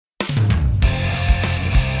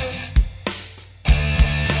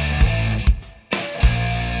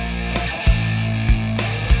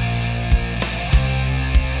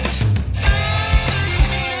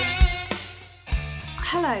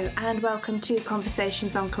and welcome to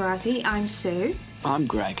Conversations on Karate. I'm Sue. I'm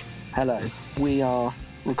Greg. Hello. We are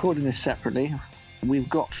recording this separately. We've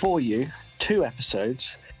got for you 2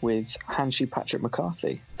 episodes with Hanshi Patrick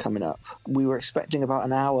McCarthy coming up. We were expecting about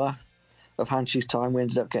an hour of Hanshi's time. We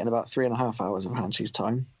ended up getting about 3.5 hours of Hanshi's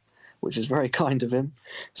time, which is very kind of him.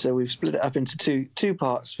 So we've split it up into two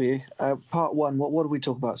parts for you. Part 1, what did we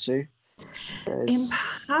talk about, Sue? In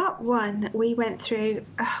part 1, we went through...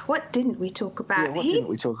 what didn't we talk about? Yeah, what didn't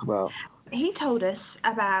we talk about? He told us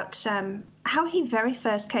about how he very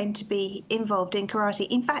first came to be involved in karate.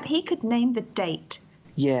 In fact, he could name the date.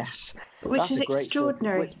 Yes. Which is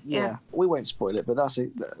extraordinary. Yeah, we won't spoil it, but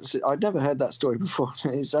I'd never heard that story before.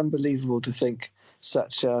 It's unbelievable to think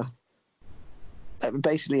such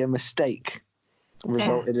basically a mistake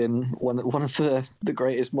resulted in one of the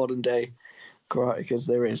greatest modern day karatekas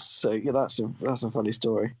there is. So yeah, that's a funny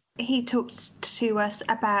story. He talked to us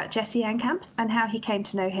about Jesse Enkamp and how he came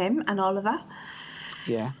to know him and Oliver.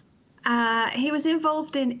 Yeah. He was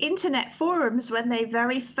involved in internet forums when they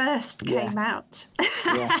very first came out.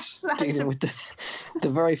 Yes, dealing with the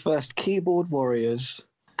very first keyboard warriors.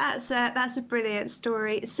 That's a brilliant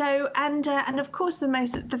story. So, and of course,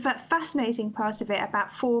 the fascinating part of it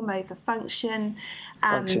about form over function.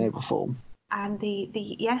 Function over form. And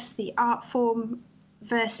the art form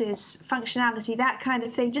versus functionality, that kind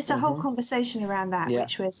of thing. Just a whole conversation around that,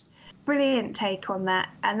 which was brilliant take on that.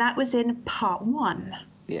 And that was in part 1.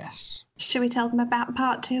 Yes. Should we tell them about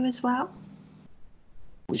part 2 as well?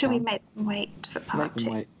 Should we make them wait for part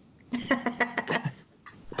 2? Wait.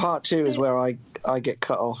 Part 2 is where I get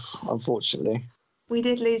cut off, unfortunately. We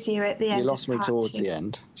did lose you at the end. You lost me towards 2. the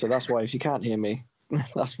end. So that's why, if you can't hear me,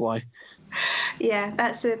 that's why. Yeah,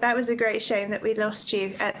 that was a great shame that we lost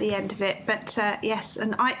you at the end of it. But yes,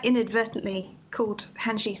 and I inadvertently called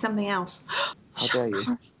Hanshi something else. How dare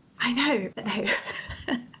you? I know.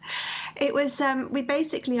 It was, we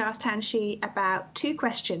basically asked Hanshi about 2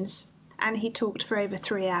 questions and he talked for over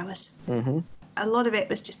 3 hours. Mm-hmm. A lot of it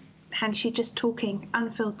was just Hanshi just talking,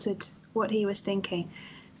 unfiltered, what he was thinking.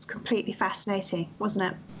 It's completely fascinating,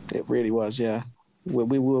 wasn't it? It really was, yeah.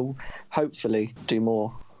 We will hopefully do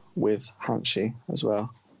more with Hanshi as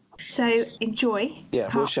well. So enjoy.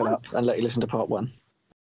 Yeah, we'll shut up and let you listen to part 1.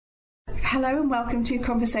 Hello and welcome to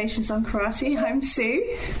Conversations on Karate. I'm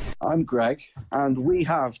Sue. I'm Greg, and we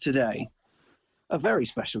have today a very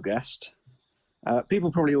special guest.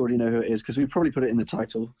 People probably already know who it is because we probably put it in the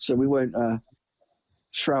title, so we won't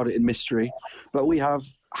shroud it in mystery. But we have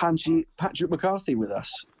Hanshi Patrick McCarthy with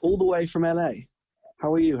us, all the way from LA.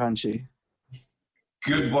 How are you, Hanshi?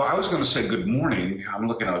 Good. Well, I was going to say good morning. I'm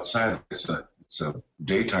looking outside. It's a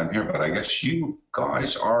daytime here, but I guess you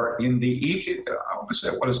guys are in the evening. I would say,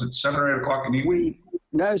 what is it, 7 or 8 o'clock in the evening?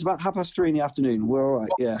 No, it's about 3:30 in the afternoon. We're all right,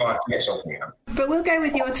 yeah. Oh, yes, okay. But we'll go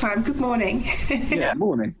with your time. Good morning. Yeah,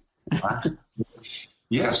 morning.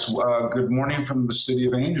 Yes, good morning from the City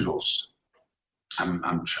of Angels. I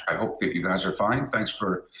hope that you guys are fine. Thanks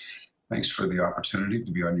for the opportunity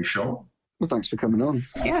to be on your show. Well, thanks for coming on.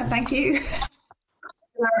 Yeah, thank you.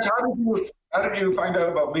 How did you find out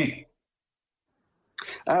about me?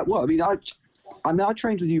 Well, I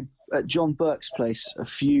trained with you at John Burke's place a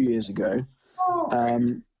few years ago.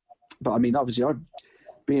 But I mean, obviously, I've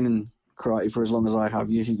been in karate for as long as I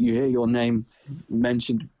have. You hear your name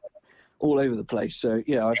mentioned all over the place. So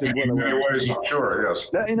yeah, I've been well aware. In many ways, I'm sure.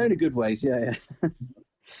 Yes. In only good ways. Yeah.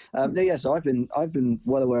 So I've been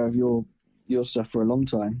well aware of your stuff for a long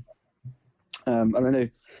time. And I know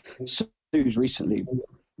Sue's recently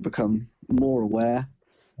become more aware.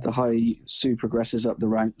 The high Sue progresses up the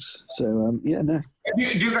ranks. So yeah, no. Do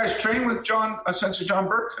you guys train with Sensei John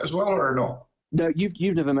Burke as well, or no? No,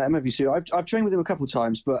 you've never met him, have you, Sue? I've trained with him a couple of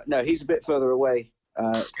times, but no, he's a bit further away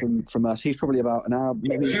from us. He's probably about an hour.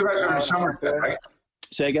 Maybe you guys are in Somerset, right?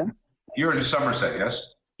 Say again? You're in Somerset,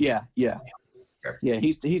 yes? Yeah. Okay. Yeah,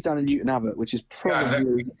 he's down in Newton Abbot, which is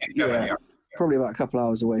probably probably about a couple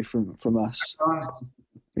hours away from us.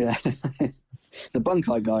 Yeah. The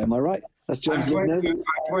Bunkai guy, am I right? That's John's nickname.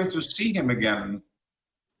 I'm going to see him again.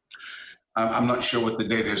 I'm not sure what the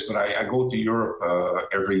date is, but I go to Europe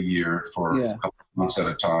every year for a couple of months at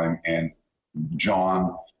a time. And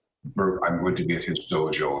John Burke, I'm going to be at his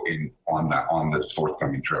dojo on this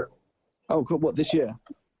forthcoming trip. Oh, cool. What, this year?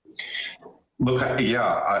 Look,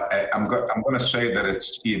 I'm going to say that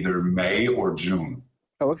it's either May or June.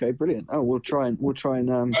 Oh, okay, brilliant. Oh, we'll try and.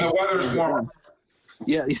 The weather's warm.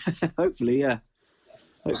 Yeah, hopefully, yeah.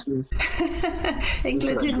 Hopefully.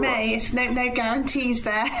 England in May. It's no guarantees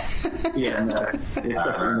there. Yeah, no, it's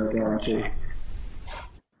definitely no guarantee.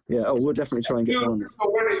 Yeah, we'll definitely try and get on.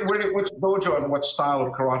 So which dojo and what style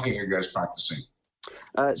of karate are you guys practicing?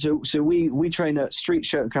 So we train at Street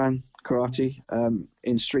Shotokan Karate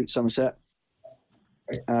in Street Somerset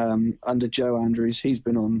under Joe Andrews. He's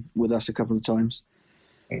been on with us a couple of times.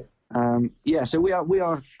 So we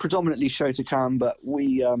are predominantly Shotokan, but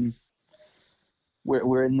we're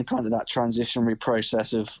in the kind of that transitionary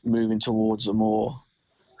process of moving towards a more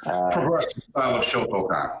progressive style of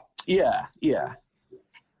Shotokan.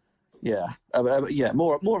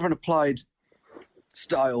 More of an applied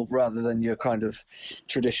style rather than your kind of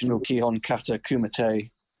traditional Kihon Kata Kumite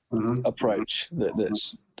approach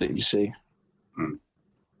that you see.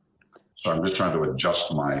 So I'm just trying to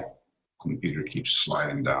adjust my computer, keeps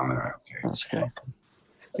sliding down there. Okay. That's okay.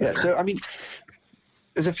 Yeah, so I mean,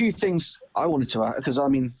 there's a few things I wanted to add, because I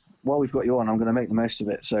mean, while we've got you on, I'm going to make the most of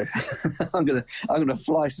it. So I'm gonna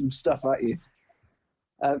fly some stuff at you.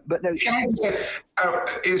 But no,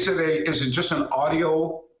 is it just an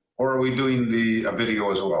audio, or are we doing the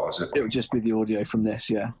video as well? Is it? It would just be the audio from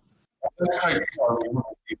this, yeah.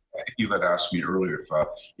 You had asked me earlier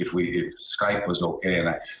if Skype was okay, and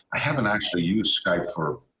I haven't actually used Skype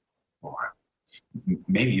for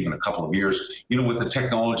maybe even a couple of years. You know, with the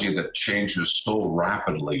technology that changes so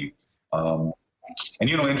rapidly. And,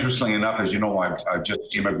 you know, interestingly enough, as you know, I've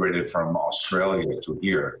just immigrated from Australia to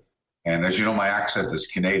here. And as you know, my accent is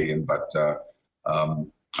Canadian, but I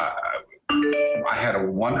had a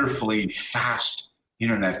wonderfully fast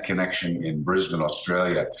internet connection in Brisbane,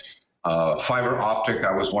 Australia. Fiber optic,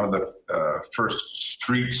 I was one of the first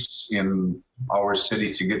streets in our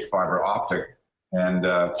city to get fiber optic. And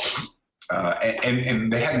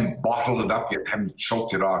they hadn't bottled it up yet, hadn't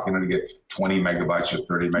choked it off, you know, to get 20 megabytes or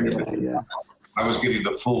 30 megabits. Yeah. I was getting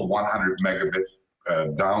the full 100 megabit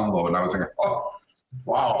download, and I was thinking, oh,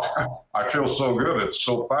 wow, I feel so good. It's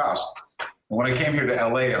so fast. And when I came here to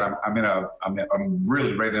LA, and I'm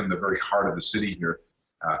really right in the very heart of the city here,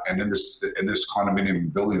 and in this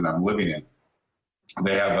condominium building I'm living in,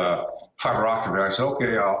 they have a fiber optic. And I said,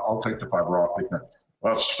 okay, I'll take the fiber optic.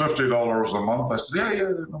 That's $50 a month. I said, yeah,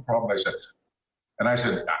 no problem. I said,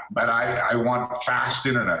 but I want fast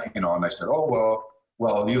internet, you know. And I said, oh,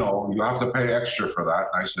 well, you know, you have to pay extra for that.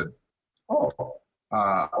 And I said,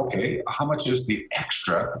 okay, how much is the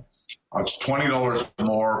extra? It's $20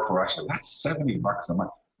 more for, I said, that's $70 a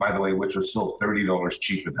month, by the way, which was still $30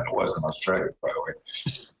 cheaper than it was in Australia, by the way.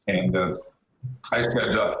 And I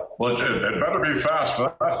said, well, it better be fast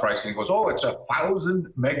for that price. And he goes, oh, it's 1,000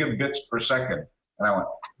 megabits per second. And I went,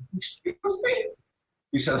 excuse me?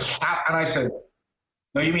 He says, and I said,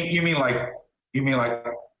 no, you mean like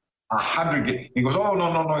 100 gig? He goes, oh,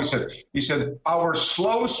 no. He said, our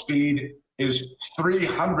slow speed is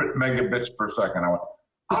 300 megabits per second. I went,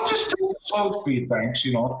 I'll just take the slow speed, thanks,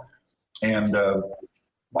 you know. And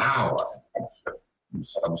wow,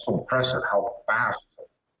 I'm so impressed at how fast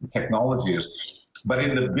the technology is. But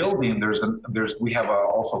in the building, we have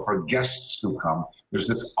also for guests who come, there's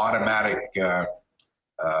this automatic, I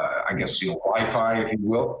guess, you know, Wi-Fi, if you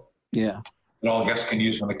will. Yeah. That all guests can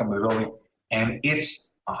use when they come to the building, and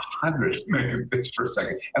it's 100 megabits per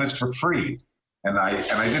second, and it's for free. And I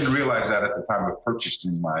didn't realize that at the time of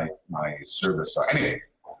purchasing my service. So anyway.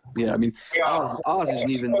 Yeah, I mean, ours isn't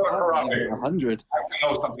even 100. I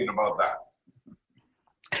know something about that.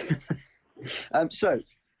 So,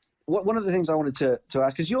 one of the things I wanted to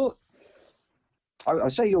ask, because I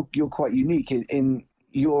say you're quite unique in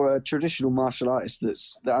you're a traditional martial artist that,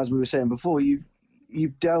 as we were saying before, you've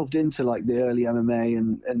delved into like the early MMA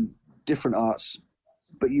and different arts,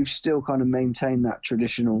 but you've still kind of maintained that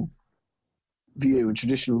traditional view and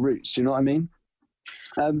traditional roots. Do you know what I mean?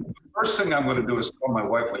 The first thing I'm going to do is tell my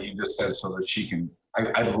wife what you just said so that she can.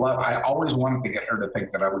 I always wanted to get her to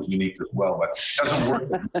think that I was unique as well, but it doesn't work.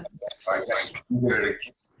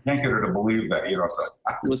 I can't get her to believe that, you know. So.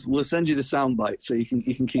 We'll send you the soundbite so you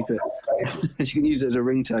can keep it. You can use it as a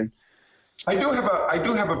ringtone. I do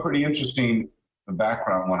have a pretty interesting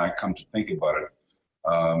background when I come to think about it.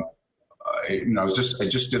 You know, I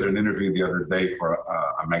just did an interview the other day for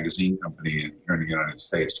a magazine company here in the United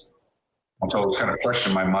States. And so it was kind of fresh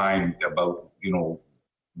in my mind about, you know,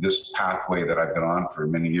 this pathway that I've been on for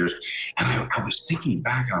many years. And I was thinking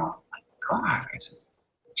back, and I went, my God, I said,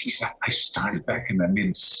 geez, I started back in the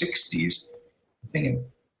mid-'60s thinking,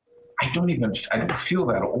 I don't feel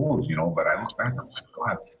that old, you know, but I look back and I'm like,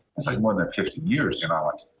 God, that's like more than 50 years, you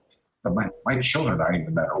know. But my children aren't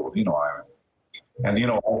even that old, you know. And, you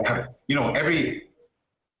know,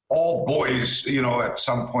 all boys, you know, at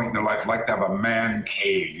some point in their life like to have a man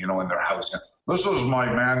cave, you know, in their house. And this is my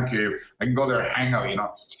man cave. I can go there, hang out, you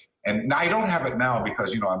know. And I don't have it now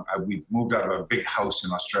because, you know, we moved out of a big house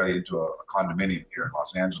in Australia into a condominium here in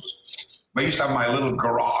Los Angeles. But I used to have my little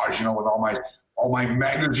garage, you know, with all all my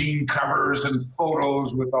magazine covers and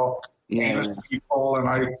photos with all famous people, and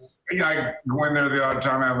I go in there the odd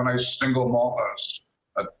time, I have a nice single malt,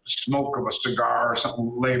 a smoke of a cigar or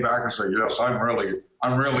something, lay back and say, yes, I'm really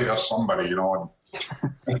a somebody, you know.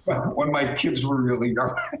 And when my kids were really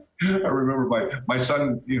young, I remember my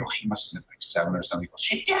son, you know, he must have been like 7 or something. He goes,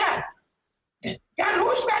 hey, Dad,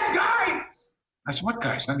 who's that guy? I said, what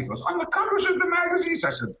guy, son? He goes, on the covers of the magazines. I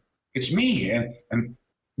said, it's me. And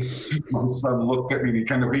my son looked at me,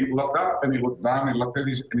 and he looked up, and he looked down, and he looked at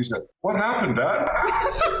me, and he said, what happened, Dad?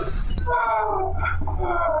 I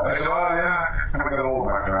said, oh, yeah, I got old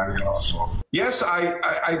back around, you know. So. Yes,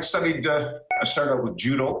 I studied, I started out with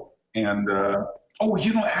judo, and,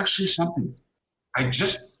 actually something.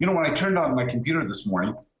 When I turned on my computer this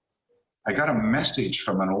morning, I got a message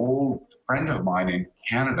from an old friend of mine in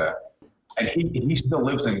Canada, and he still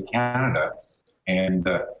lives in Canada, and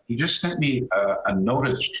he just sent me a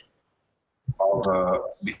notice of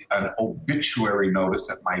an obituary notice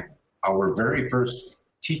that our very first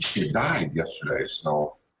teacher died yesterday.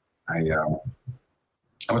 So that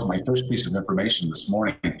was my first piece of information this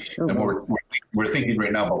morning. And we're thinking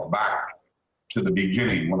right now about back to the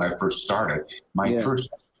beginning when I first started. My first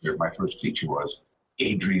teacher was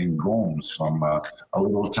Adrian Gomes from a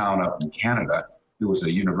little town up in Canada. He was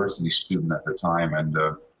a university student at the time. And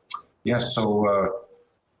so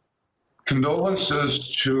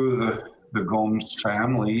condolences to the Gomes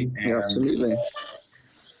family. And absolutely.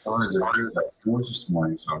 Sorry to hear that news this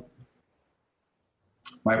morning. So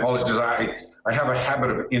my apologies. I have a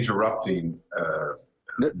habit of interrupting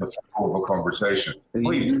the flow of a conversation.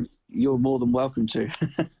 Please. You're more than welcome to.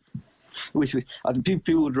 I think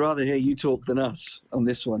people would rather hear you talk than us on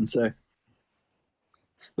this one. So,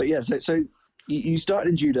 but yeah, so you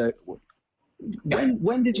started in judo.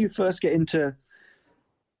 When did you first get into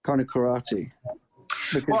kind of karate?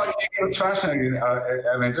 Well, it's fascinating,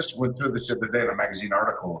 and I just went through this the other day in a magazine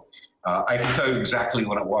article. I can tell you exactly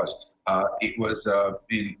when it was. It was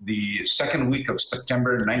in the second week of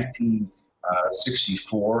September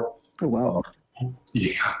 1964. Oh, wow.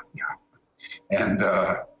 Yeah. And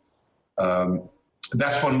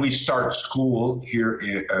that's when we start school here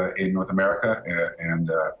in North America. And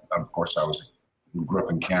of course, I grew up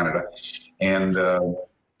in Canada. And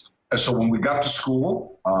so when we got to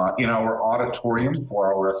school, in our auditorium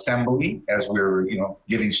for our assembly, as we were,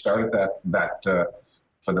 getting started that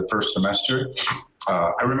for the first semester,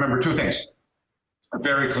 I remember two things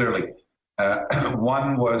very clearly.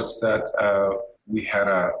 One was that we had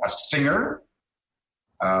a singer.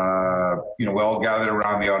 We all gathered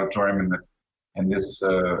around the auditorium, and this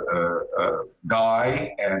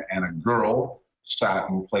guy and a girl sat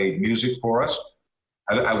and played music for us.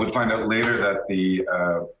 I would find out later that the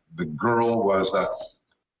girl was a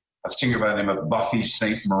singer by the name of Buffy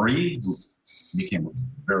St. Marie, who became a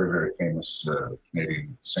very, very famous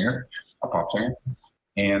Canadian singer, a pop singer.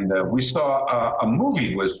 And we saw a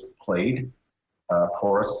movie was played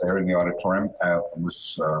for us there in the auditorium.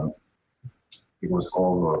 It was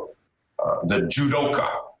called The Judoka,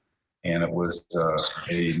 and it was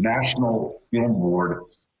a National Film Board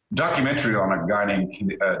documentary on a guy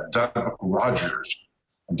named Doug Rogers.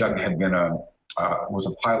 And Doug had been was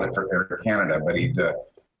a pilot for Air Canada, but he'd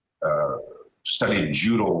studied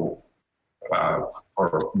judo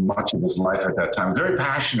for much of his life at that time. Very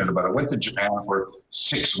passionate about it. Went to Japan for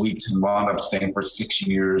 6 weeks and wound up staying for 6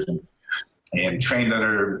 years, and trained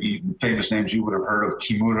under famous names you would have heard of,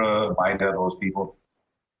 Kimura, Maeda, those people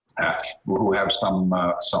who have some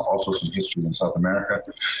also some history in South America.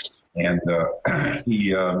 And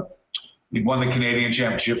he won the Canadian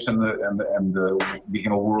championships and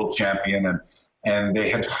became a world champion. And they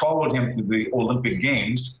had followed him to the Olympic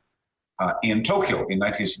Games in Tokyo in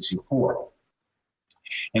 1964.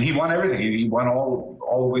 And he won everything. He won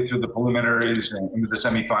all the way through the preliminaries and into the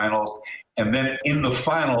semifinals. And then in the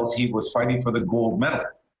finals, he was fighting for the gold medal.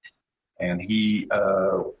 And he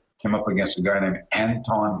came up against a guy named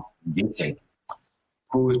Anton Geesink,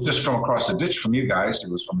 who was just from across the ditch from you guys. He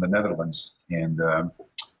was from the Netherlands. And that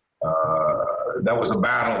was a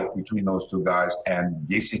battle between those two guys. And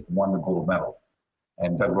Geesink won the gold medal.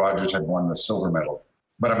 And Doug Rogers had won the silver medal.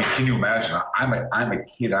 But I mean, can you imagine? I'm a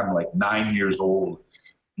kid. I'm like 9 years old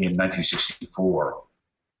in 1964,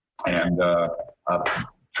 and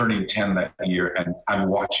turning 10 that year, and I'm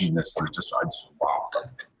watching this. I just wow,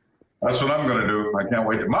 that's what I'm going to do. I can't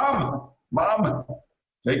wait. Mom,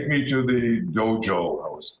 take me to the dojo. That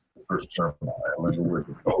was the first term I learned the word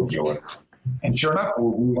dojo, and sure enough,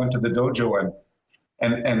 we went to the dojo,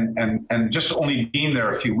 and just only being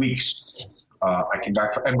there a few weeks. I came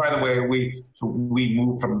back, and by the way, we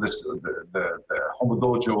moved from the home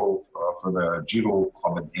dojo for the judo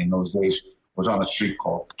club in those days was on a street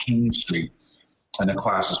called King Street, and the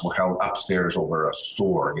classes were held upstairs over a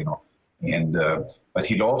store, And but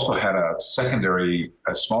he'd also had a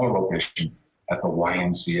smaller location at the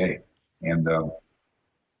YMCA, and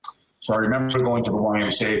so I remember going to the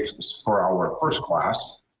YMCA for our first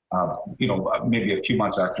class. Maybe a few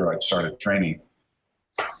months after I'd started training,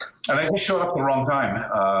 and I just showed up at the wrong time.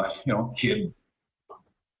 Kid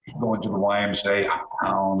going to the YMCA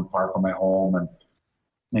uptown, far from my home,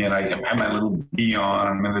 and I had my little gi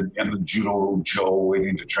on and the judo Joe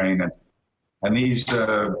waiting to train, and these,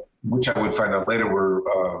 which I would find out later,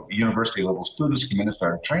 were university level students came in and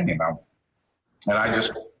started training them, and I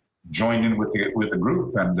just joined in with the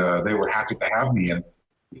group, and they were happy to have me. And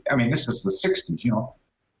I mean, this is the '60s,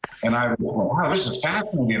 and I was going, wow, this is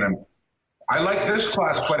fascinating. And I like this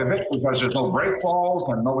class quite a bit because there's no break balls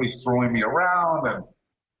and nobody's throwing me around, and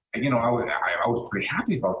I was pretty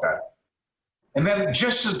happy about that. And then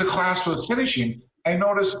just as the class was finishing, I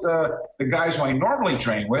noticed the guys who I normally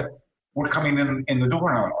train with were coming in the door,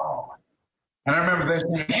 and I went, oh. And I remember they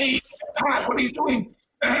saying, hey, Pat, what are you doing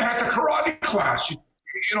at the karate class?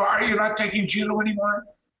 Are you not taking judo anymore?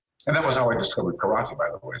 And that was how I discovered karate,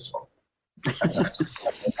 by the way. So,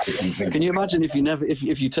 can you imagine if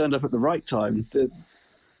you turned up at the right time?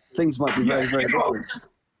 Things might be very, very different.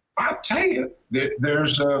 I'll tell you,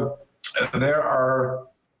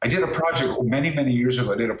 I did a project many years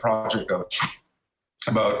ago. I did a project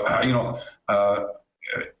about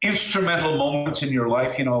instrumental moments in your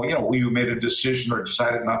life. Where you made a decision or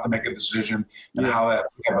decided not to make a decision, and how that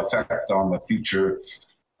have effect on the future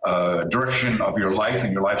direction of your life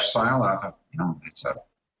and your lifestyle. And I thought,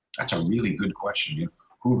 that's a really good question.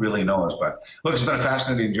 Who really knows? But look, it's been a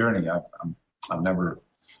fascinating journey. I've never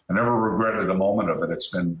regretted a moment of it. It's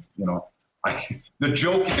been, the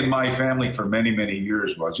joke in my family for many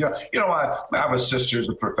years was, I have a sister who's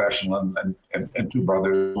a professional and two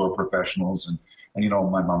brothers who are professionals, and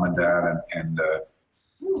my mom and dad, and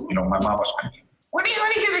my mom was like, when are you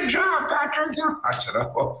going to get a job, Patrick? I said,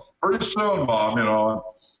 well, pretty soon, Mom.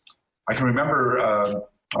 I can remember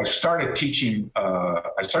I started teaching in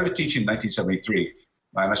 1973,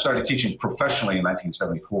 and I started teaching professionally in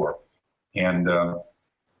 1974. And I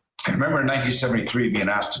remember in 1973 being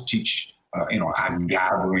asked to teach, a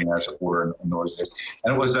gathering, as it were, in those days.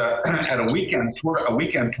 And it was at a weekend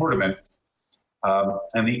tournament.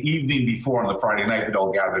 And the evening before, on the Friday night, we'd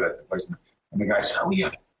all gathered at the place. And the guy said, oh, yeah,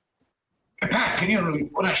 hey, Pat, can you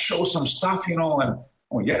want to show some stuff, And, oh,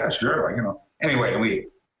 yeah, sure. Anyway,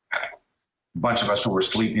 a bunch of us who were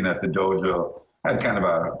sleeping at the dojo had kind of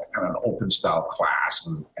an open style class.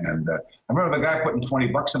 And I remember the guy putting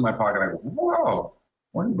 $20 in my pocket. I go, whoa,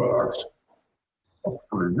 $20. That's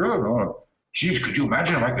pretty good. Huh? Geez, could you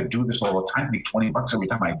imagine if I could do this all the time, make $20 every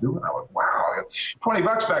time I do it? I went, wow. $20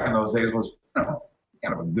 back in those days was kind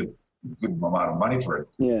of a good amount of money for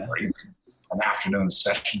an afternoon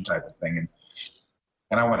session type of thing.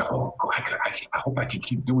 And I went, oh, I hope I can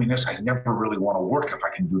keep doing this. I never really want to work if I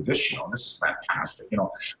can do this, This is fantastic.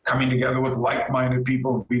 Coming together with like-minded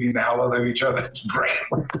people and beating the hell out of each other. It's great.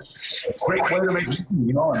 Great way to make it,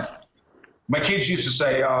 And my kids used to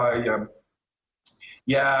say,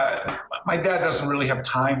 yeah, my dad doesn't really have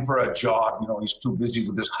time for a job. He's too busy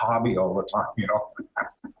with his hobby all the time,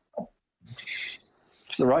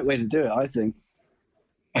 It's the right way to do it, I think.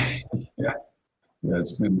 Yeah,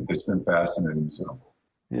 it's been fascinating. So.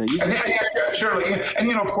 Yeah, surely, and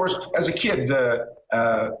of course, as a kid, and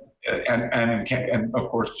of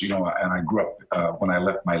course, and I grew up when I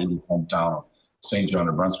left my little hometown of St. John,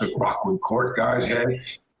 New Brunswick, Rockwood Court, guys. Yeah,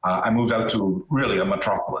 I moved out to really a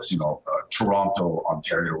metropolis, Toronto,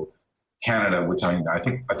 Ontario, Canada, which I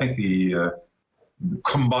think the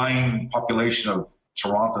combined population of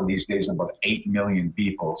Toronto these days is about 8 million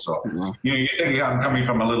people. So you think I'm coming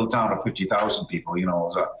from a little town of 50,000 people,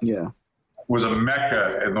 was a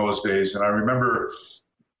mecca in those days. And I remember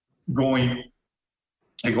I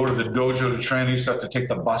go to the dojo to train. I used to have to take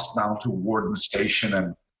the bus down to Warden Station,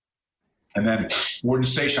 and then Warden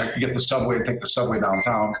Station, I could get the subway and take the subway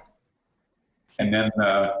downtown. And then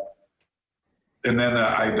I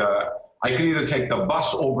could either take the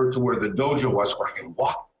bus over to where the dojo was, or I could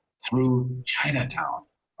walk through Chinatown.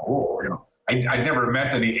 I never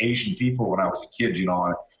met any Asian people when I was a kid,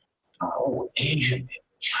 Asian,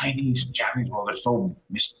 Chinese, Japanese, well, they're so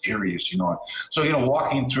mysterious, So,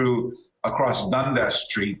 walking across Dundas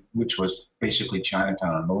Street, which was basically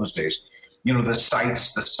Chinatown in those days, the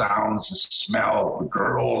sights, the sounds, the smell, the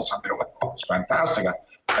girls, it was fantastic.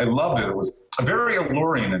 I loved it. It was very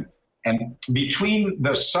alluring. And between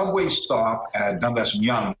the subway stop at Dundas and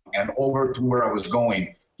Yonge and over to where I was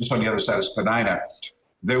going, just on the other side of Spadina,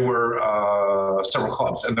 there were several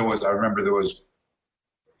clubs. And I remember there was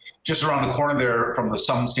just around the corner there from the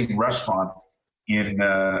Something restaurant in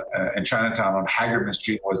Chinatown on Hagerman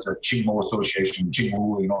Street was the Qingmo Association,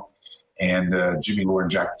 Qingmu, and Jimmy Lore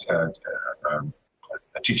and Jack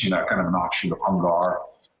teaching that kind of an offshoot of Hungar.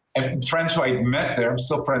 And friends who I met there, I'm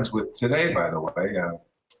still friends with today, by the way.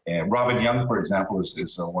 And Robin Young, for example,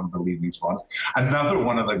 is one of the leading ones. Another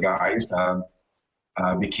one of the guys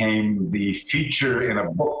became the feature in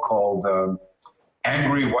a book called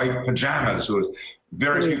Angry White Pajamas. Who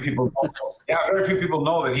very few people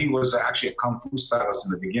know that he was actually a kung fu stylist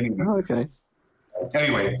in the beginning. Oh, okay.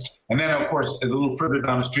 Anyway, and then of course a little further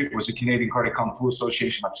down the street was the Canadian Karate Kung Fu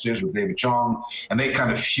Association upstairs with David Chong, and they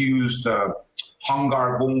kind of fused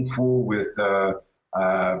Hungar Kung Fu with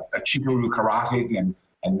Chitoru Karate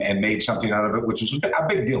and made something out of it, which was a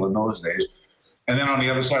big deal in those days. And then on the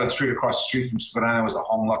other side of the street, across the street from Spadina, was the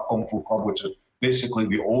Hong Lak Kung Fu Club, which is basically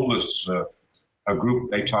the oldest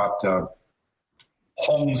group. They taught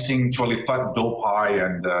Hong Sing Choli Fat Do Pai,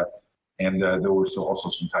 and there was also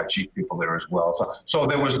some Tai Chi people there as well. So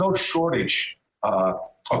there was no shortage of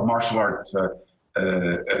martial arts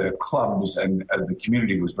clubs, and the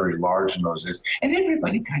community was very large in those days. And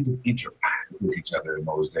everybody kind of interacted with each other in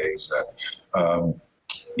those days.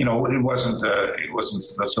 It wasn't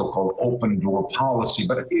the so-called open door policy,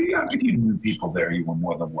 but if you knew people there, you were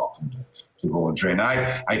more than welcome to go and train.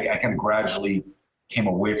 I kind of gradually came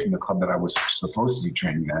away from the club that I was supposed to be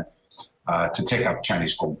training at to take up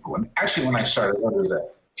Chinese Kung Fu. And actually, when I started out as a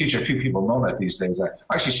teacher, a few people know that these days, I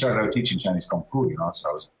actually started out teaching Chinese Kung Fu, so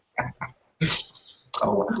I was,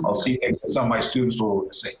 I'll see some of my students will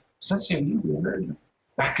say, Sensei,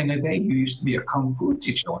 back in the day, you used to be a Kung Fu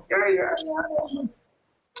teacher. Yeah.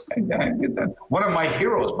 I did that. One of my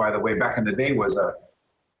heroes, by the way, back in the day was a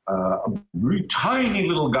really tiny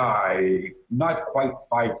little guy, not quite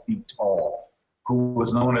 5 feet tall, who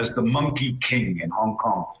was known as the Monkey King in Hong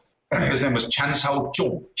Kong. His name was Chan Sao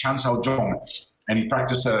Zhong, and he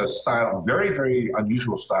practiced a style, very, very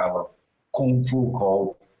unusual style of Kung Fu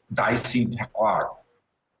called Dai Si Tekwar,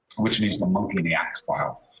 which means the monkey in the axe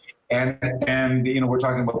style. And we're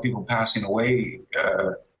talking about people passing away.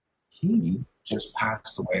 He just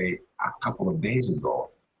passed away a couple of days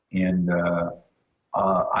ago. And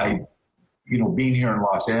being here in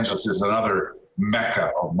Los Angeles is another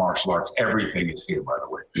mecca of martial arts. Everything is here, by the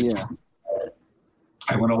way. Yeah.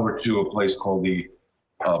 I went over to a place called the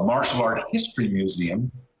Martial Art History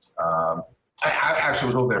Museum. I actually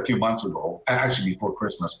was over there a few months ago, actually before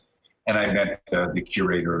Christmas, and I met the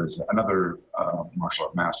curator, another martial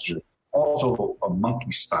art master, also a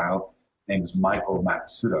monkey style, named is Michael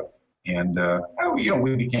Matsuda. And,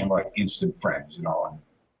 we became like instant friends, and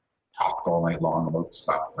talked all night long about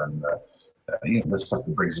stuff and, the stuff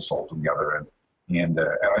that brings us all together. And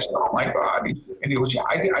I said, oh my God. And he goes, yeah,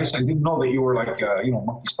 I said, I didn't know that you were like,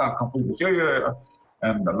 monkey style company. He goes, yeah.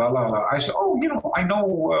 And I said, oh, I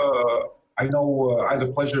know, I had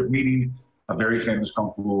the pleasure of meeting a very famous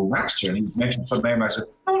Kung Fu master. And he mentioned some name. I said,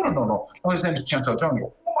 no. His name is Chan Sao Zhong. He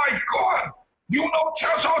goes, oh my God, you know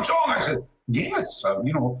Chan Sao Zhong? I said, yes, I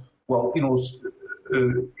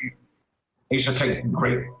used to take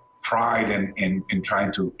great pride in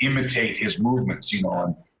trying to imitate his movements,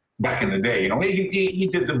 and back in the day, he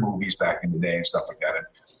did the movies back in the day and stuff like that. And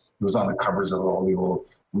he was on the covers of all the old,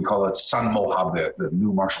 we call it Sun Mohab, the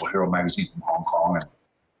new martial hero magazine from Hong Kong.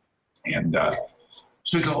 And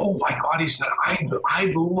so he goes, oh my God, he said,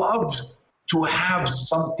 I'd love to have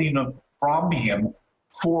something from him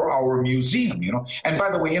for our museum, And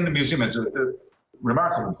by the way, in the museum, it's a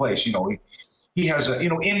remarkable place, He has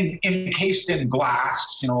encased in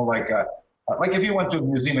glass, like if you went to a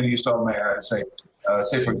museum and you saw,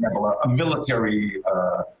 say for example, a military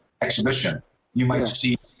exhibition, you might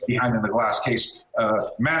see behind in the glass case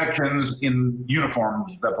mannequins in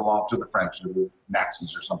uniforms that belong to the French or the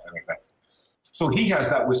Nazis or something like that. So he has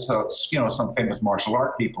that with some famous martial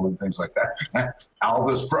art people and things like that.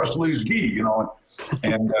 Elvis Presley's gi,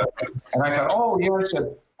 and I thought, oh yeah,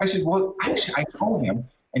 I said, well, actually, I told him.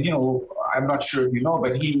 And, I'm not sure if you know,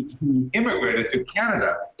 but he immigrated to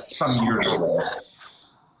Canada some years ago.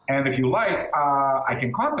 And if you like, I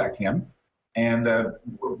can contact him. And a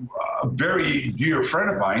very dear friend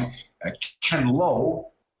of mine, Ken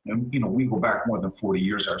Lowe, and, we go back more than 40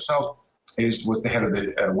 years ourselves, was the head of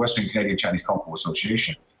the Western Canadian Chinese Kung Fu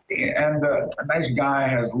Association. And a nice guy,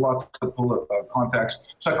 has lots of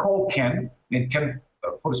contacts. So I called Ken, and Ken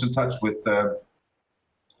put us in touch with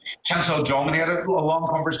Chan Sao Zhong, and he had a long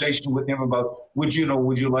conversation with him about would you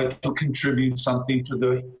like to contribute something to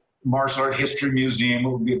the Martial Art History Museum. It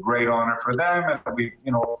would be a great honor for them, and it would be,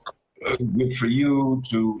 good for you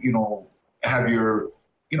to, have your,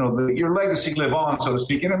 your legacy live on, so to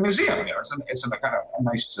speak, in a museum. It's a kind of a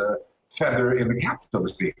nice feather in the cap, so to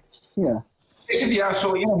speak. Yeah. He said, yeah.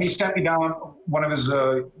 So he sent me down one of his,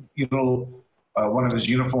 one of his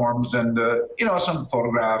uniforms and some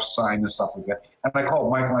photographs signed and stuff like that. And I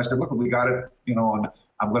called Michael and I said, look, we got it, and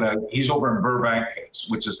he's over in Burbank,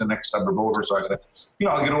 which is the next suburb over. So I said,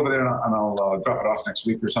 I'll get over there and I'll drop it off next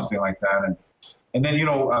week or something like that. And then,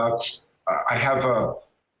 I have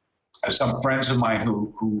some friends of mine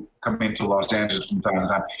who come into Los Angeles from time to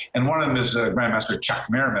time. And one of them is Grandmaster Chuck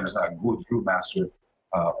Merriman, is a good fruit master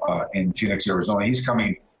in Phoenix, Arizona. He's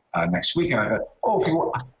coming next week. And I thought, if you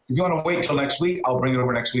want to wait till next week, I'll bring it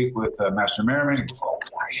over next week with Master Merriman. He goes,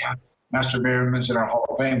 yeah, Master Merriman's in our Hall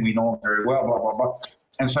of Fame. We know him very well, blah, blah, blah.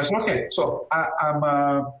 And so I said, okay. So I'm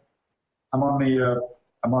on the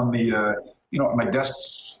at my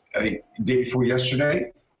desk day before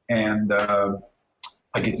yesterday, and I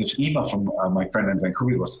get this email from my friend in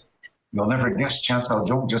Vancouver. He goes, you'll never guess, Chancellor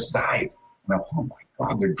Joe just died. And I'm, oh my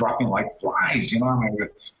God, they're dropping like flies,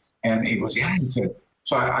 And he goes, yeah. He said,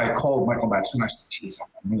 so I called Michael Madsen and I said, geez, I'm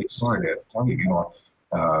really sorry to tell you,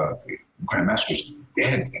 Grandmaster's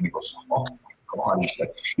dead. And he goes, oh my God. He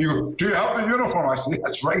said, do you have the uniform? I said,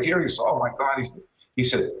 that's right here. He said, oh my God. He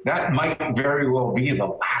said, that might very well be the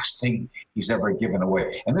last thing he's ever given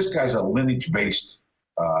away. And this guy's a lineage-based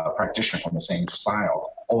practitioner from the same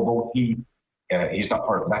style, although he's not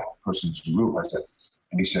part of that person's group. I said,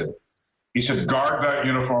 and he said, guard that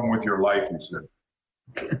uniform with your life, he said.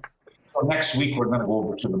 So next week we're going to go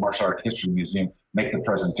over to the Martial Art History Museum, make the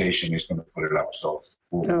presentation. He's going to put it up. So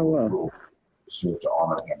we'll serve to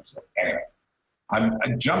honor him. So anyway,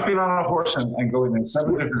 I'm jumping on a horse and going in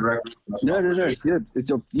 7 different directions. No, it's good.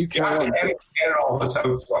 You carry on. Edit all this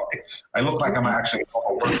out. So I look like I'm actually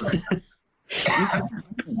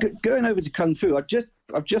going over to Kung Fu. I've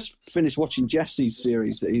just finished watching Jesse's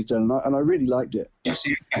series that he's done, and I really liked it.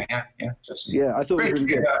 Jesse, yeah, Jesse. Yeah, I thought it was really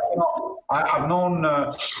good. I've known.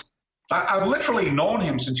 I've literally known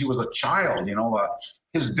him since he was a child.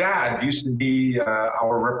 His dad used to be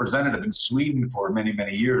our representative in Sweden for many,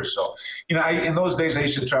 many years. So, in those days I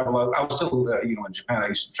used to travel out. I was still, in Japan. I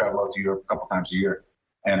used to travel out to Europe a couple times a year,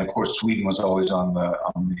 and of course Sweden was always on the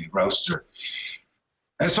roster.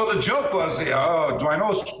 And so the joke was, do I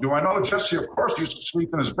know Jesse? Of course, used to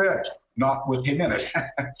sleep in his bed, not with him in it.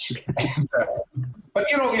 But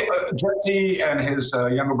Jesse and his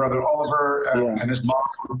younger brother Oliver and his mom,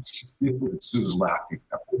 Sue's laughing.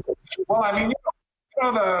 Well, I mean,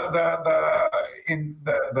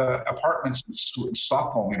 the apartments in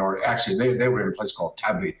Stockholm, actually they were in a place called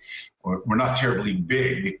Täby, were not terribly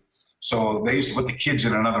big, so they used to put the kids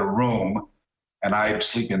in another room, and I'd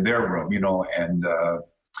sleep in their room, and.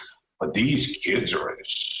 But these kids are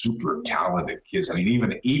super talented kids. I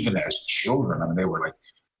mean, even as children, they were like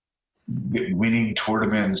winning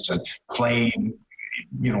tournaments and playing,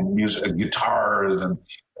 music, guitars, and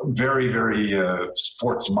very, very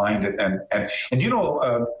sports minded. And they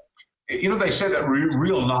say that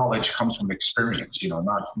real knowledge comes from experience.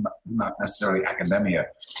 Not necessarily academia.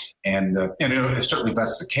 And certainly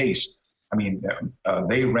that's the case. I mean,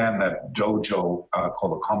 they ran that dojo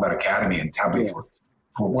called the Combat Academy in Täby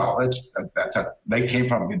for a while. Those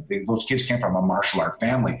kids came from a martial art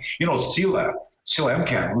family. Sila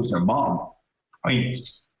Mkan, who's their mom. I mean,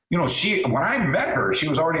 when I met her, she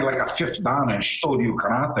was already like a 5th dan in Shoryu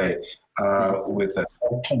Karate with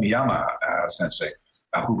Tomiyama sensei,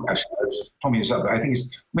 who actually Tomiyama. I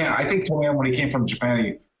think Tomiyama, when he came from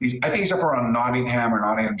Japan, I think he's up around Nottingham or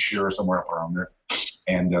Nottinghamshire or somewhere up around there,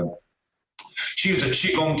 and she's a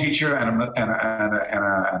qigong teacher and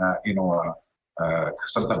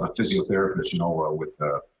some type of physiotherapist, with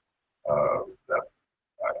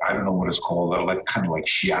I don't know what it's called, kind of like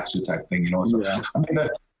shiatsu type thing, So, I mean,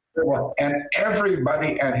 and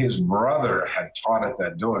everybody and his brother had taught at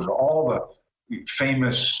that dojo. All the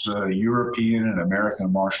famous European and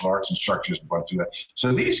American martial arts instructors have gone through that.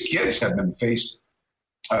 So these kids have been faced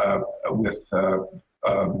with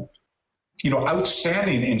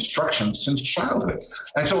outstanding instruction since childhood,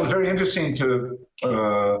 and so it was very interesting to.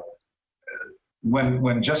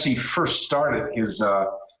 When Jesse first started his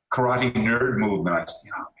karate nerd movement, I said,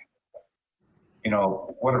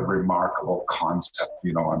 what a remarkable concept.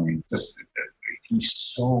 He's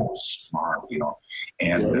so smart,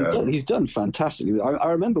 and he's done fantastically. I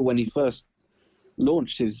remember when he first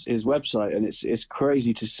launched his website, and it's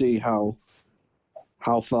crazy to see how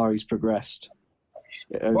far he's progressed.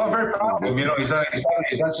 Well, I'm very proud of him. He's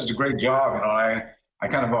done such a great job. I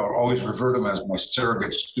kind of always refer to him as my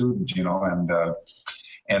surrogate student, you know,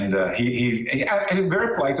 and he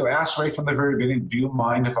very polite to ask right from the very beginning, do you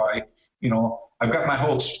mind if I, you know, I've got my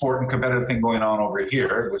whole sport and competitive thing going on over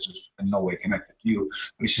here, which is in no way connected to you.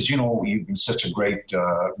 But he says, you know, you've been such a great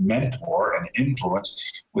mentor and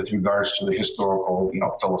influence with regards to the historical, you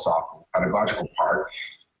know, philosophical, pedagogical part.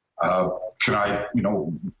 Can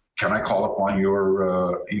I call upon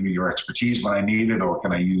your expertise when I need it, or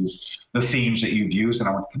can I use the themes that you've used? And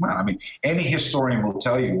I went, come on. I mean, any historian will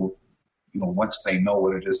tell you, you know, once they know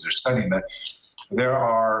what it is they're studying, that there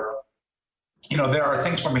are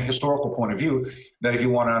things from a historical point of view that if you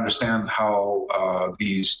want to understand how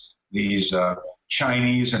these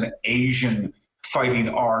Chinese and Asian fighting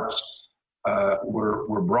arts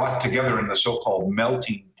were brought together in the so-called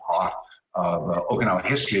melting pot of Okinawa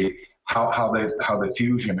history, how the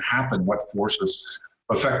fusion happened, what forces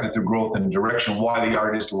affected the growth and direction, why the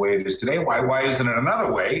art is the way it is today, why isn't it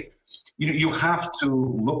another way? You have to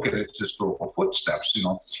look at its historical footsteps. You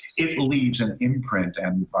know, it leaves an imprint,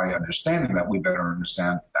 and by understanding that, we better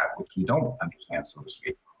understand that which we don't understand, so to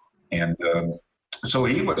speak. And so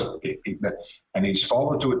he's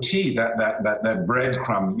followed to a T that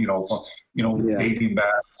breadcrumb. Dating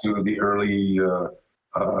back to the early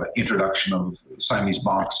introduction of Siamese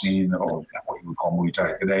boxing, or what you would call Muay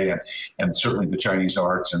Thai today, and certainly the Chinese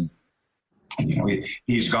arts. And you know,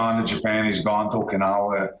 he's gone to Japan, he's gone to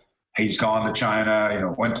Okinawa. He's gone to China, you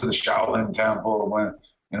know, went to the Shaolin Temple,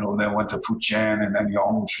 then went to Fujian and then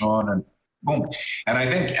Yongchun, and boom. And I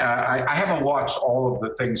think I haven't watched all of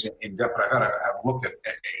the things in depth, but I got to have a look at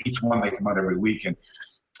each one. They come out every week, and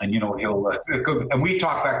you know, and we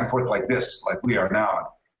talk back and forth like this, like we are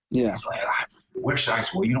now. Yeah. Well,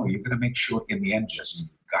 you know, you're going to make sure in the end, Jesse,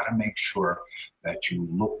 you've got to make sure that you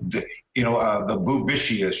look, you know, the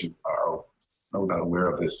Bubishi, as you are no doubt aware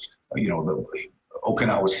of, is, you know, the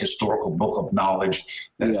Okinawa's historical book of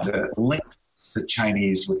knowledge that links the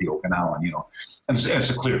Chinese with the Okinawan, you know, and it's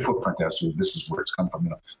a clear footprint as to this is where it's come from,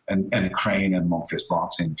 you know, and Crane and monk fist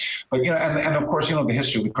boxing, but you know, and of course, you know, the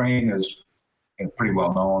history of the Crane is pretty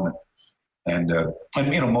well known, and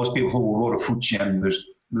you know, most people who will go to Fujian,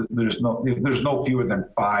 there's no fewer than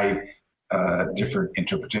 5 different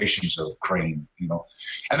interpretations of Crane, you know.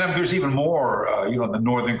 And then there's even more, you know, the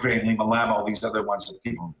Northern Crane, Lima Lama, all these other ones that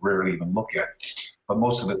people rarely even look at. But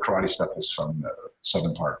most of the karate stuff is from the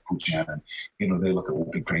southern part of Fujian. And, you know, they look at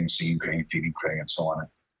whooping crane, seeing crane, feeding crane, and so on.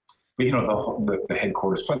 But, you know, the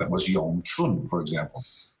headquarters for that was Yongchun, for example.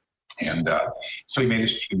 And so he made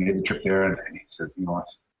the trip there, and he said, you know what?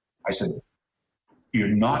 I said, you're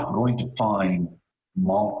not going to find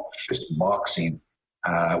monk fist boxing,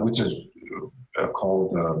 which is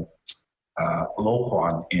called Lo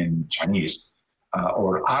Huan in Chinese,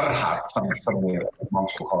 or Arhat. Some of the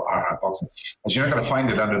monks will call it Arhat boxing. But you're not going to find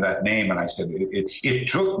it under that name. And I said, it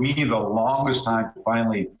took me the longest time to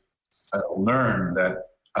finally learn that,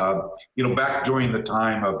 you know, back during the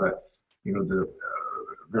time of the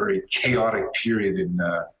very chaotic period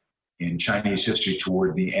in Chinese history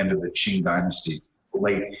toward the end of the Qing dynasty, the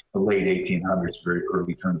late 1800s, very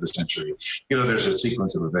early turn of the century. You know, there's a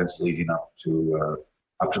sequence of events leading up to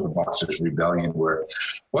the Boxers' Rebellion where it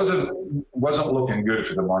wasn't looking good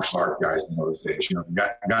for the martial art guys in those days. You know,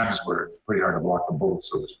 guns were pretty hard to block the bullets,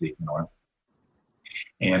 so to speak. You know,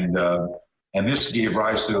 and this gave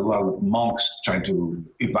rise to a lot of monks trying to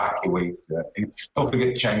evacuate. Don't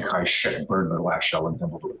forget, Chiang Kai-shek burned the last Shaolin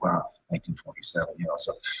Temple to the ground, 1927. You know,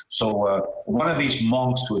 so one of these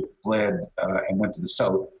monks who had fled and went to the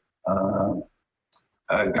south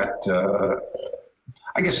got,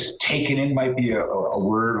 I guess, taken in might be a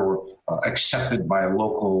word, or accepted by a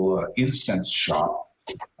local incense shop.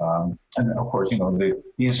 And of course, you know, the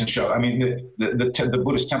incense shop. I mean, the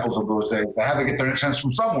Buddhist temples of those days, they had to get their incense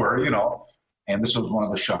from somewhere, you know. And this was one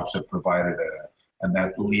of the shops that provided and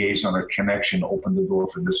that liaison or connection opened the door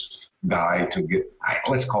for this guy to get,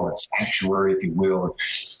 let's call it sanctuary, if you will.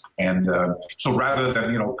 And so rather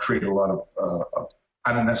than, you know, create a lot of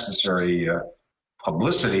unnecessary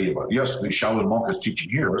publicity about, yes, the Shaolin monk is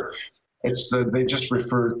teaching here, they just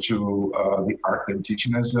refer to the art they were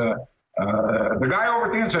teaching as the guy over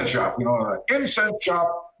at the incense shop, you know, incense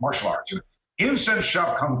shop martial arts, you know, incense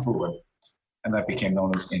shop kung fu. And that became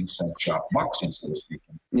known as incense shop boxing, so to speak.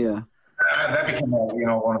 Yeah. That became, you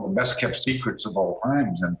know, one of the best kept secrets of all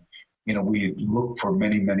times. And, you know, we looked for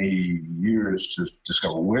many, many years to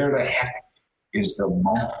discover where the heck is the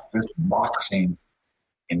monk fist boxing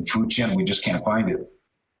in Fujian. We just can't find it.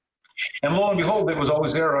 And lo and behold, it was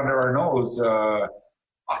always there under our nose.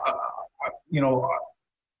 You know,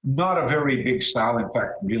 not a very big style. In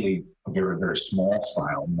fact, really a very, very small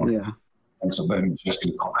style. Yeah. And so then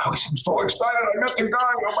Jesse called, oh, I'm so excited. I met the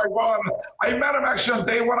guy. Oh, my God. I met him actually on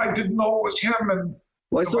day one. I didn't know it was him. And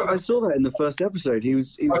well, I saw that in the first episode. He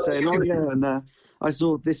was saying, oh, yeah, and I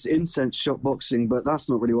saw this incense shop boxing, but that's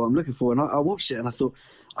not really what I'm looking for. And I watched it and I thought,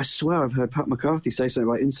 I swear I've heard Pat McCarthy say something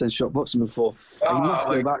about incense shop boxing before. He must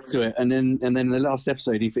go back to it. And then in the last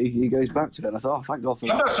episode, he goes back to it. And I thought, oh, thank God for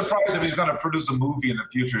that. I'm not surprised if he's going to produce a movie in the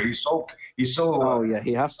future. He's so oh, yeah,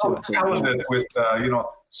 he has to. So talented with,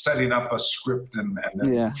 setting up a script and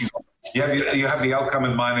yeah. You have the outcome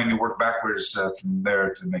in mind and you work backwards from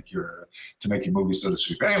there to make your movie, so to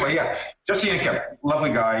speak. But anyway, yeah, Jesse Ingham,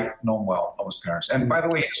 lovely guy, know him well, know his parents. And by the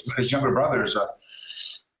way, his younger brother is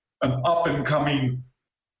an up-and-coming,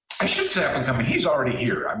 I shouldn't say up-and-coming, he's already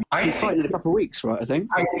here. I mean, he's fighting in a couple of weeks, right, I think?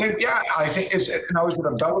 I think, is it a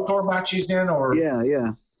Bellator match he's in? Or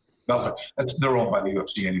Yeah. Bellator. They're owned by the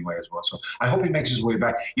UFC anyway as well. So I hope he makes his way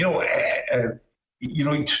back.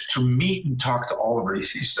 To meet and talk to Oliver,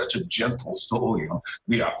 he's such a gentle soul,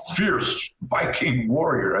 a fierce Viking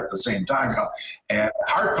warrior at the same time, and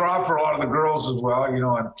heartthrob for a lot of the girls as well,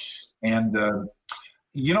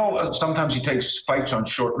 sometimes he takes fights on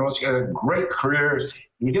short notice. He had a great career.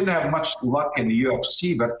 He didn't have much luck in the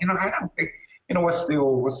UFC, but, I don't think, what's the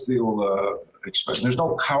old expression? There's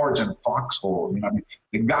no cowards in foxhole.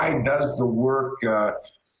 The guy does the work, and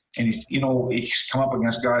he's come up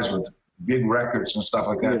against guys with big records and stuff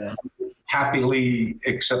like that. Yeah. Happily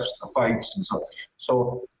accepts the fights, and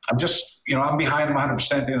so I'm just I'm behind him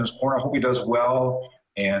 100% in his corner. I hope he does well,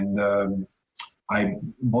 and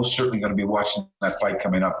I'm most certainly going to be watching that fight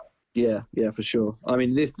coming up. Yeah, for sure. I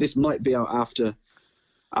mean, this might be out after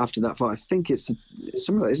that fight. I think it's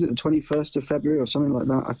something like, is it the 21st of February or something like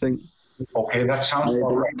that? I think. Okay, that sounds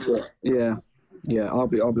all right. Yeah, I'll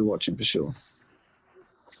be watching for sure.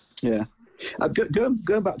 Yeah.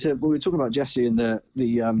 Going back to when we were talking about Jesse and the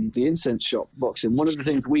incense shop boxing, one of the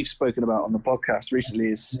things we've spoken about on the podcast recently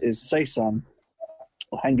is Seisan,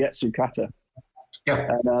 or Hengetsu Kata.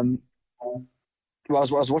 Yeah. And I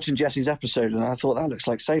was watching Jesse's episode and I thought that looks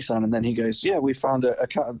like Seisan, and then he goes, yeah, we found a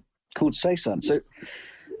kata called Seisan. So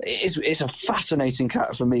it's a fascinating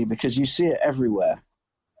kata for me because you see it everywhere,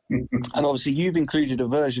 and obviously you've included a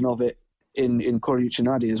version of it in Koryuchi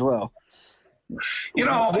Nadi as well.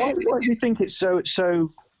 Why do you think it's so?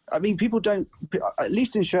 I mean, people don't, at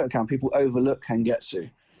least in Shotokan, people overlook Hengetsu.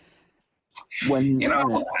 When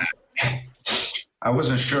I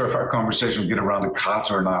wasn't sure if our conversation would get around to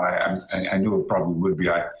kata or not. I knew it probably would be.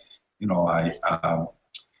 I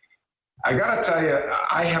gotta tell you,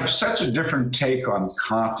 I have such a different take on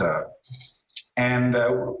kata, and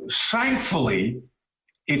thankfully,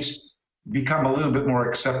 it's become a little bit more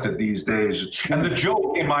accepted these days. And the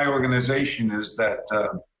joke in my organization is that,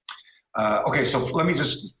 okay, so let me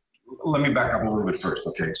back up a little bit first.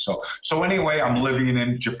 Okay, so anyway, I'm living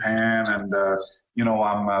in Japan, and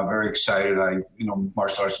I'm very excited.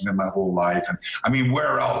 Martial arts has been my whole life, and I mean,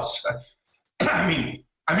 where else? I'm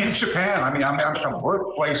in Japan. I'm the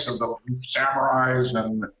birthplace of the samurais,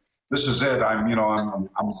 and this is it. I'm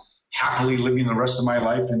happily living the rest of my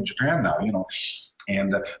life in Japan now.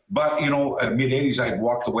 And but mid '80s, I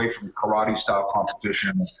walked away from karate style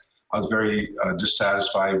competition. I was very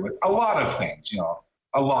dissatisfied with a lot of things,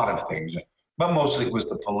 but mostly it was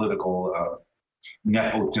the political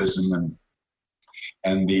nepotism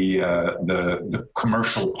and the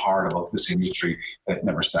commercial part of this industry that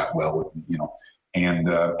never sat well with me, And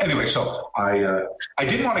anyway, so I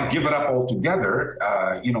didn't want to give it up altogether,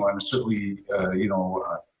 and certainly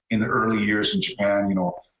in the early years in Japan,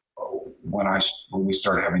 when we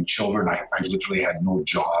started having children, I literally had no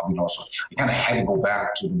job, so I kind of had to go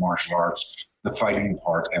back to the martial arts, the fighting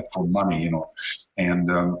part, and for money,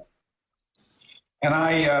 and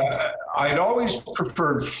I'd always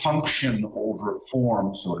preferred function over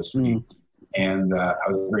form, so to speak, and I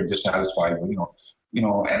was very dissatisfied with,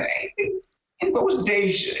 and in those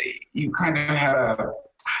days you kind of had a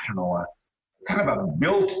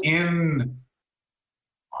built-in,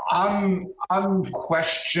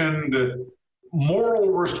 unquestioned moral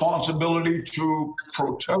responsibility to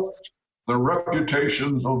protect the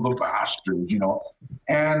reputations of the masters,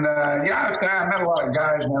 And I met a lot of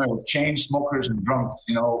guys, chain smokers and drunks,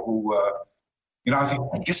 who, I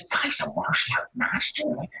think this guy's a martial art master.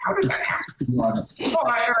 Like, how did that happen?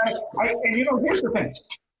 Here's the thing.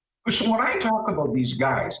 So when I talk about these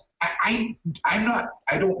guys, I'm not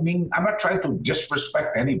trying to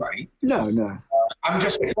disrespect anybody. No. I'm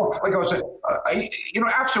just, like I was saying,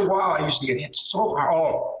 after a while I used to get hit so hard.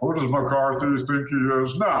 Oh, who does McCarthy think he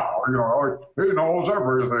is now? He knows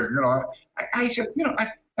everything. I said,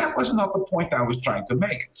 that was not the point I was trying to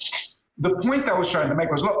make. the point I was trying to make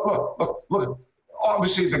was, look.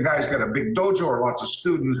 Obviously, the guy's got a big dojo or lots of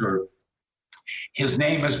students, or his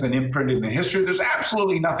name has been imprinted in history. There's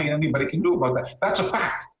absolutely nothing anybody can do about that. That's a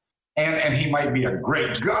fact. And he might be a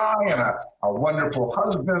great guy and a wonderful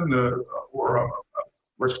husband or a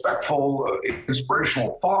respectful,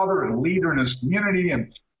 inspirational father and leader in his community.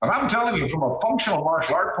 And I'm telling you, from a functional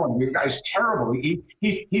martial art point of view, the guy's terrible.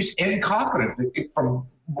 He's incompetent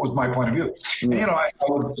was my point of view. And, I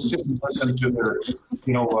would sit and listen to their,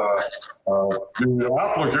 the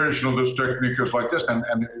application of this technique is like this, and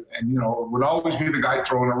it would always be the guy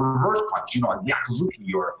throwing a reverse punch, like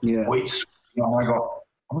Yakuzuki or weights. And I go,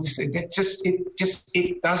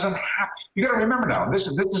 it doesn't happen. You got to remember now, this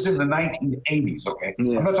is in the 1980s, okay?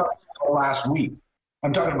 Yeah. I'm not talking about last week.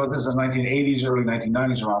 I'm talking about this in the 1980s, early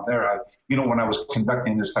 1990s, around there. When I was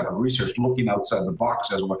conducting this type of research, looking outside the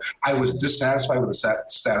box, I was dissatisfied with the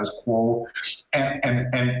status quo.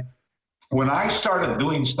 And when I started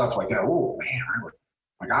doing stuff like that, oh man,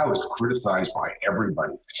 I was criticized by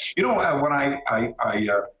everybody. When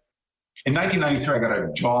in 1993, I got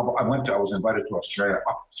a job. I was invited to Australia.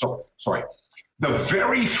 The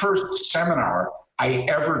very first seminar I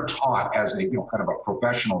ever taught as a, kind of a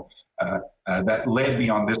professional that led me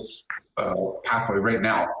on this pathway right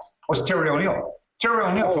now was Terry O'Neill. Terry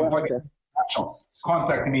O'Neill from National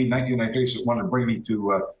contacted me in 1993, wanted to bring me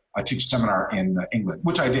to teach a seminar in England,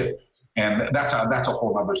 which I did. And that's a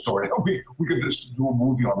whole other story. We could just do a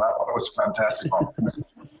movie on that one. It was fantastic.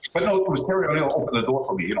 But no, it was Terry O'Neill opened the door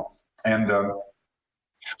for me, And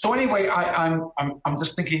so anyway, I'm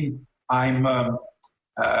just thinking it's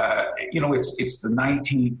the now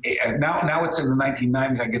it's in the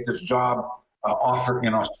 1990s. I get this job offer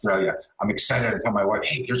in Australia. I'm excited to tell my wife,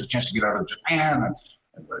 hey, here's a chance to get out of Japan,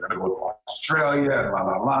 and we're going to go to Australia, and blah,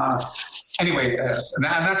 blah, blah. Anyway, and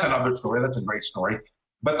that's another story. That's a great story.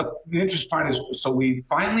 But the interesting part is, so we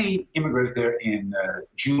finally immigrated there in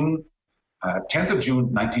 10th of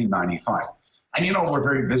June, 1995. And, we're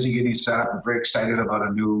very busy getting set up. We're very excited about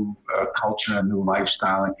a new culture, a new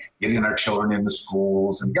lifestyle, and getting our children into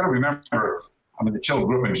schools. And you got to remember, the children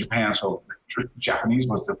grew up in Japan, so Japanese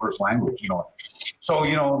was their first language, So,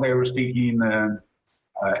 they were speaking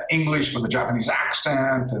English with a Japanese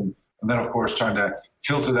accent, and then, of course, trying to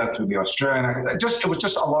filter that through the Australian accent. It was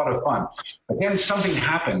just a lot of fun. But then something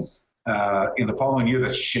happened in the following year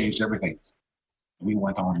that's changed everything. We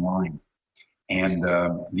went online. And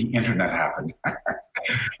the internet happened.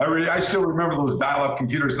 I still remember those dial-up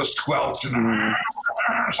computers, the squelch, and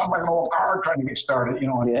sound like an old car trying to get started,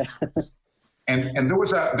 Yeah. And there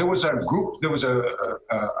was a group. There was a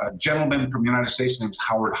gentleman from the United States named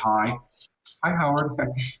Howard High. Hi, Howard.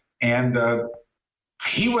 And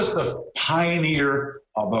he was the pioneer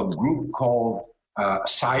of a group called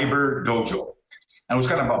Cyber Dojo. And it was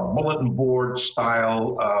kind of a bulletin board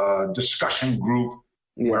style discussion group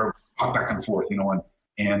where back and forth,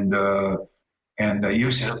 and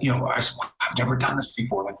you said, I said, I've never done this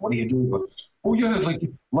before. Like, what do you do? Oh yeah,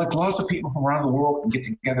 like lots of people from around the world can get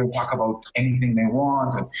together and talk about anything they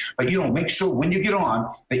want. But make sure when you get on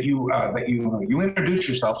that you introduce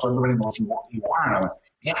yourself so everybody knows who you are. And I went,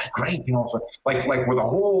 yeah, great. So like with a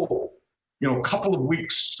whole couple of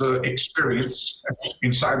weeks experience in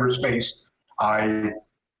cyberspace, I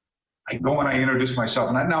go and I introduce myself,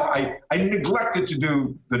 and I neglected to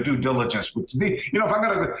do the due diligence. Which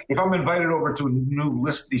if I'm invited over to a new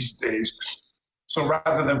list these days, so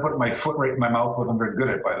rather than putting my foot right in my mouth, what I'm very good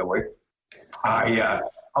at, by the way,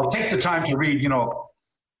 I'll take the time to read,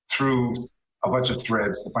 through a bunch of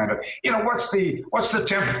threads to find out, what's the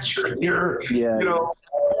temperature here,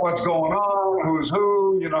 what's going on, who's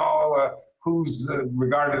who, who's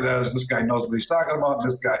regarded as this guy knows what he's talking about,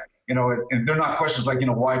 this guy. And they're not questions like,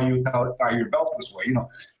 why do you tie your belt this way, and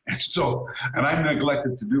I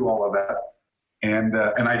neglected to do all of that. And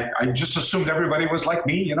I just assumed everybody was like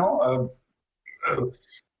me,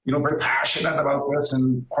 very passionate about this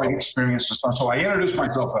and quite experienced and stuff. So I introduced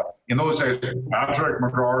myself in those days, Patrick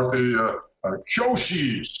McCarthy,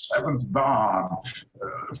 Kyoshi, Seventh Dan,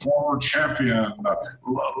 former champion,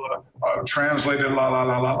 translated la la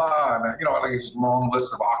la la la, and like this long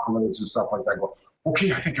list of accolades and stuff like that. I go,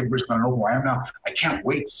 okay, I think everybody's going to know who I am now. I can't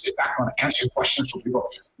wait to sit back and answer questions so people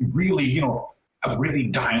really, I'm really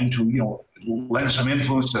dying to, lend some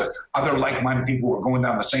influence to other like-minded people who are going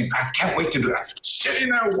down the same path. Can't wait to do that. Sitting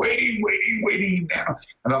there waiting.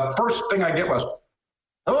 And the first thing I get was,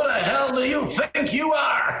 who the hell do you think you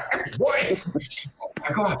are? Boy,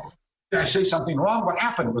 I go, did I say something wrong? What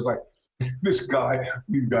happened? It was like, these guys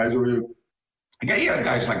were, yeah, the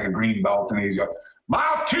guy's like a green belt, and he's like,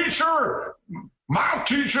 my teacher, my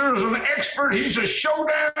teacher is an expert. He's a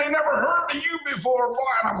showdown. He never heard of you before. Boy.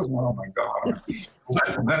 And I was, oh, my God.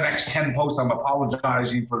 The next 10 posts, I'm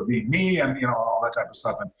apologizing for being me and, all that type of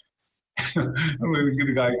stuff. And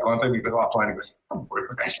the guy contacted me offline. He goes, don't worry,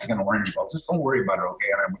 the guy's like an orange belt. Just don't worry about it, okay?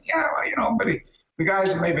 And I'm like, but the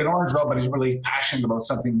guy's maybe an orange belt, but he's really passionate about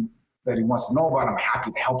something that he wants to know about. I'm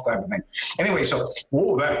happy to help, type of thing. Anyway, so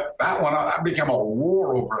that one, that became a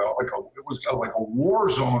war over it. It was like a war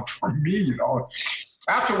zone for me,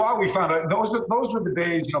 After a while, we found out those were the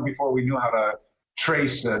days, before we knew how to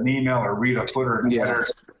trace an email or read a footer. Yeah.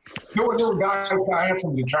 There were guys, I had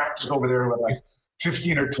some detractors over there with like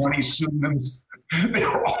 15 or 20 pseudonyms. They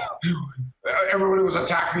were all, everybody was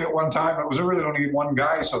attacking me at one time. It was really only one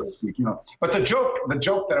guy, so to speak, But the joke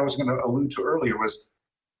that I was going to allude to earlier was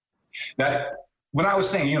that when I was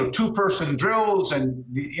saying, two-person drills and,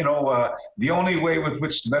 the only way with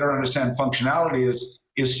which to better understand functionality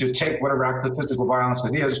is to take whatever act of physical violence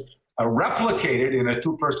it is, replicate it in a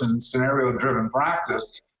two-person scenario-driven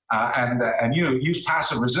practice, and use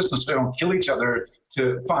passive resistance so they don't kill each other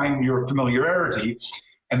to find your familiarity.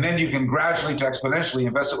 And then you can gradually to exponentially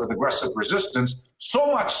invest it with aggressive resistance,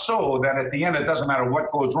 so much so that at the end, it doesn't matter what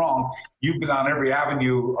goes wrong. You've been on every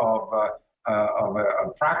avenue of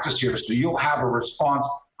practice here, so you'll have a response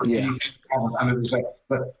for anything under this.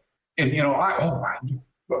 But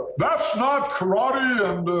that's not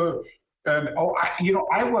karate,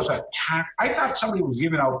 I was attacked. I thought somebody was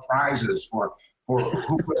giving out prizes for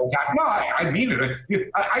who would attack. No, I mean it.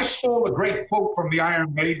 I stole a great quote from the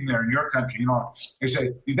Iron Maiden there in your country. They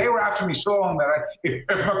said they were after me so long that if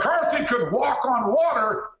McCarthy could walk on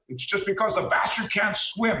water, it's just because the bastard can't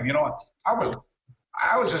swim.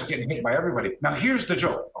 I was just getting hit by everybody. Now, here's the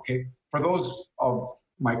joke, okay? For those of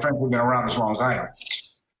my friends who've been around as long as I have,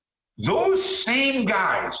 those same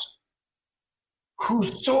guys who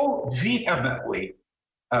so vehemently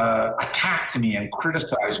attacked me and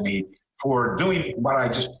criticized me for doing what I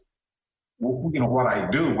just, what I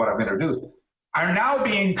do, what I've introduced, are now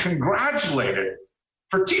being congratulated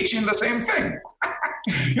for teaching the same thing.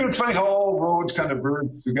 It's funny how all roads kind of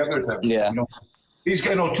burn together. These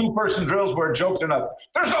two-person drills were joked enough.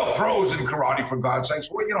 There's no throws in karate, for God's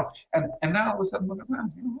sakes. Well, and now all of a sudden, look at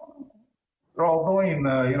them. They're all doing,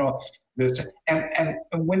 this. And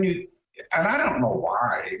when you, and I don't know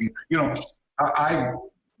why.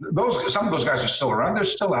 Some of those guys are still around. They're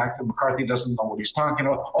still active. McCarthy doesn't know what he's talking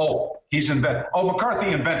about.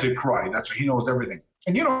 McCarthy invented karate. That's what he knows everything.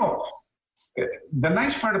 And the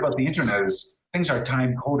nice part about the internet is things are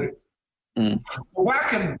time-coded.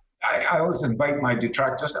 Back in, I always invite my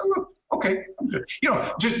detractors. Look, okay,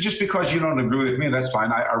 just because you don't agree with me, that's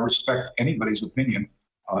fine. I respect anybody's opinion,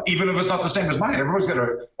 even if it's not the same as mine. Everybody's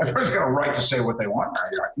got a right to say what they want.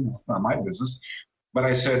 It's not my business. But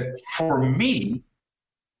I said, for me,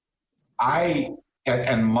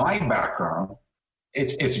 and my background,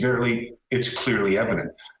 it's clearly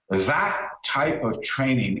evident that type of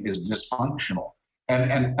training is dysfunctional.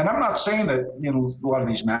 And I'm not saying that, a lot of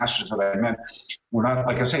these masters that I met were not,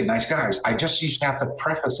 like I say, nice guys. I just used to have to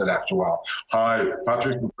preface it after a while. Hi,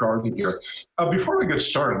 Patrick McCarthy here. Before I get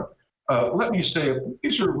started, let me say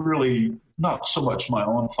these are really not so much my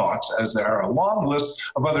own thoughts as they are a long list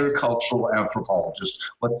of other cultural anthropologists.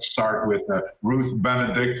 Let's start with Ruth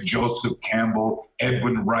Benedict, Joseph Campbell,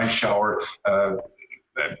 Edwin Reischauer,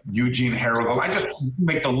 Eugene Herrigel. I just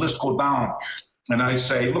make the list go down. And I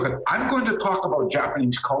say, look, I'm going to talk about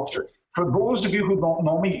Japanese culture. For those of you who don't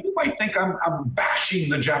know me, you might think I'm bashing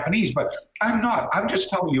the Japanese, but I'm not. I'm just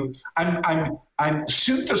telling you, I'm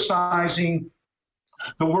synthesizing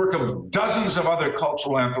the work of dozens of other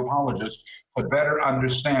cultural anthropologists to better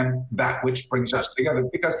understand that which brings us together.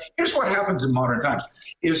 Because here's what happens in modern times: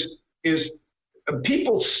 is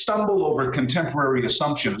people stumble over contemporary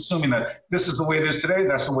assumptions, assuming that this is the way it is today,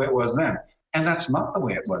 that's the way it was then. And that's not the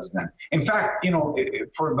way it was then. In fact,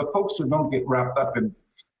 for the folks who don't get wrapped up in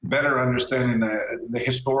better understanding the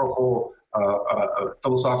historical,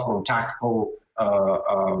 philosophical, and tactical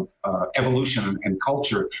evolution and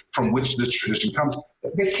culture from which this tradition comes,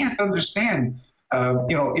 they can't understand.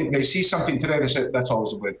 If they see something today, they say that's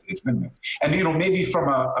always the way it's been. And maybe from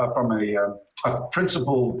a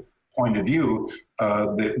principle point of view,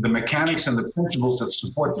 the mechanics and the principles that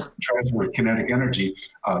support the transfer of kinetic energy,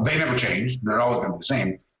 they never change. They're always going to be the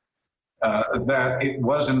same. That it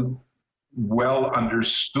wasn't well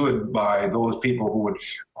understood by those people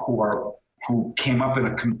who came up in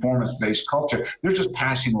a conformist-based culture. They're just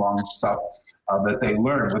passing along stuff that they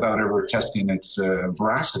learned without ever testing its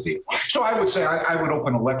veracity. So I would say I would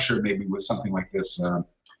open a lecture maybe with something like this.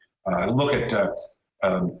 Look at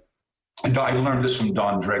And I learned this from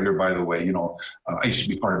Don Dreger, by the way. I used to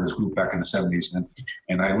be part of this group back in the 70s,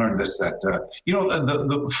 and I learned this, that, the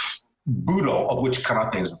Budo, of which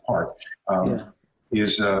karate is a part,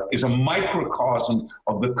 is a microcosm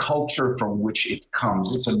of the culture from which it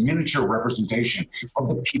comes. It's a miniature representation of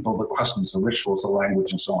the people, the customs, the rituals, the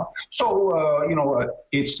language, and so on. So,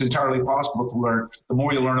 it's entirely possible to learn. The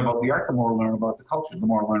more you learn about the art, the more you learn about the culture. The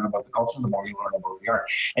more you learn about the culture, the more you learn about the art.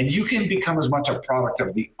 And you can become as much a product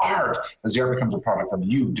of the art as the art becomes a product of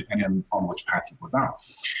you, depending on which path you go down.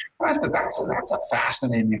 That's a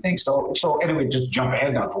fascinating thing. So anyway, just jump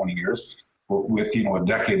ahead now 20 years. With a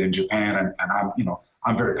decade in Japan, and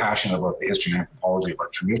I'm very passionate about the history and anthropology of our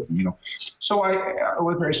tradition. So it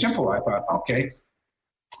was very simple. I thought, okay,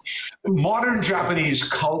 modern Japanese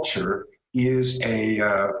culture is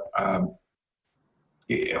occurred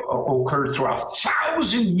through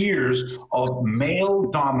 1,000 years of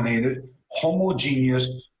male-dominated, homogeneous,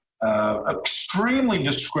 extremely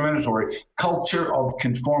discriminatory culture of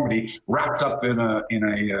conformity wrapped up in a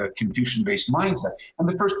Confucian-based mindset. And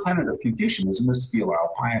the first tenet of Confucianism is to be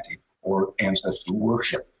allowed piety or ancestor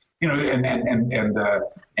worship. And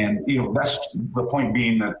that's the point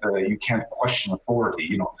being that you can't question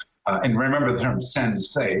authority. And remember the term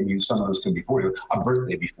sensei means someone who's stood before you, a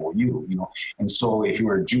birthday before you. And so if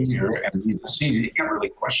you're a junior and he's a senior, you can't really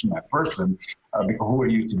question that person because who are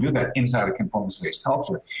you to do that inside a conformist-based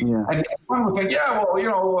culture? Yeah. And one would think, but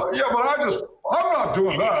I'm not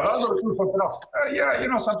doing that. I'm going to do something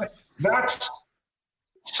else. Something. That's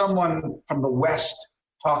someone from the West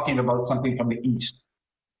talking about something from the East.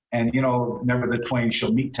 And, never the twain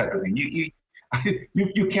shall meet type of thing. You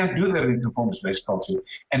can't do that in conformist-based culture.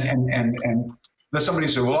 And there's somebody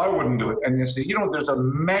say, well, I wouldn't do it. And you say, there's a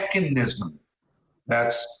mechanism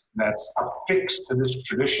that's affixed to this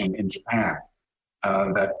tradition in Japan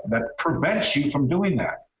that prevents you from doing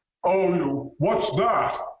that. Oh, what's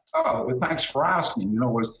that? Oh, thanks for asking.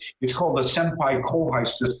 It's called the senpai kohai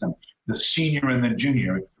system, the senior and the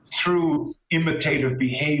junior, through imitative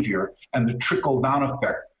behavior and the trickle-down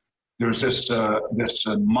effect. There's this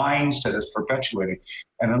mindset that's perpetuating,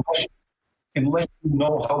 and unless you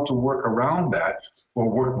know how to work around that or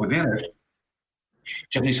work within it,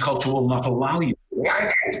 Japanese culture will not allow you.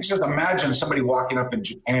 I just imagine somebody walking up in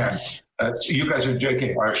Japan. So you guys are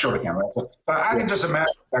JK or Shotokan, right? But I can just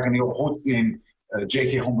imagine back in the old Hotshin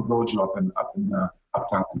JK Homegojo up in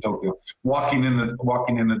uptown in Tokyo, walking in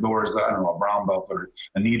the doors, I don't know, a brown belt or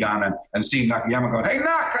a Nidan, and seeing Nakayama going, "Hey,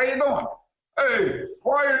 Nak, how you doing? Hey,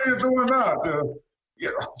 why are you doing that?"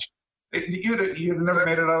 You'd never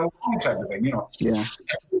made it out of the type of thing, Yeah.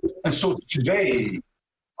 And so today,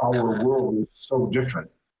 our world is so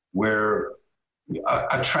different, where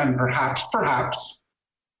a trend perhaps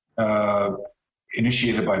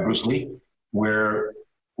initiated by Bruce Lee, where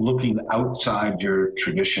looking outside your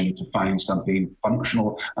tradition to find something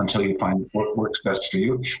functional until you find what works best for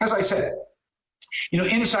you. As I said,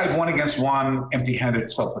 inside one against one,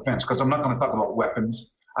 empty-handed self-defense, because I'm not going to talk about weapons.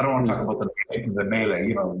 I don't want to talk about the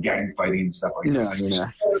melee, gang fighting and stuff like that.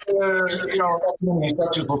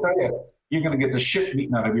 Instructors will tell you, you're going to get the shit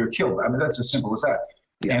beaten out of you or killed. I mean, that's as simple as that.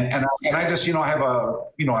 Yeah. And I just,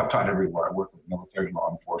 I've taught everywhere. I work with military, law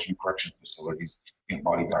enforcement, correction facilities,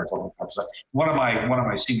 bodyguards, all that type of stuff. One of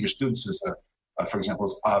my senior students is, for example,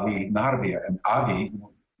 is Avi Narvia. And Avi,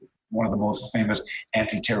 one of the most famous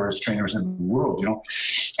anti-terrorist trainers in the world,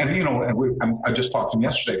 And I just talked to him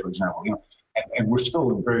yesterday, for example, and we're still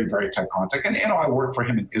in very, very tight contact. And, I work for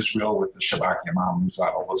him in Israel with the Shabak, Imam,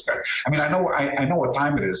 Mossad, all those guys. I mean, I know what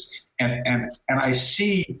time it is. And I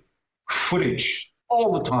see footage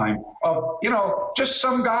all the time of, just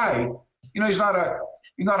some guy, he's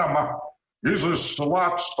a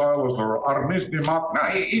SWAT style or Armisti Mak. No,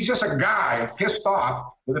 he's just a guy pissed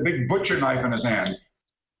off with a big butcher knife in his hand.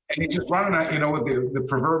 And he's just running at, with the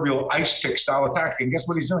proverbial ice pick style attack. And guess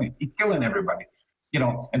what he's doing? He's killing everybody,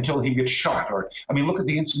 until he gets shot. Or, I mean, look at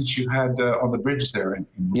the incidents you had on the bridge there in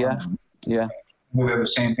London. Yeah. They're the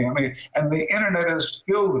same thing. I mean, and the internet is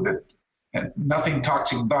filled with it. And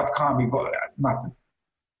nothingtoxic.com, nothing.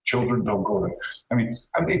 Children don't go there. I mean,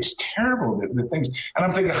 it's terrible, the things. And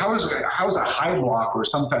I'm thinking, how is a high block or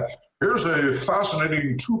some type? Here's a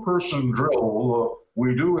fascinating 2-person drill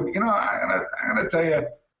we do, and I'm gonna tell you,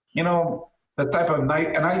 the type of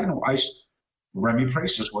night. And Remy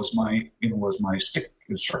Praces was my stick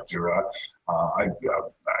instructor. I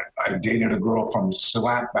dated a girl from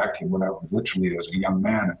Silat back when I was literally as a young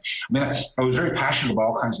man. I mean, I was very passionate about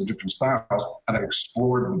all kinds of different styles, and I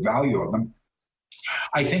explored the value of them.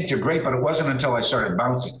 I think they're great, but it wasn't until I started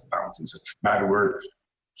bouncing is a bad word,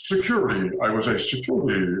 security. I was a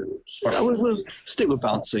security specialist. We'll stick with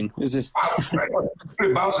bouncing. Is this?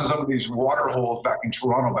 Bouncing some of these water holes back in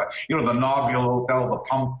Toronto, but you know, the Nobule Hotel, the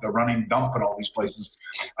Pump, the Running Dump, and all these places.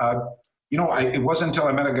 You know, it wasn't until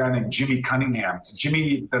I met a guy named Jimmy Cunningham.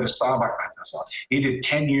 Jimmy did he did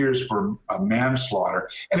 10 years for manslaughter.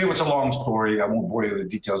 And it was a long story. I won't bore you with the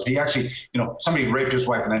details. He actually, you know, somebody raped his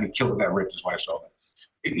wife and then he killed the guy who raped his wife. So,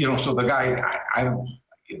 you know, so the guy, I don't,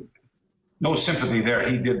 no sympathy there.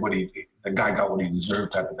 He did the guy got what he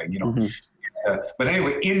deserved type of thing, you know. Mm-hmm. But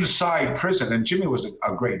anyway, inside prison, and Jimmy was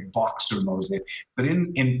a great boxer in those days, but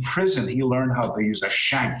in prison, he learned how to use a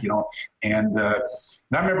shank, you know, and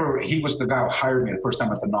I remember he was the guy who hired me the first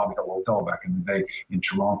time at the Nobule Hotel back in the day in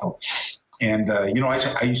Toronto. And, you know,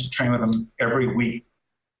 I used to train with him every week.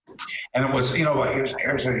 And it was, you know,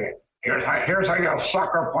 here's how you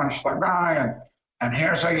sucker punch the guy, and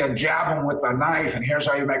here's how you jab him with a knife, and here's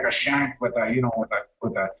how you make a shank with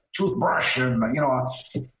a toothbrush, and, you know.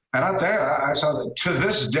 And I'll tell you, I saw that to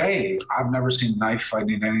this day, I've never seen knife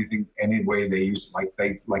fighting any way they use like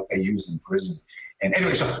they use in prison. And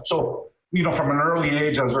anyway, so you know, from an early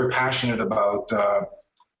age, I was very passionate about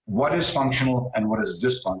what is functional and what is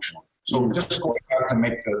dysfunctional. So just going back to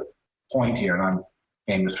make the point here, and I'm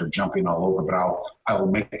famous for jumping all over, but I will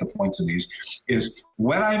make the points of these, is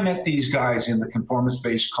when I met these guys in the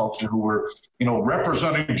conformist-based culture who were, you know,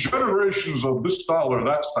 representing generations of this style or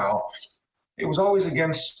that style, it was always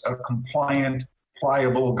against a compliant,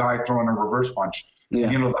 pliable guy throwing a reverse punch. Yeah.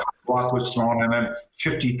 You know, the block was thrown, and then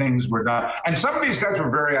 50 things were done. And some of these guys were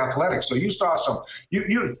very athletic. So you saw some.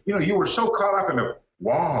 You know, you were so caught up in the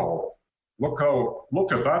wow, look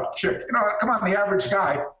at that kick. You know, come on, the average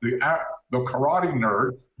guy, the karate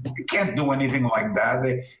nerd, you can't do anything like that.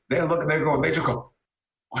 They just go,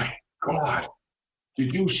 my God,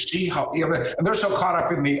 did you see how? You know, and they're so caught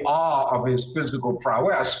up in the awe of his physical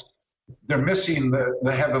prowess, they're missing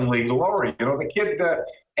the heavenly glory. You know, the kid.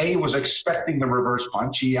 A was expecting the reverse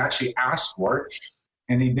punch. He actually asked for it,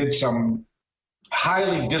 and he did some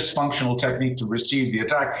highly dysfunctional technique to receive the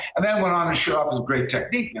attack, and then went on to show off his great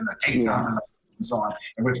technique and the takedown and so on.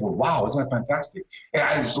 And we went, wow, isn't that fantastic?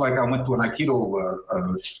 Yeah, it's like I went to an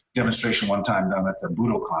Aikido demonstration one time down at the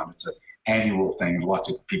Budokan. It's an annual thing, and lots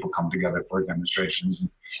of people come together for demonstrations.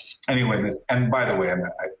 Anyway, and by the way, I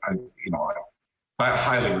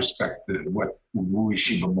highly respect what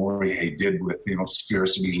Ueshiba Morihei did with, you know,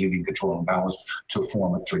 scarcity, leaving control and balance to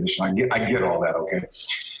form a tradition. I get all that, okay?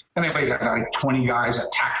 Anyway, got like 20 guys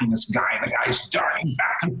attacking this guy, and the guy's darting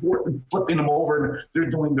back and forth and flipping him over,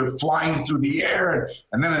 and they're flying through the air,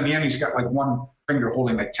 and then in the end, he's got like one finger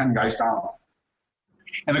holding like 10 guys down.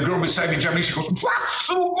 And the girl beside me in Japanese, she goes, man.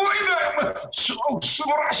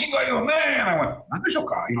 I went,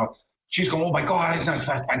 you know, she's going, oh my God, isn't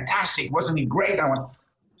that fantastic? Wasn't he great? I went,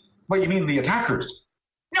 what, you mean the attackers?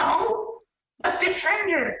 No, a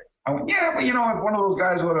defender. I went, yeah, but you know, if one of those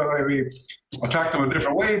guys would have maybe attacked him a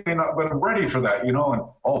different way, but I'm ready for that, you know. And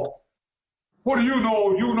what do you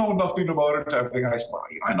know? You know nothing about it. Type of thing. I said, well,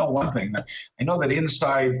 I know one thing. I know that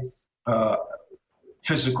inside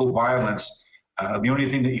physical violence, the only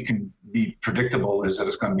thing that you can be predictable is that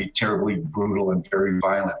it's going to be terribly brutal and very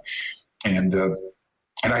violent. And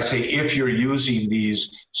I say, if you're using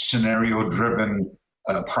these scenario-driven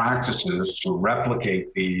practices to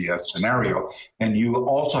replicate the scenario, then you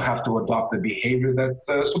also have to adopt the behavior that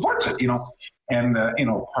supports it, you know. And, you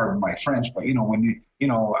know, pardon my French, but, you know, when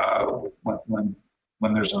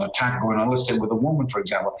there's an attack going on, let's say with a woman, for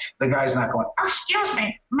example, the guy's not going, excuse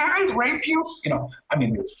me, may I rape you? You know, I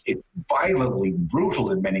mean, it's violently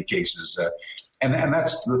brutal in many cases. And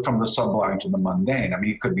that's from the sublime to the mundane. I mean,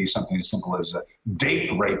 it could be something as simple as a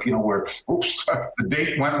date rape, you know, where, oops, the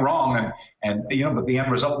date went wrong, and you know, but the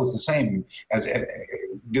end result was the same. As it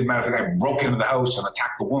didn't matter if the guy broke into the house and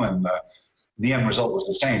attacked the woman, the end result was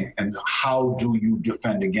the same. And how do you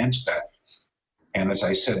defend against that? And as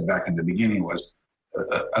I said back in the beginning, was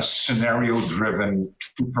a scenario-driven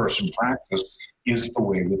two-person practice is the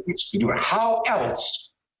way with which to do it. How else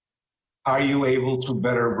are you able to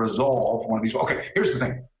better resolve one of these? Okay, here's the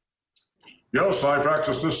thing. Yes, I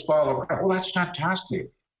practice this style of. Well, that's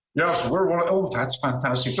fantastic. Yes, we're one of. Oh, that's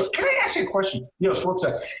fantastic. So, can I ask you a question? Yes, what's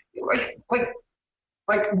that?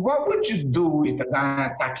 Like, what would you do if a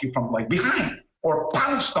guy attacked you from like behind, or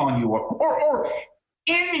pounced on you, or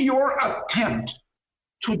in your attempt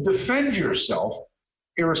to defend yourself,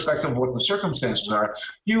 irrespective of what the circumstances are,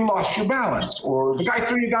 you lost your balance, or the guy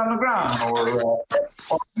threw you down the ground, or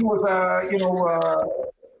you were,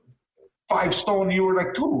 5 stone, you were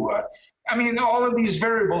like 2. I mean, all of these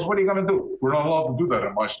variables, what are you going to do? We're not allowed to do that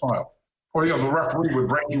in my style. Or, you know, the referee would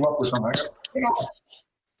break you up or something. You know,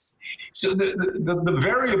 So the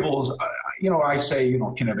variables, I say,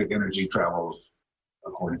 kinetic energy travels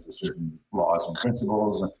according to certain laws and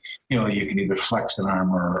principles. And, you can either flex an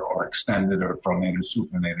arm or extend it or pronate or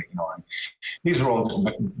supinate it, And these are all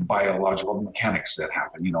just biological mechanics that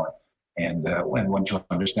happen, And once you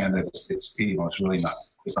understand that it's really not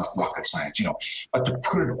rocket science, But to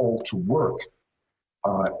put it all to work,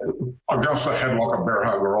 against a headlock, a bear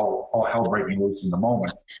hug, or all hell breaking loose in the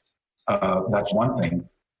moment, that's one thing.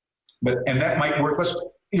 And that might work. Let's,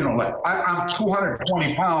 like I'm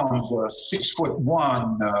 220 pounds,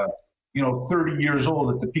 6'1", 30 years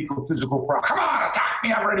old at the peak of physical power. Come on, attack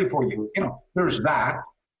me! I'm ready for you. There's that,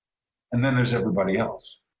 and then there's everybody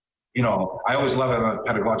else. I always love it on a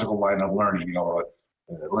pedagogical line of learning.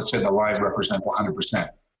 Let's say the line represents 100%.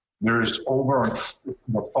 There's over on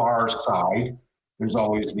the far side. There's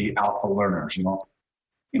always the alpha learners. You know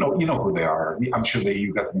who they are. I'm sure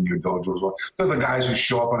you got them in your dojo as well. They're the guys who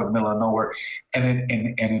show up out of the middle of nowhere, and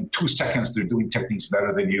in 2 seconds they're doing techniques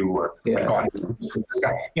better than you, or my God, this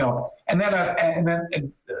guy. And then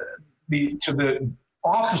to the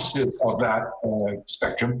opposite of that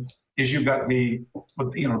spectrum is you've got the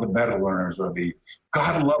better learners, or the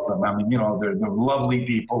God love them. I mean, they're lovely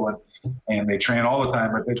people and they train all the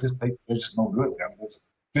time, but they're just no good. I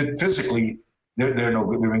mean, physically they're no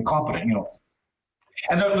good. They're incompetent.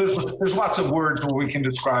 And there's lots of words where we can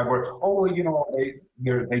describe where,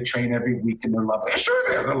 they train every week and they're lovely.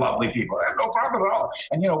 Sure, they're lovely people. I have no problem at all.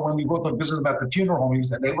 And, when we go to visit about the funeral home,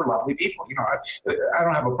 they were lovely people. I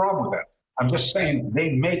don't have a problem with that. I'm just saying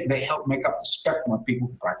they help make up the spectrum of people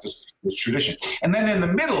who practice this tradition. And then in the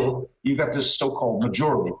middle, you got this so-called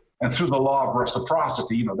majority. And through the law of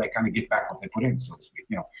reciprocity, they kind of get back what they put in, so to speak,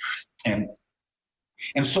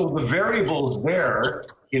 And so the variables there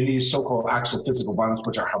in these so-called acts of physical violence,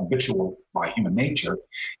 which are habitual by human nature,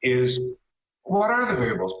 is what are the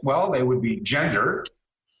variables? Well, they would be gender.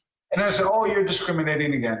 And I said, oh, you're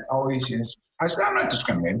discriminating again. Oh, I said, I'm not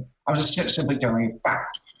discriminating. I'm just simply telling you a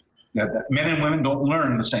fact that men and women don't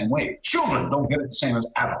learn the same way. Children don't get it the same as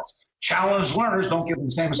adults. Challenged learners don't get it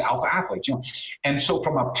the same as alpha athletes. And so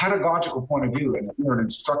from a pedagogical point of view, and if you're an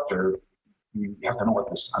instructor, you have to know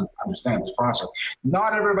understand this process.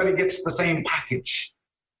 Not everybody gets the same package.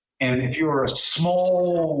 And if you're a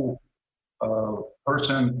small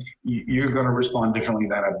person, you're going to respond differently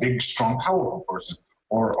than a big, strong, powerful person.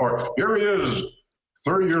 Or here he is,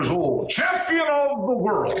 30 years old, champion of the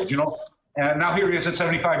world, And now here he is at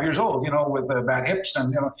 75 years old, with bad hips.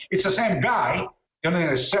 And, it's the same guy. The only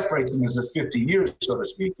thing that separates them is the 50 years, so to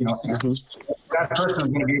speak. That person is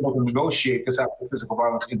going to be able to negotiate this act of physical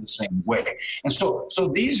violence in the same way. And so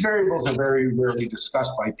these variables are very rarely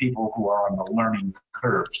discussed by people who are on the learning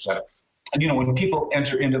curves. And, when people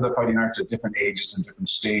enter into the fighting arts at different ages and different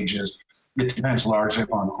stages, it depends largely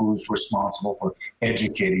upon who's responsible for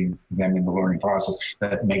educating them in the learning process.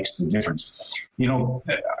 That makes the difference.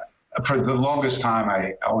 For the longest time,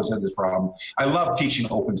 I always had this problem. I love teaching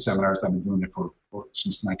open seminars. I've been doing it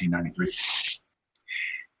since 1993.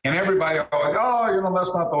 And everybody always,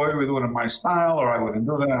 that's not the way we do it in my style, or I wouldn't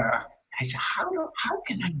do that. I said, how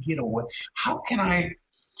can I get away?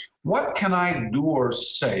 What can I do or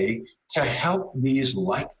say to help these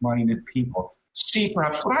like-minded people see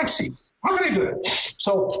perhaps what I see? How can I do it?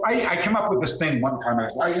 So I came up with this thing one time. I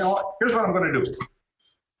said, here's what I'm going to do.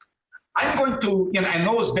 I'm going to, in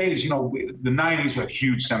those days, the 90s were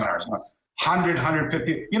huge seminars, 100,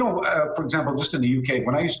 150. For example, just in the UK,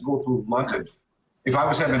 when I used to go to London, if I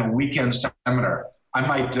was having a weekend seminar, I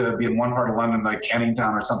might be in one part of London, like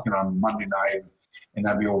Kennington or something on Monday night, and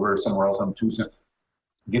I'd be over somewhere else on Tuesday,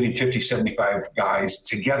 getting 50, 75 guys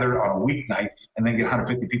together on a weeknight, and then get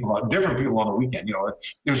 150 different people on the weekend.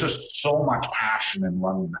 There's just so much passion in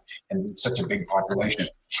London, and it's such a big population.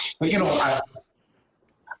 But,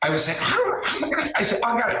 I was saying, I said,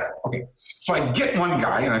 I got it. Okay. So I get one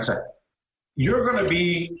guy and I said, you're going to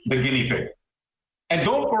be the guinea pig. And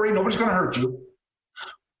don't worry, nobody's going to hurt you.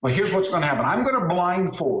 But here's what's going to happen. I'm going to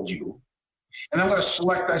blindfold you. And I'm going to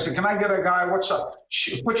select, I said, can I get a guy? What's up?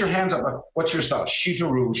 Put your hands up. What's your style?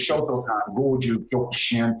 Shito-ryu, Shotokan, Goju,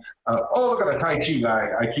 Kyokushin. Look at a Tai Chi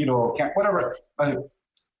guy, Aikido, whatever.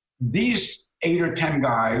 These 8 or 10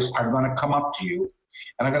 guys are going to come up to you.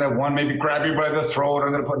 And I'm going to have one maybe grab you by the throat.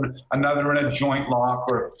 I'm going to put another in a joint lock,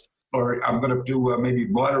 or I'm going to do maybe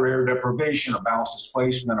blood or air deprivation, or balance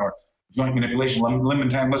displacement, or joint manipulation, limb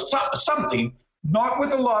entanglement, something, not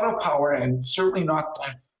with a lot of power and certainly not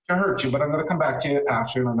to hurt you. But I'm going to come back to you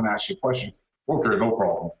after and I'm going to ask you a question. Okay, no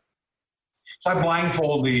problem. So I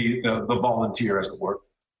blindfold the volunteer, as it were,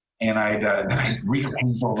 and then I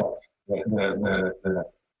rearrange all the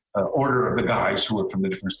order of the guys who are from the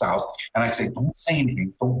different styles. And I say, don't say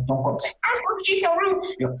anything. Don't go up and say, I'm from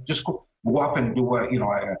Chicago. Just go up and do what,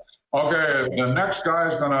 okay, the next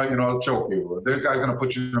guy's going to, choke you. This guy's going to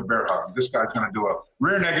put you in a bear hug. This guy's going to do a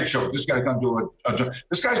rear naked choke. This guy's going to do a jump.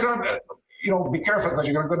 This guy's going to, be careful because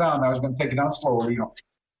you're going to go down now. He's going to take you down slowly,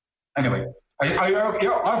 Anyway,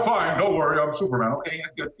 I'm fine. Don't worry. I'm Superman. Okay,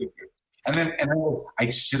 yeah, good. And then I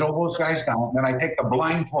sit all those guys down, and then I take the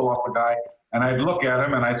blindfold off the guy, and I'd look at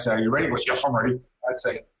him, and I'd say, are you ready? He goes, yes, I'm ready. I'd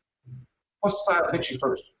say, what style hit you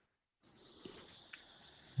first?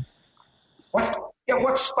 What? Yeah,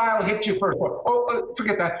 what style hit you first? Oh,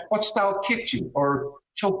 forget that. What style kicked you or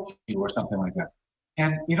choked you or something like that?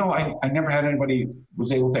 And, I never had anybody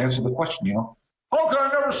was able to answer the question, How could I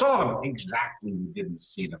never saw them? Exactly, we didn't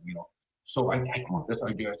see them, So I come up with this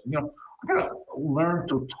idea, I got to learn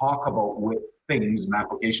to talk about with things and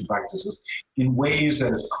application practices in ways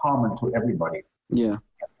that is common to everybody. Yeah.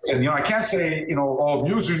 And, I can't say, I'm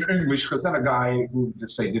using English, because then a guy who,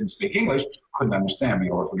 didn't speak English couldn't understand me.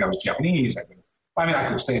 Or if the guy was Japanese, I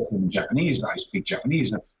could say it in Japanese, I speak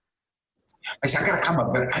Japanese. And I said, I got to come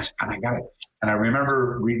up better. And I got it. And I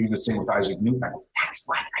remember reading this thing with Isaac Newton. I go, that's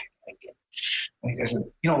what I think. And I said,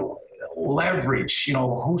 leverage,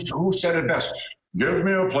 who said it best? Give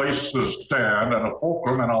me a place to stand and a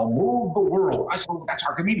fulcrum, and I'll move the world. I said, that's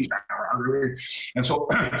Archimedes. And so,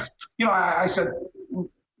 I said,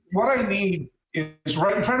 what I need is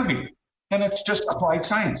right in front of me. And it's just applied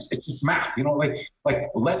science. It's just math, like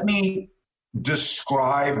let me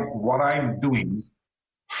describe what I'm doing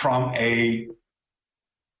from a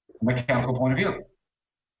mechanical point of view.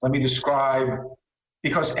 Let me describe,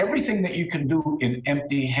 because everything that you can do in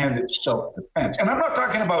empty-handed self-defense, and I'm not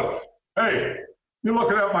talking about, hey, you're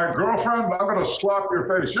looking at my girlfriend, I'm going to slap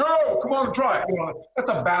your face. Yo, come on, try it. That's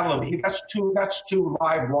a battle of, that's two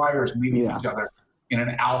live wires meeting each other in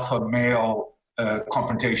an alpha male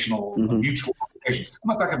confrontational mutual confrontation. I'm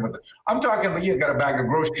not talking about that. I'm talking about you got a bag of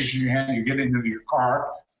groceries in your hand, you get into your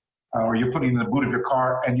car, or you're putting in the boot of your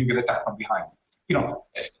car, and you get attacked from behind.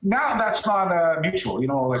 Now that's not mutual.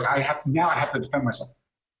 I have to defend myself.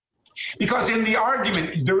 Because in the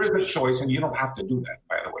argument, there is a choice, and you don't have to do that,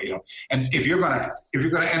 by the way. And if you're gonna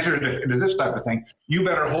enter into this type of thing, you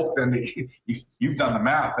better hope then that you've done the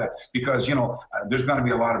math. Because there's going to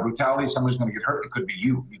be a lot of brutality. Somebody's going to get hurt. It could be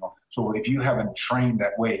you. So if you haven't trained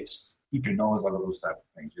that way, keep your nose out of those type of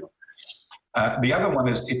things. The other one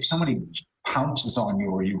is if somebody pounces on you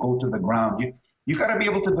or you go to the ground, you got to be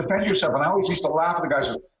able to defend yourself. And I always used to laugh at the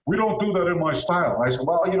guys. We don't do that in my style. I said,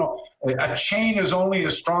 well, a chain is only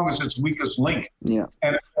as strong as its weakest link. Yeah.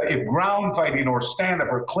 And if ground fighting or stand up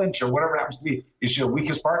or clinch or whatever it happens to be is your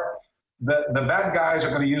weakest part, the bad guys are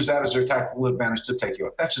going to use that as their tactical advantage to take you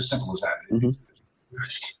out. That's as simple as that. Mm-hmm.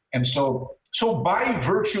 And so by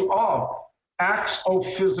virtue of acts of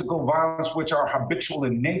physical violence, which are habitual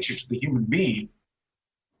in nature to the human being,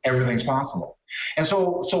 everything's possible. And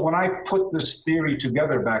so when I put this theory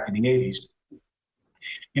together back in the 80s,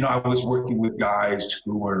 I was working with guys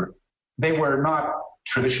who were not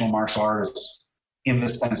traditional martial artists in the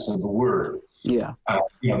sense of the word. Yeah.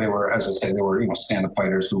 They were, as I said, stand-up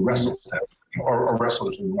fighters who wrestled, or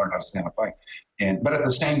wrestlers who learned how to stand up fight. But at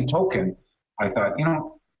the same token, I thought,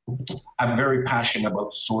 I'm very passionate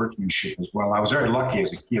about swordsmanship as well. I was very lucky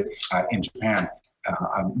as a kid in Japan.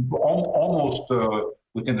 Almost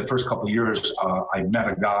within the first couple of years, I met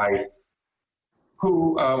a guy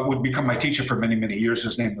who would become my teacher for many, many years.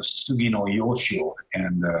 His name was Sugino Yoshio,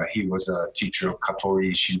 and he was a teacher of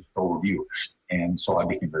Katori Shinto Ryu. And so I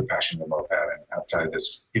became very passionate about that. And I'll tell you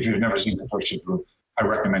this, if you've never seen Katori Shinto, I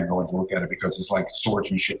recommend going to look at it because it's like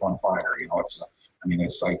swordsmanship on fire.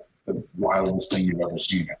 It's like the wildest thing you've ever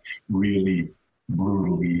seen. Really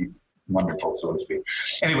brutally wonderful, so to speak.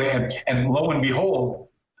 Anyway, and lo and behold,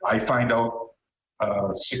 I find out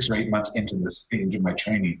 6 or 8 months into my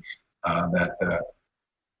training that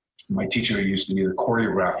my teacher used to be the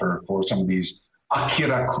choreographer for some of these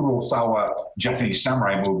Akira Kurosawa Japanese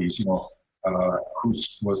samurai movies, who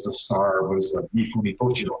was the star was Mifune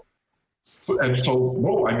Toshiro. And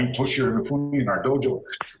so, I meet Toshiro Mifune in our dojo.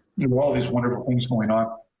 There were all these wonderful things going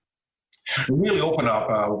on. It really opened up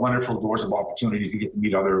wonderful doors of opportunity to get to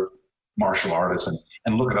meet other martial artists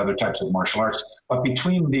and look at other types of martial arts. But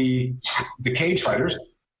between the cage fighters,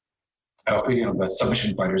 the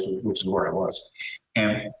submission fighters, which is where I was,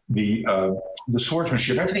 and the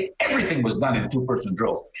swordsmanship, everything was done in 2-person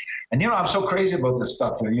drills. And I'm so crazy about this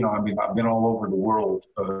stuff. I've been all over the world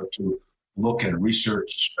to look and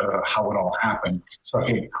research how it all happened, so I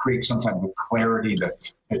can create some type of clarity to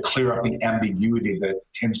clear up the ambiguity that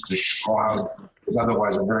tends to shroud is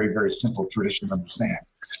otherwise a very, very simple tradition to understand.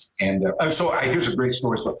 And here's a great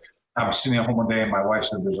story. So I was sitting at home one day, and my wife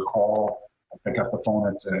said, "There's a call." I pick up the phone,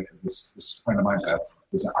 and this friend of mine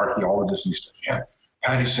is an archaeologist, and he says, "Yeah."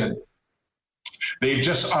 Patty said, "They've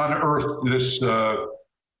just unearthed this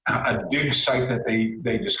a dig site that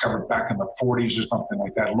they discovered back in the 40s or something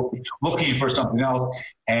like that, looking for something else,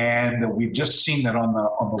 and we've just seen that on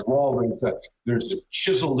the wall. There's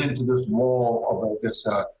chiseled into this wall of this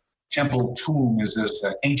temple tomb is this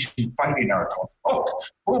ancient fighting art." Oh,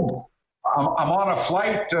 boom! I'm on a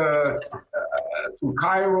flight to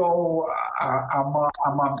Cairo.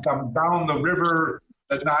 I'm down the river,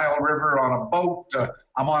 the Nile River, on a boat.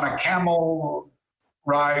 I'm on a camel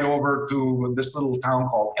ride over to this little town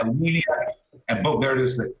called El Minia, and boom, there it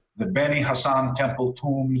is, the Beni Hassan temple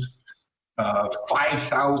tombs,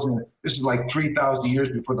 5,000. This is like 3,000 years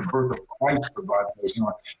before the birth of Christ, for God's sake,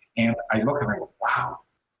 And I look and I go, wow.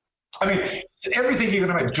 I mean, everything you can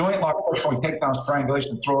imagine: joint lock, push point, takedowns,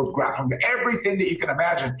 triangulation, throws, grappling, everything that you can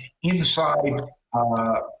imagine inside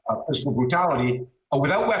physical brutality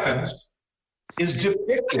without weapons is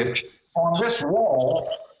depicted on this wall.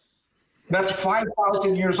 That's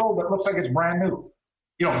 5,000 years old. That looks like it's brand new.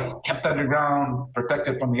 Kept underground,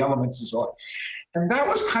 protected from the elements and so on. And that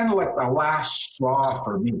was kind of like the last straw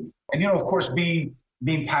for me. And, of course, being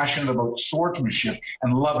passionate about swordsmanship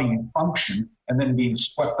and loving function, and then being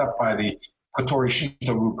swept up by the Kotori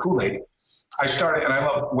Shinto-ryu Kool-Aid, I started, and I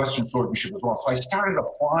love Western swordsmanship as well. So I started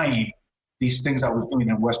applying these things I was doing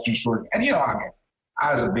in Western swords. And, I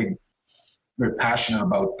was very passionate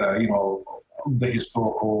about, the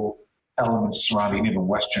historical elements surrounding even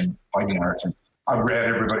Western fighting arts. And I read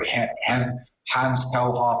everybody, Hans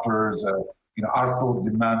Telhofer's, Arthur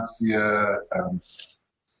de Mancia,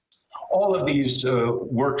 all of these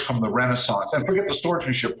works from the Renaissance. And forget the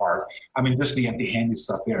swordsmanship part. I mean, just the empty-handed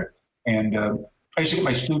stuff there. And I used to get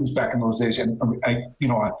my students back in those days, and I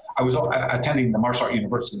was attending the martial art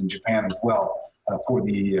university in Japan as well for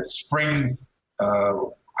the spring.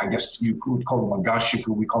 I guess you would call them a gashiku.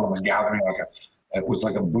 We call them a gathering. It was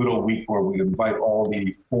like a Budo week where we invite all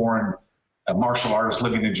the foreign martial artists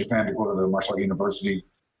living in Japan to go to the martial art university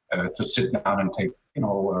to sit down and take,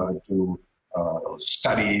 do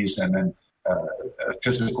studies, and then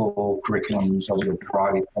physical curriculums, a little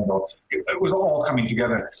karate. It was all coming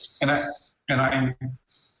together, and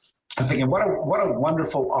I'm thinking, what a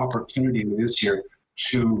wonderful opportunity it is here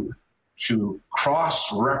to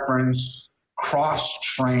cross-reference,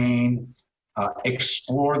 cross-train,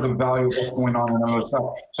 explore the value of what's going on in other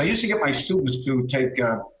stuff. So I used to get my students to take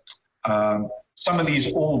some of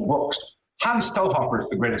these old books. Hans Telhofer is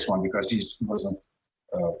the greatest one because he was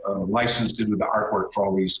licensed to do the artwork for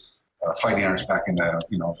all these fighting arts back in the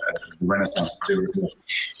the Renaissance.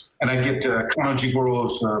 And I get Kano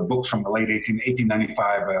Jigoro's books from the late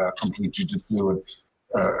 1895, Complete Jiu-Jitsu,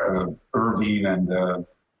 and Irving and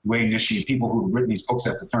Wei Nishi, people who had written these books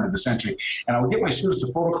at the turn of the century. And I would get my students to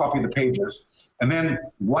photocopy the pages and then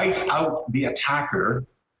white out the attacker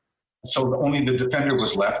so that only the defender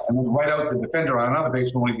was left, and then white out the defender on another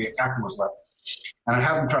page so only the attacker was left. And I'd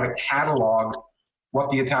have them try to catalog what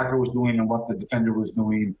the attacker was doing and what the defender was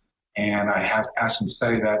doing. And I have asked them to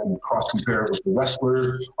study that and cross-compare it with the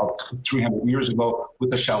wrestlers of 300 years ago, with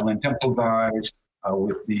the Shaolin Temple guys,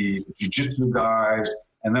 with the Jiu-Jitsu guys.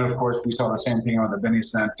 And then, of course, we saw the same thing on the Beni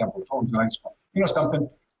Hassan Temple tombs. Something?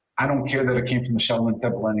 I don't care that it came from the Shaolin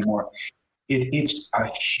Temple anymore. It's a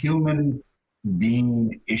human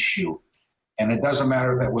being issue. And it doesn't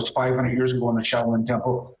matter if that was 500 years ago in the Shaolin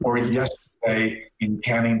Temple or yesterday in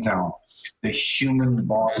Canning Town. The human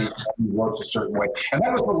body works a certain way. And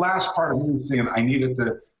that was the last part of me saying I needed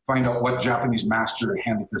to find out what Japanese master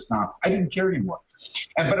handed this down. I didn't care anymore.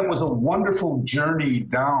 But it was a wonderful journey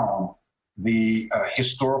down the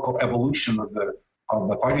historical evolution of the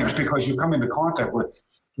fighting arts, because you come into contact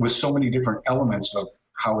with so many different elements of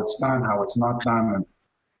how it's done, how it's not done. And,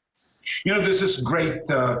 there's this great,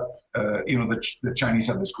 the Chinese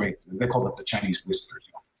have this great, they call it the Chinese whispers.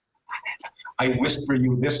 I whisper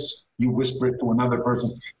you this, you whisper it to another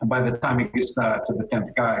person, and by the time it gets to the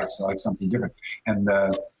 10th guy, it's like something different. And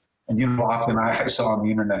often I saw on the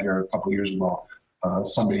internet here a couple of years ago,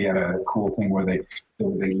 somebody had a cool thing where they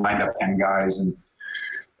lined up 10 guys and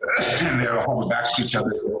they were holding back to each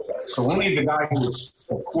other. So only the guy who was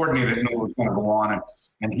coordinated knew what was going to go on.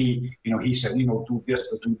 And he said, do this,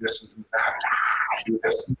 do this, and do that, do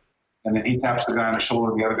this. And then he taps the guy on the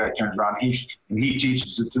shoulder, the other guy turns around, and he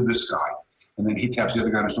teaches it to this guy. And then he taps the other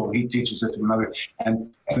guy on the shoulder, he teaches it to another.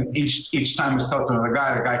 And each time it's taught to another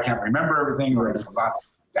guy, the guy can't remember everything or he forgot.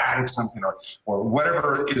 added something, or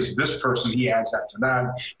whatever is this person, he adds that to that.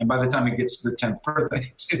 And by the time it gets to the 10th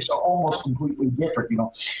birthday, it's almost completely different,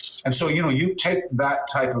 And so, you take that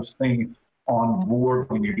type of thing on board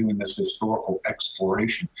when you're doing this historical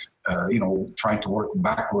exploration, trying to work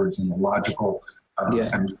backwards in the logical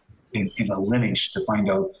and in a lineage to find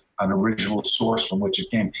out an original source from which it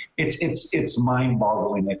came. It's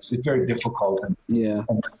mind-boggling. It's very difficult, and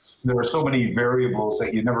there are so many variables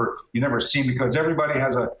that you never see, because everybody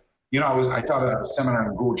has a. I taught a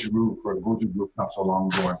seminar in Goju for a Goju group not so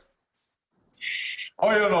long ago. Oh,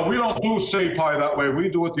 no, we don't do Seipai that way. We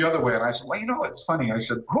do it the other way. And I said, well, it's funny. I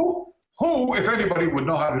said, who, if anybody, would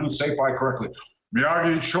know how to do Seipai correctly?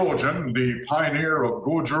 Miyagi Chojun, the pioneer of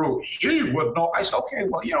Goju, he would know. I said, okay,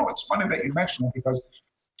 well, it's funny that you mentioned it, because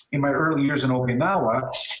in my early years in Okinawa,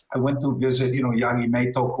 I went to visit, Yagi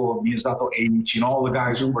Meitoko, Miyazato Eiichi, and all the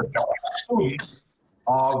guys who were students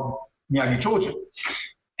of Miyagi Chojun.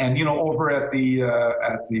 And, over at the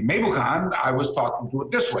Meibukan, I was taught to do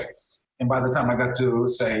it this way. And by the time I got to,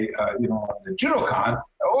 say, the Judokan,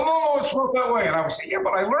 oh, no, it's not that way. And I would say, yeah,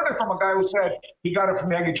 but I learned it from a guy who said he got it from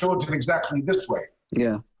Miyagi Chojun exactly this way.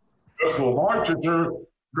 Yeah. Yes, well, my teacher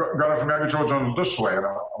got it from Miyagi Chojun this way. And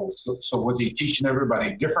so was he teaching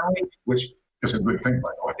everybody differently? Which is a good thing,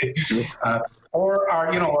 by the way. Yeah. Or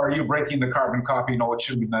are you breaking the carbon copy? No, it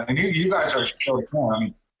should be done. And you guys are showing more. I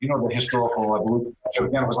mean, the historical evolution. So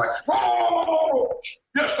again, it was like, no.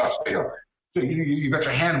 Yes, that's So you got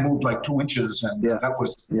your hand moved like 2 inches, and that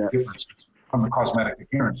was the difference from the cosmetic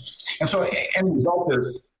appearance. And so end result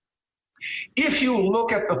is, if you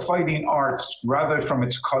look at the fighting arts rather from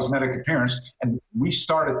its cosmetic appearance, and we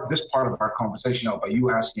started this part of our conversation out by you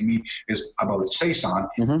asking me is about Seisan.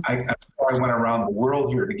 Mm-hmm. I went around the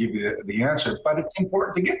world here to give you the answer, but it's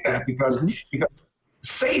important to get that because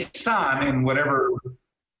Seisan in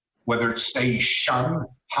whether it's Seishan,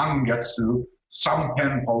 Hangetsu,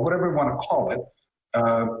 Sampenpo, whatever you want to call it,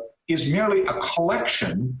 is merely a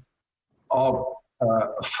collection of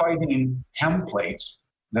fighting templates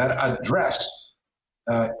that address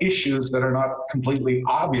issues that are not completely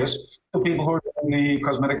obvious to people who are in the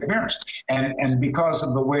cosmetic appearance. And because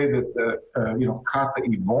of the way that the kata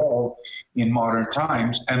evolved in modern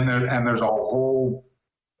times, and there's a whole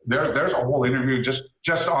interview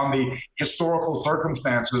just on the historical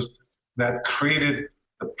circumstances that created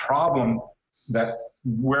the problem that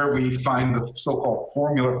where we find the so-called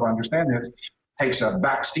formula for understanding it takes a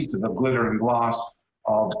backseat to the glitter and gloss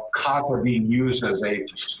of kata being used as a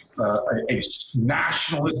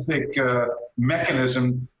nationalistic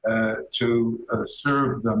mechanism to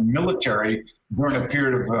serve the military during a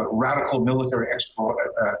period of radical military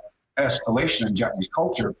escalation in Japanese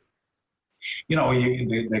culture.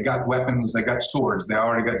 They got weapons, they got swords, they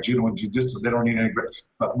already got judo and jujitsu. They don't need any,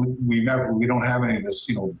 but we don't have any of this,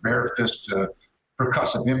 bare fist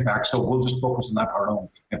percussive impact. So we'll just focus on that part only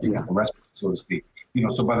and forget the rest, so to speak.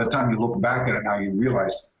 So by the time you look back at it now, you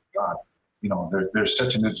realize, God, there's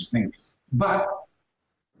such an interesting thing. But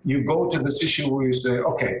you go to this issue where you say,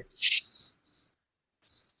 okay,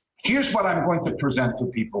 here's what I'm going to present to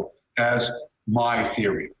people as my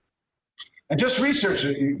theory. And just research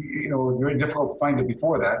it, very difficult to find it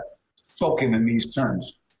before that, spoken in these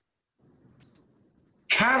terms.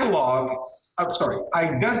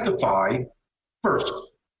 Identify first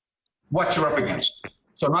what you're up against.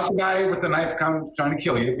 So not the guy with the knife trying to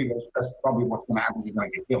kill you, because that's probably what's going to happen. You're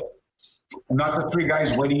going to get killed. And not the 3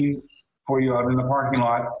 guys waiting for you out in the parking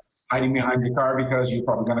lot, hiding behind your car because you're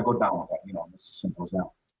probably going to go down with that. It's as simple as that.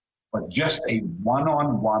 But just a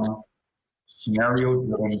one-on-one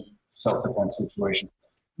scenario-driven self-defense situation.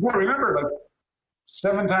 You got to remember,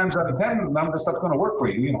 7 times out of 10, none of this stuff's going to work for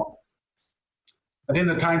you, But in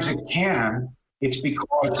the times it can, it's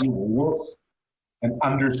because you worked and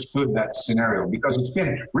understood that scenario, because it's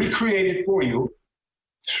been recreated for you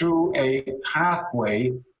through a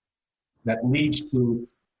pathway that leads to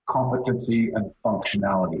competency and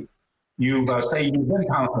functionality. You've you've been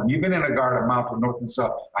counseling, you've been in a guard, a mount, a north and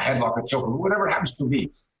south, a headlock, a choke, whatever it happens to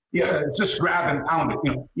be. Yeah, just grab and pound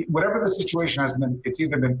it. Whatever the situation has been, it's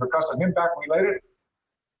either been percussive impact related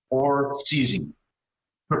or seizing.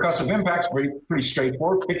 Percussive impact's pretty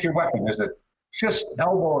straightforward. Pick your weapon. Is it fist,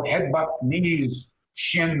 elbow, headbutt, knees,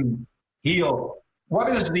 shin, heel? What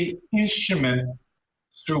is the instrument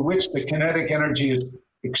through which the kinetic energy is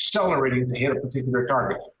accelerating to hit a particular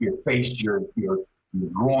target? Your face, your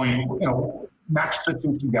groin, match the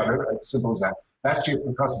two together, as simple as that. That's your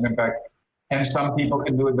percussive impact. And some people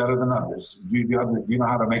can do it better than others. You know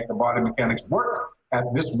how to make the body mechanics work at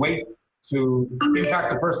this weight to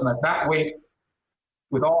impact the person at that weight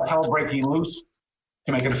with all hell breaking loose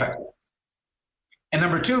to make it effective. And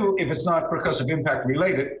number two, if it's not percussive impact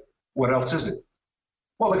related, what else is it?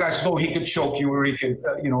 Well, the guy says, oh, he could choke you, or he could,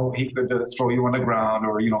 he could throw you on the ground,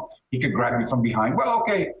 or, he could grab you from behind. Well,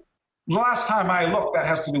 okay, last time I looked, that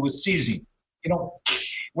has to do with seizing.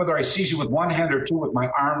 Whether I seize you with one hand or two, with my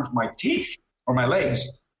arms, my teeth, or my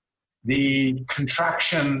legs, the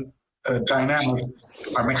contraction dynamics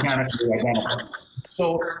are mechanically identical.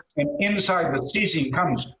 So, and inside the seizing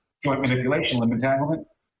comes joint manipulation, limb entanglement,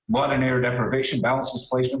 blood and air deprivation, balance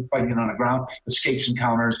displacement, fighting on the ground, escapes and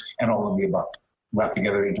counters, and all of the above, wrapped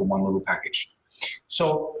together into one little package.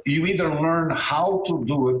 So you either learn how to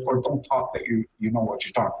do it or don't talk that you know what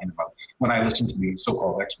you're talking about. When I listen to the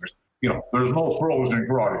so-called experts, there's no throws in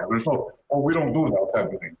karate. There's no, we don't do that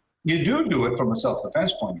type of thing. You do it from a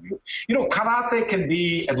self-defense point of view. Karate can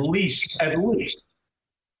be at least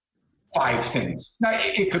 5 things. Now,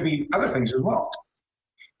 it could be other things as well.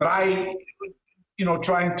 But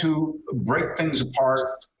trying to break things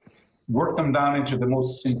apart, work them down into the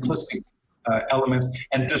most simplistic elements,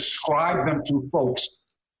 and describe them to folks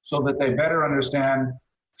so that they better understand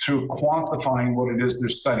through quantifying what it is they're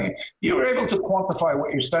studying. You're able to quantify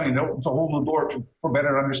what you're studying. It opens a whole new door for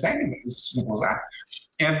better understanding. It's as simple as that.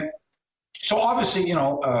 And so obviously,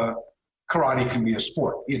 karate can be a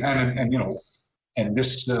sport. And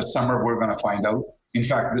this summer we're going to find out. In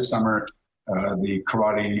fact, this summer, the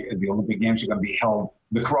Olympic Games are going to be held.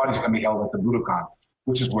 The karate is going to be held at the Budokan,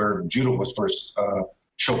 which is where judo was first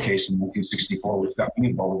showcased in 1964 with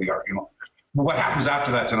Japanese Bolivar. But what happens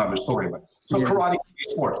after that's another story. So karate is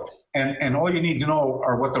a sport, and all you need to know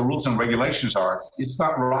are what the rules and regulations are. It's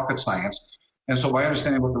not rocket science, and so by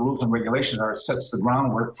understanding what the rules and regulations are, it sets the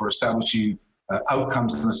groundwork for establishing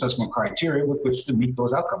outcomes and assessment criteria with which to meet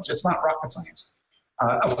those outcomes. It's not rocket science.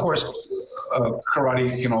 Of course,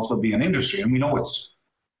 karate can also be an industry, and we know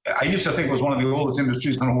I used to think it was one of the oldest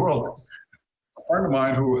industries in the world. A friend of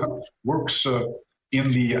mine who works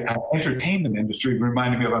in the entertainment industry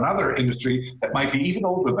reminded me of another industry that might be even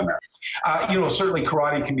older than that. Certainly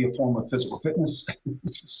karate can be a form of physical fitness.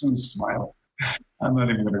 Susan smile. I'm not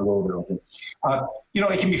even going to go there with it.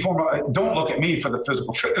 It can be a form of, don't look at me for the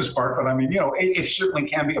physical fitness part, but I mean, it certainly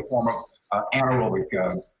can be a form of anaerobic,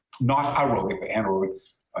 not aerobic, but anaerobic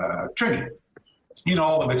training.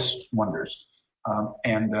 All of its wonders.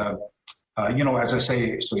 As I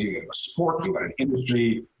say, so you got a sport, you got an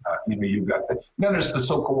industry, you've got then there's the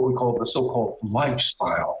what we call the so-called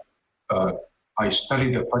lifestyle. I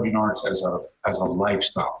studied the fighting arts as a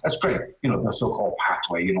lifestyle. That's great, the so-called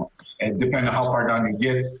pathway, and depending on how far down you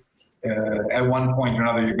get, at one point or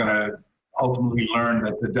another, you're going to ultimately learn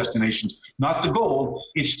that the destination's not the goal,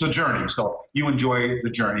 it's the journey. So you enjoy the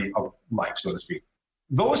journey of life, so to speak.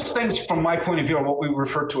 Those things, from my point of view, are what we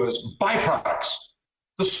refer to as byproducts.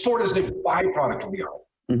 The sport is a byproduct of the art.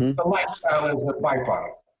 Mm-hmm. The lifestyle is a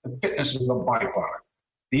byproduct. The fitness is a byproduct.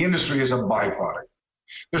 The industry is a byproduct.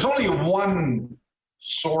 There's only one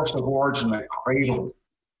source of origin that cradles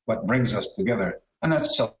what brings us together, and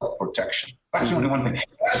that's self-protection. That's the only one thing.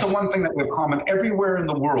 That's the one thing that we have common everywhere in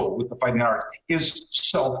the world with the fighting arts is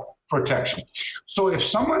self-protection. So if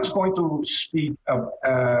someone's going to speak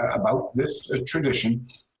about this tradition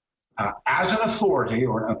as an authority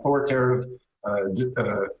or an authoritative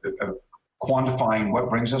quantifying what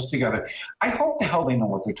brings us together, I hope the hell they know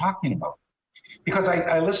what they're talking about. Because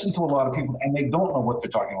I listen to a lot of people and they don't know what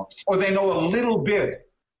they're talking about. Or they know a little bit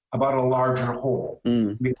about a larger whole.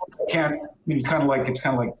 Because they can't, it's kind of like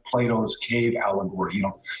Plato's cave allegory.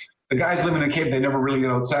 The guys live in a cave, they never really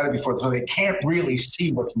get outside it before, so they can't really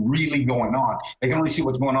see what's really going on. They can only see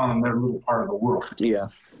what's going on in their little part of the world. Yeah.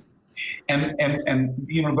 And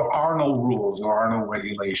there are no rules, there are no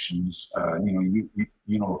regulations, and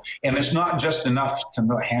it's not just enough to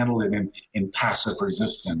handle it in passive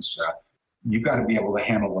resistance. You've got to be able to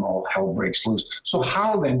handle when all hell breaks loose. So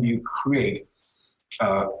how then do you create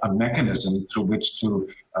a mechanism through which to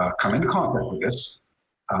come into contact with this,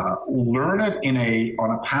 learn it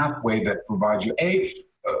on a pathway that provides you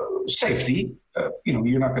safety?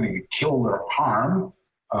 You're not going to get killed or harmed.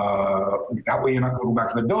 That way you're not going to go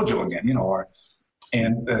back to the dojo again,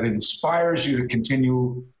 and that inspires you to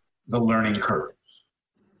continue the learning curve.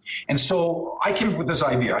 And so I came up with this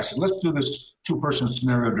idea. I said, let's do this two-person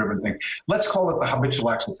scenario-driven thing. Let's call it the habitual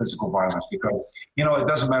acts of physical violence because, it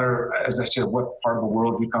doesn't matter, as I said, what part of the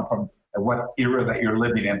world you come from and what era that you're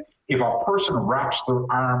living in. If a person wraps their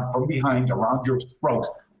arm from behind around your throat,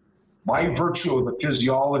 by virtue of the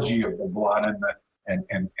physiology of the blood and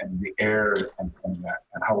the air and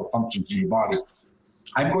how it functions in your body,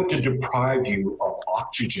 I'm going to deprive you of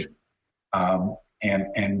oxygen.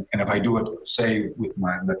 And if I do it, say, with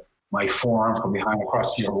my forearm from behind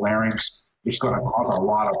across your larynx, it's going to cause a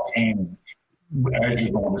lot of pain as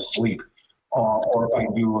you're going to sleep. Or if I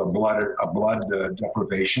do a blood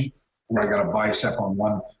deprivation, where I got a bicep on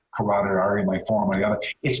one carotid artery, my forearm on the other,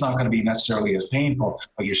 it's not going to be necessarily as painful,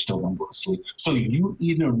 but you're still going to go to sleep. So you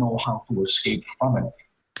either know how to escape from it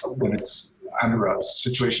when it's under a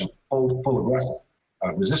situation full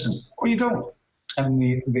aggressive resistance, or you don't. And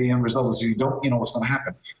the end result is you don't, you know what's going to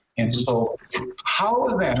happen. And so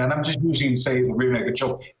how then, and I'm just using, say, the rear naked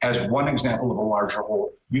choke as one example of a larger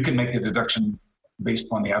whole, you can make the deduction based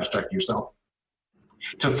on the abstract yourself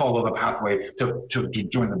to follow the pathway, to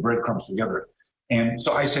join the breadcrumbs together. And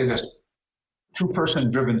so I say this, two-person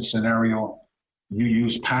driven scenario, you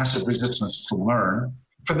use passive resistance to learn.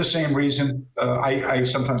 For the same reason, I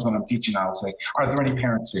sometimes when I'm teaching, I'll say, are there any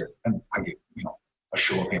parents here? And I get, a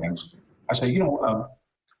show of hands. I say,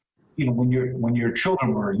 when your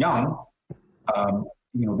children were young,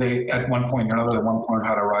 they at one point or another, they want to learn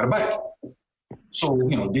how to ride a bike. So,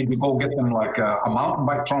 did you go get them like a mountain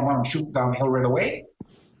bike, throw them on and shoot downhill right away?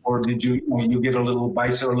 Or did you, you get a little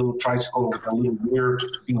bicycle, a little tricycle with a little rear,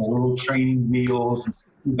 little training wheels,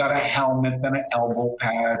 you got a helmet and an elbow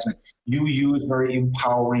pads, and you use very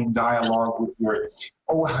empowering dialogue with your,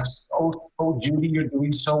 oh, Judy, you're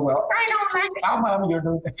doing so well. I don't like how Mom, you're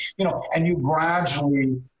doing, and you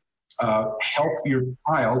gradually help your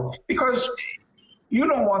child because you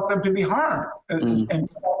don't want them to be harmed and you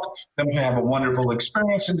want them to have a wonderful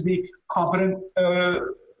experience and to be competent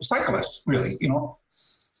cyclists, really,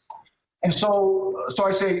 And so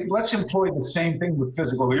I say, let's employ the same thing with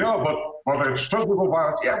physical. Yeah, but it's physical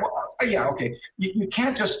violence. Yeah, yeah, okay. You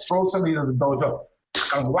can't just throw somebody to the dojo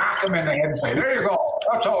and whack them in the head and say, there you go,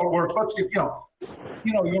 that's how it works. Let's you're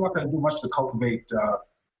not going to do much to cultivate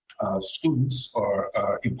students or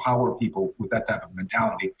empower people with that type of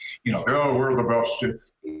mentality. We're the best.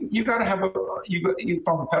 You got to have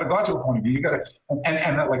from a pedagogical point of view, you got to,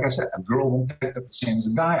 and like I said, a girl won't get the same as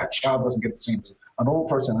a guy. A child doesn't get the same as an old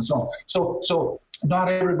person, and so on. So not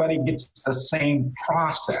everybody gets the same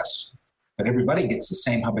process, but everybody gets the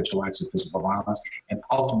same habitual acts of physical violence and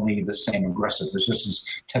ultimately the same aggressive resistance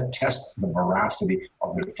to test the veracity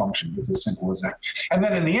of their function. It's as simple as that. And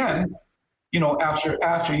then in the end,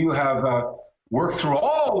 after you have worked through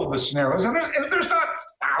all of the scenarios, and there's not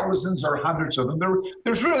thousands or hundreds of them,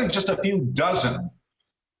 there's really just a few dozen.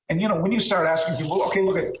 And, when you start asking people, okay,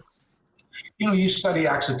 look at, you study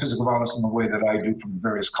acts of physical violence in the way that I do from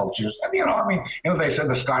various cultures. And, they said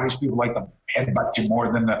the Scottish people like to headbutt you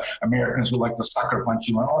more than the Americans who like to sucker punch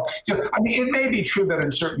you and all. It may be true that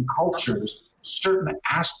in certain cultures, certain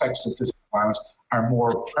aspects of physical violence are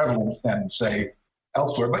more prevalent than, say,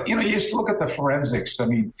 elsewhere. But, you just look at the forensics.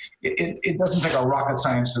 It doesn't take a rocket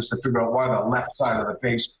scientist to figure out why the left side of the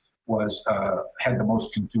face had the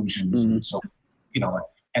most contusions. And so,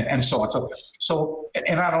 and so on. So,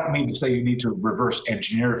 and I don't mean to say you need to reverse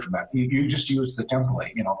engineer from that. You just use the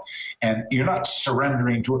template, and you're not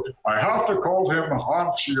surrendering to it. I have to call him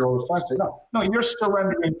Hanshi or something. No, you're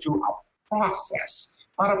surrendering to a process,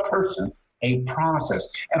 not a person, a process.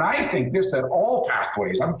 And I think this at all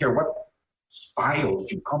pathways, I don't care what styles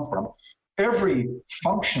you come from, every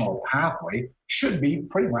functional pathway should be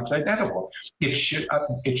pretty much identical. It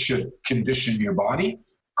should condition your body,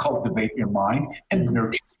 cultivate your mind, and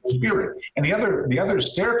nurture your spirit. And the other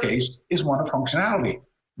staircase is one of functionality.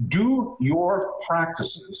 Do your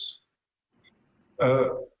practices,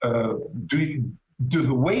 do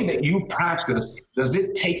the way that you practice, does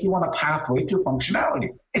it take you on a pathway to functionality?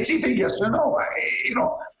 It's either yes or no.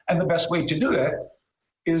 And the best way to do that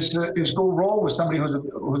is go roll with somebody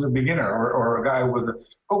who's a beginner or a guy with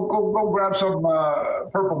go grab some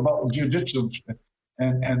purple belt in jiu-jitsu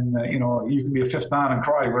and you can be a fifth dan and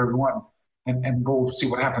cry whatever you want and go see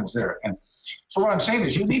what happens there. And so what I'm saying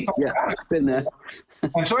is you need functionality. Yeah, been there.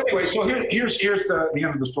 And so anyway, so here's the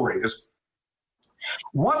end of the story is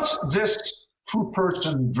once this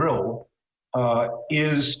two-person drill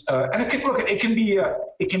is and it can be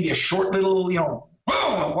a short little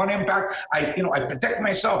boom, one impact, I protect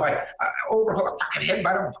myself, I overhook, I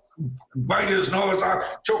headbutt him, bite his nose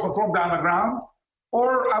out, choke and throw him down the ground.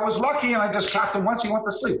 Or I was lucky and I just clapped him once, he went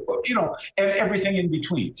to sleep, and everything in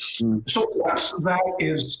between. So once that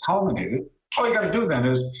is culminated, all you got to do then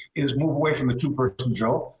is move away from the two-person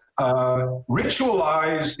drill,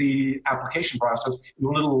 ritualize the application process in a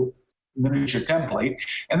little miniature template,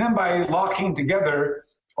 and then by locking together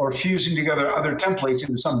or fusing together other templates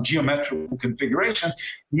into some geometrical configuration,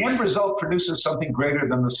 the end result produces something greater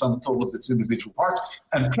than the sum total of its individual parts.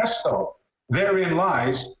 And presto, therein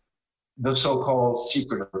lies the so-called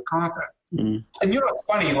secret of kata. And it's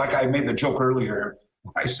funny, like I made the joke earlier,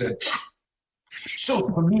 I said, So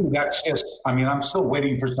for me, that's just, I mean, I'm still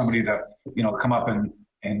waiting for somebody to, come up and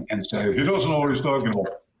say, he doesn't know what he's talking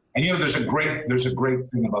about. And, there's a great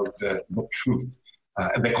thing about the truth.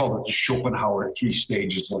 They call it the Schopenhauer 3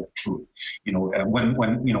 stages of truth.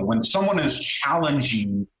 When someone is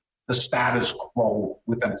challenging the status quo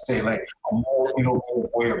with, say, like a more innovative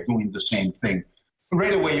way of doing the same thing,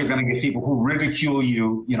 right away you're going to get people who ridicule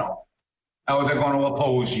you, or they're going to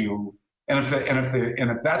oppose you. And if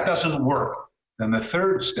that doesn't work, then the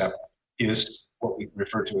third step is what we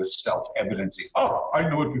refer to as self-evidencing. Oh, I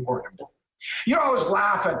knew it before him. I always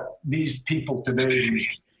laugh at these people today,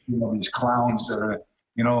 these clowns that are,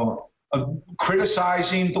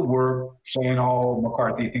 criticizing the work, saying, oh,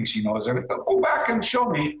 McCarthy thinks he knows everything. Go back and show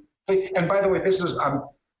me. And by the way,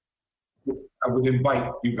 I would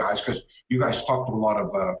invite you guys, because you guys talk to a lot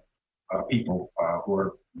of people who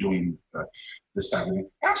are doing this type of thing.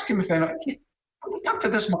 Ask him if they know. We talked to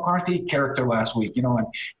this McCarthy character last week, and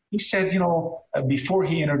he said, before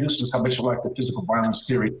he introduced his habitual active physical violence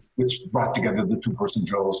theory, which brought together the two-person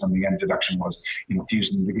drills, and the end deduction was,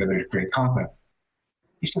 fusing them together to create conflict.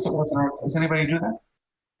 He says it wasn't art. Does anybody do that?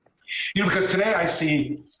 Because today I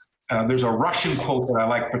see there's a Russian quote that I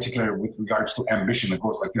like, particularly with regards to ambition. It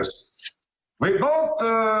goes like this: We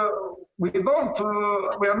are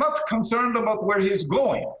not concerned about where he's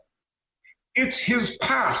going. It's his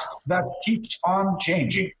past that keeps on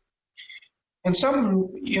changing. And some,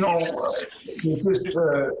 there's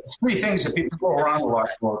 3 things that people go around a lot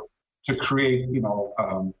for to create,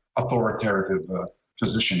 authoritative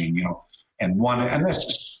positioning, and one, and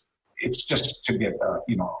it's just to get,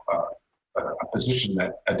 a position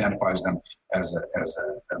that identifies them as an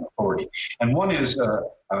authority. And one is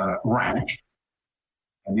rank,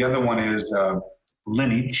 and the other one is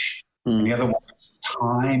lineage, and the other one is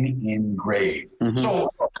time in grade. Mm-hmm.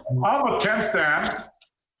 So I'm a 10th Dan.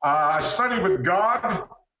 I studied with God,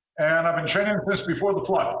 and I've been training since before the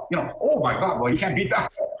flood. Oh my God, well, you can't beat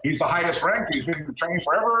that. He's the highest rank. He's been training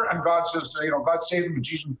forever, and God says, God saved him, and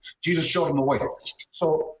Jesus showed him the way.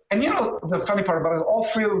 So, and the funny part about it, all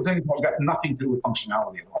 3 of the things have got nothing to do with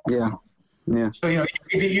functionality at all. Yeah. Yeah. So, you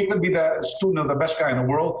could be the student of the best guy in the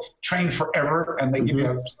world, trained forever, and they give you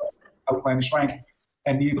an outlandish rank,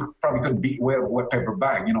 and you probably couldn't beat away a wet paper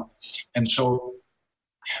bag, And so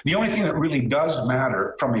the only thing that really does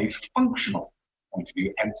matter from a functional point of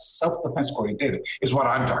view and self-defense oriented is what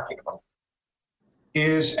I'm talking about,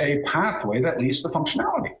 is a pathway that leads to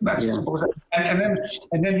functionality. That's as simple as that. And then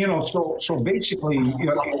so basically,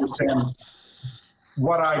 understand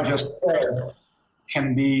what I just said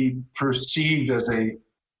can be perceived as a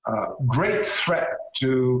great threat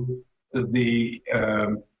to the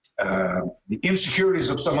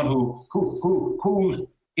insecurities of someone whose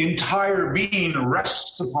entire being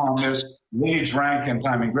rests upon this wage, rank, and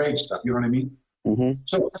time and grade stuff. You know what I mean? Mm-hmm.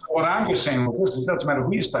 So what I'm just saying, it doesn't matter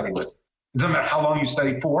who you study with. It doesn't matter how long you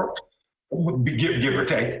study for, give or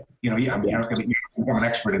take. You're not going to become an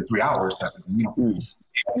expert in 3 hours. And,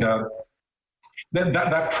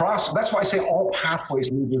 that process, that's why I say all pathways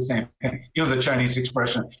lead to the same thing. The Chinese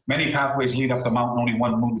expression, many pathways lead up the mountain, only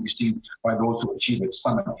one moon to be seen by those who achieve its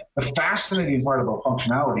summit. The fascinating part about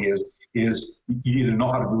functionality is you either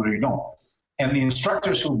know how to do it or you don't. And the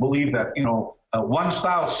instructors who believe that, one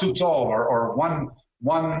style suits all, or one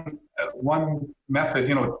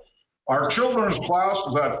method, our children's class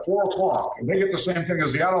is at 4:00, and they get the same thing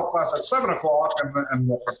as the adult class at 7:00,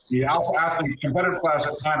 and the alpha athlete competitive class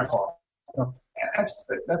at 9:00.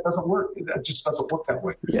 That doesn't work. That just doesn't work that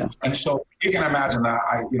way. Yeah. And so you can imagine that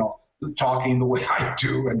talking the way I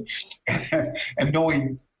do, and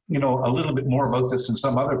knowing a little bit more about this than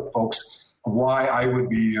some other folks, why I would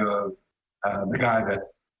be the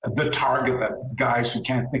target that guys who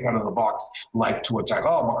can't think out of the box like to attack.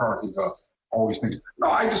 Oh, McCarthy always thinks. No,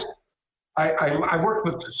 I work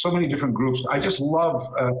with so many different groups. I just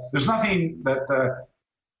love. There's nothing that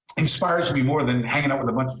inspires me more than hanging out with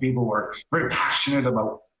a bunch of people who are very passionate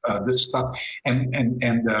about this stuff. And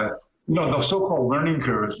the so-called learning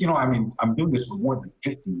curves. I'm doing this for more than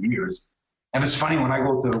 50 years, and it's funny when I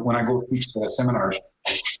go teach seminars.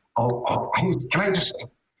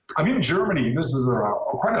 I'm in Germany. This is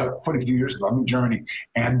quite a few years ago. I'm in Germany,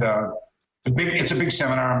 and it's a big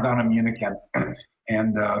seminar. I'm down in Munich,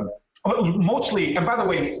 and mostly. And by the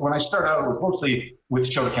way, when I started out, it was mostly with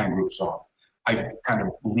Shotokan groups. So I kind of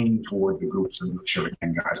leaned toward the groups and the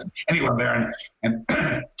Shotokan guys. And anyway, I'm there, and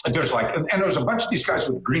there's there's a bunch of these guys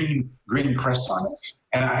with green crests on it.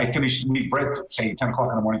 And I finished we break, say 10 o'clock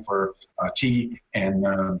in the morning for tea and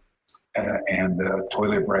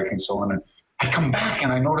toilet break and so on. And I come back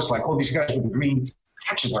and I notice these guys with the green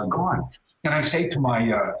patches are gone. And I say to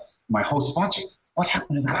my my host sponsor, what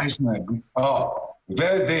happened to the guys in the Oh,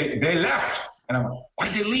 they left. And I went, why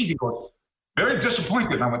did they leave? He goes, very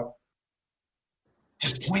disappointed. And I went,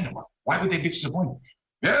 disappointed? Why would they be disappointed?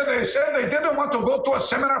 Yeah, they said they didn't want to go to a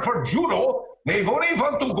seminar for judo. They only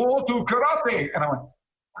want to go to karate. And I went,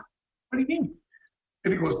 what do you mean?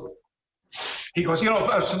 And he goes,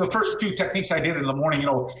 so the first two techniques I did in the morning,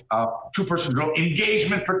 two-person drill,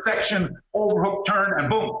 engagement, protection, overhook, turn, and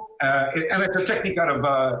boom. And it's a technique out of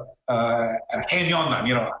Henyonan,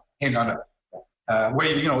 where,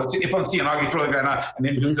 it's Ippon Seoi, you throw the guy out, and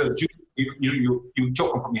then you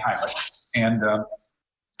choke him from behind, right? And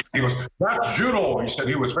he goes, that's judo. He said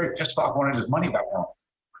he was very pissed off, wanted his money back home.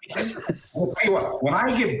 I'll tell you what, when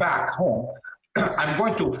I get back home, I'm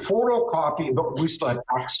going to photocopy, we still had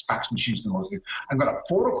fax machines in those days. I'm going to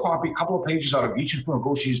photocopy a couple of pages out of Gichin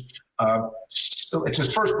Funagoshi's, it's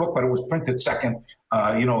his first book, but it was printed second.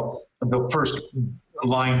 The first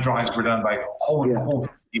line drawings were done by Home.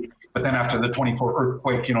 But then after the 24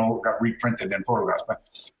 earthquake, got reprinted and photographs. But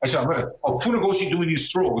I said, Funagoshi doing these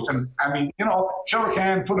throws. And I mean,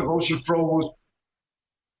 Shuriken, Funagoshi throws.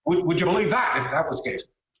 Would you believe that if that was the case?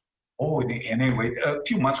 Oh, and anyway, a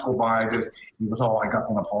few months go by. He was, I got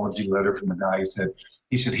an apology letter from the guy.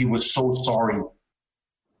 He said he was so sorry.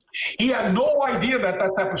 He had no idea that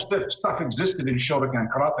type of stuff existed in Shotokan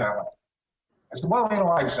Karate. I said,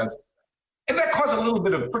 I said, and that caused a little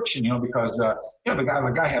bit of friction, because the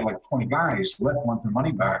guy had like 20 guys left wanted their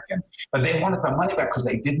money back, but they wanted their money back because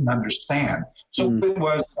they didn't understand. So it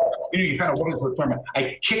was, you kind of, what is the term?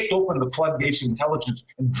 I kicked open the floodgates of intelligence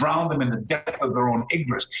and drowned them in the depth of their own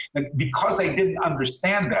ignorance. And because they didn't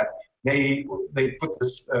understand that, they put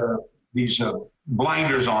these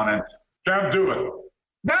blinders on and can't do it.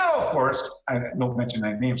 Now, of course, I don't mention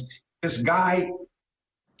any names. This guy.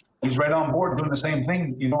 He's right on board doing the same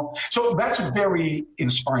thing, So that's very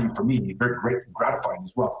inspiring for me, very great, gratifying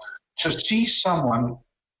as well. To see someone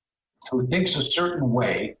who thinks a certain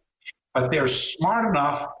way, but they're smart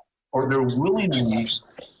enough or they're willingly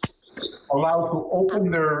allowed to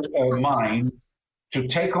open their mind to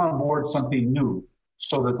take on board something new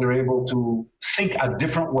so that they're able to think a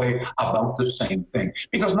different way about the same thing.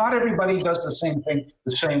 Because not everybody does the same thing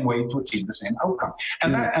the same way to achieve the same outcome.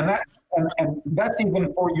 And that's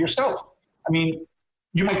even for yourself. I mean,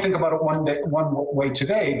 you might think about it one way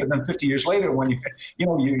today, but then 50 years later, when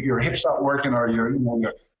your hips start working, or your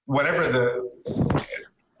whatever if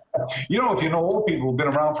you know old people who've been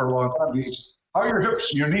around for a long time, how are your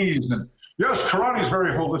hips, your knees, and yes, karate is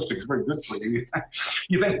very holistic. It's very good for you.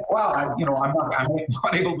 You think, well, I'm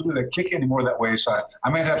not able to do that kick anymore that way, so I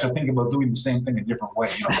might have to think about doing the same thing a different way.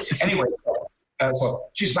 Anyway. So,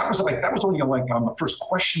 geez, that was only on the first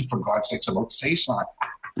question, for God's sakes, about Seissan.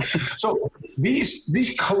 So these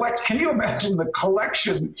can you imagine the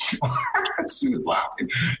collection? She's laughing.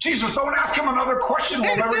 Jesus, don't ask him another question.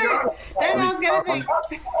 We'll never get out of it.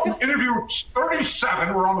 Interview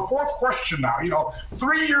 37. We're on the fourth question now.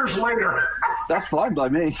 3 years later. That's fine by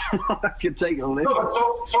me. I can take it all in.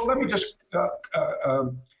 So let me just.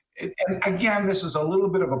 And again, this is a little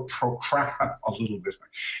bit of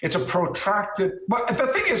it's a protracted, but the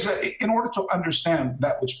thing is, in order to understand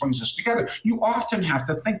that which brings us together, you often have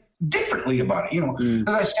to think differently about it.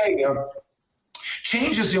 As I say,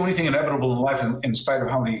 change is the only thing inevitable in life, in spite of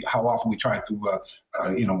how often we try to,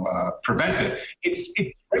 prevent it. It's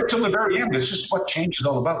right till the very end. It's just what change is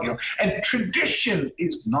all about, And tradition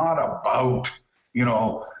is not about,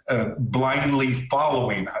 blindly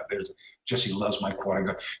following. Jesse loves my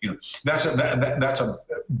quote. That's a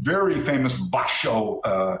very famous Basho,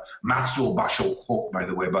 Matsuo Basho quote, by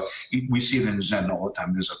the way. But we see it in Zen all the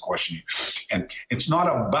time. There's a question, and it's not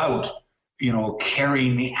about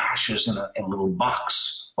carrying the ashes in a little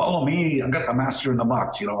box. Follow me. I got the master in the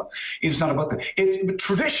box. It's not about that.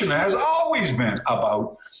 Tradition has always been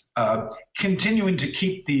about continuing to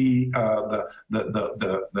keep the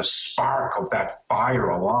spark of that fire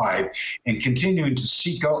alive, and continuing to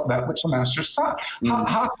seek out that which the master taught.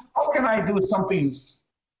 How can I do something?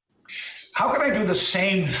 How can I do the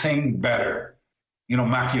same thing better?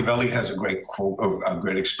 Machiavelli has a great quote, a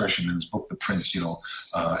great expression in his book, The Prince,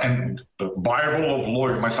 and the Bible of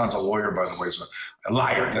lawyer. My son's a lawyer, by the way, so a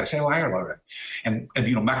liar. Did I say liar? Liar. And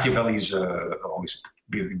Machiavelli's always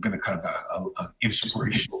been a kind of an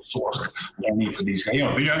inspirational source of learning for these guys.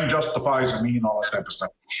 The end justifies the mean, all that type of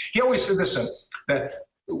stuff. He always said this, that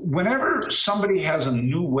whenever somebody has a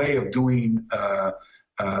new way of doing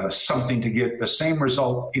something to get the same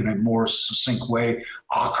result in a more succinct way,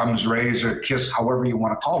 Occam's razor, kiss, however you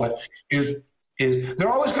want to call it, is they're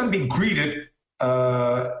always going to be greeted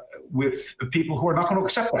with people who are not going to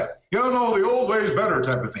accept that. No, the old way is better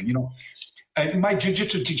type of thing, And my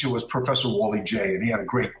jiu-jitsu teacher was Professor Wally J., and he had a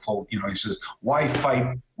great quote. He says, "Why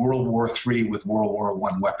fight World War III with World War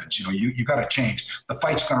I weapons? You got to change. The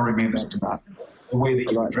fight's going to remain the way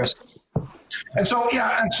that you address it." And so,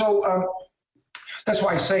 that's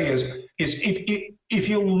why I say is if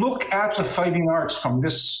you look at the fighting arts from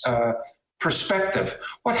this perspective,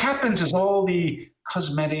 what happens is all the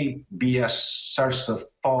cosmetic BS starts to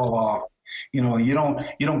fall off. You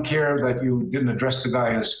don't care that you didn't address the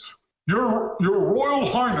guy as your Royal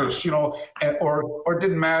Highness, or it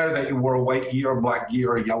didn't matter that you wore a white gi or a black gi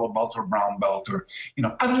or a yellow belt or brown belt, or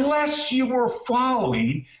unless you were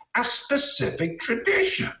following a specific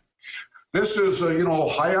tradition. This is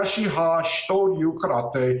Hayashi Ha Shoryu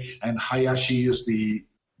Karate, and Hayashi is the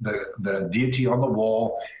deity on the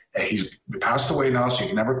wall. He's passed away now, so you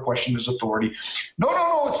can never question his authority.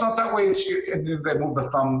 No, it's not that way. And they move the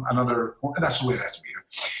thumb another. That's the way it has to be.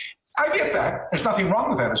 I get that. There's nothing wrong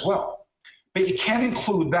with that as well. But you can't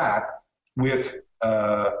include that with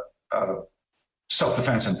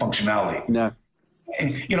self-defense and functionality. No.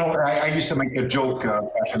 I used to make a joke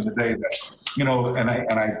back in the day that,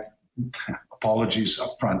 and I apologies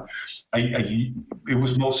up front. It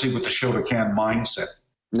was mostly with the Shotokan mindset.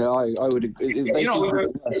 No, I would agree. It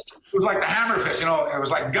was like the hammer fist. It was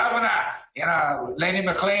like, Governor, Lenny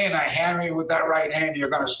McLean, I hammer you with that right hand, you're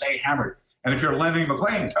going to stay hammered. And if you're Lenny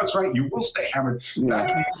McLean, that's right, you will stay hammered.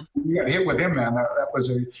 Yeah. You got hit with him, man. That was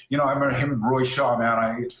I remember him and Roy Shaw,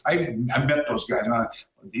 man. I met those guys, man.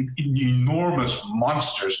 Enormous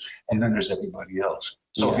monsters. And then there's everybody else.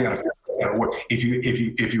 So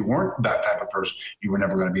if you weren't that type of person, you were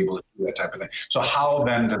never going to be able to do that type of thing. So how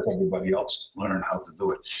then does everybody else learn how to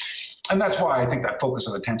do it? And that's why I think that focus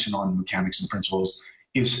of attention on mechanics and principles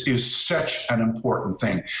is such an important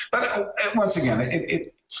thing. But once again,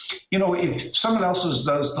 if someone else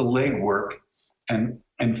does the legwork and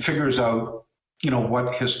figures out,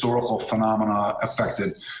 what historical phenomena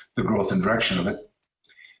affected the growth and direction of it,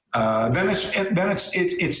 then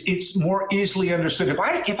it's more easily understood. If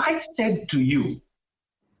I said to you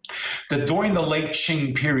that during the late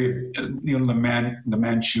Qing period, the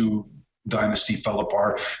Manchu dynasty fell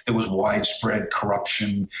apart, there was widespread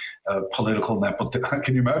corruption, political nepotism.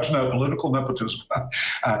 Can you imagine that political nepotism?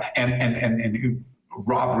 And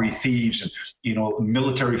robbery, thieves, and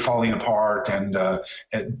military falling apart, and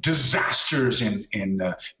disasters in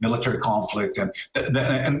military conflict, and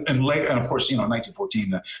later, and of course,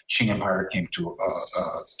 1914, the Qing Empire came to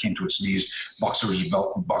its knees.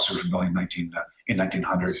 Boxers' Rebellion in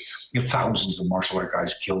 1900. Thousands of martial art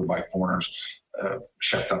guys killed by foreigners.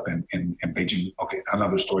 Shipped up in Beijing. Okay,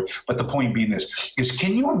 another story. But the point being is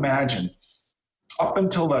can you imagine up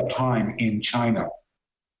until that time in China,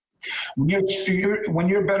 when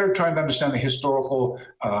you're better trying to understand the historical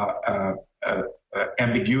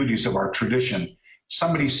ambiguities of our tradition,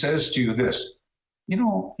 somebody says to you this,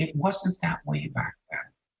 it wasn't that way back then.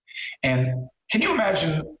 And can you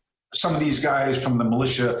imagine some of these guys from the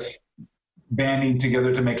militia banding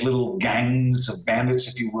together to make little gangs of bandits,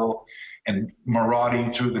 if you will, and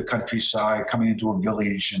marauding through the countryside, coming into a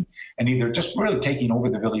village, and either just really taking over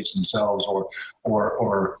the village themselves,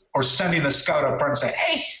 or sending a scout up front and say,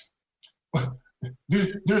 hey,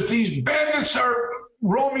 there's these bandits are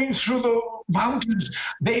roaming through the mountains.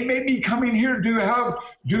 They may be coming here. Do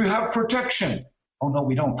you have protection? Oh, no,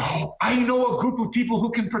 we don't. Oh, I know a group of people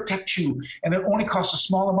who can protect you, and it only costs a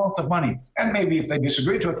small amount of money. And maybe if they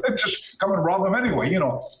disagree to it, just come and rob them anyway,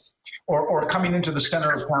 or coming into the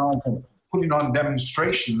center of town and putting on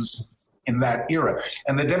demonstrations in that era.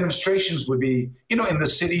 And the demonstrations would be, in the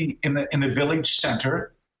city, in the village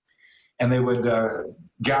center, and they would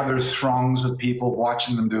gather throngs of people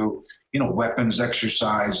watching them do, weapons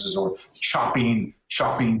exercises, or chopping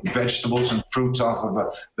vegetables and fruits off of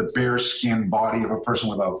the bare skin body of a person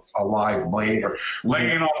with a live blade, or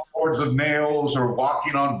laying on boards of nails, or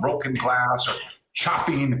walking on broken glass, or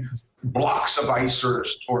chopping blocks of ice,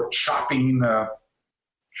 or chopping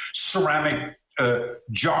ceramic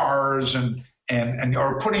jars, and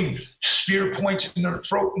or putting spear points in their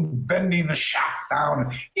throat and bending the shaft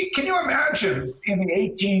down. Can you imagine in the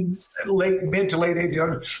mid to late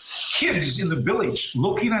 1800s, kids in the village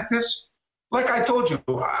looking at this? Like I told you,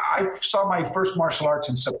 I saw my first martial arts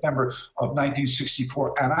in September of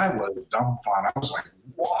 1964, and I was dumbfounded. I was like,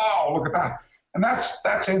 wow, look at that. And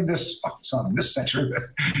that's in this century.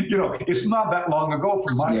 It's not that long ago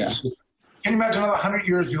from my history. Can you imagine 100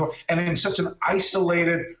 years ago, and in such an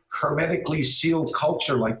isolated, hermetically sealed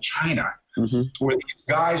culture like China, where these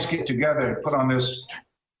guys get together and put on this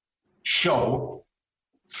show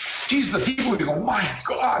These are the people you go, my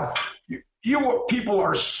God, you people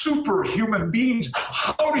are superhuman beings.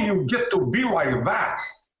 How do you get to be like that?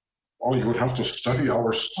 Oh, you would have to study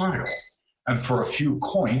our style. And for a few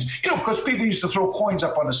coins, because people used to throw coins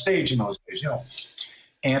up on the stage in those days,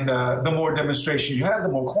 And the more demonstrations you had, the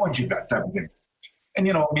more coins you got, type of thing.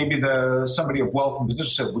 And, maybe somebody of wealth and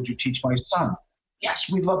position said, would you teach my son?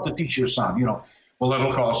 Yes, we'd love to teach your son, Well,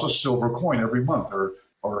 it'll cost a silver coin every month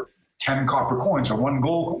or 10 copper coins or 1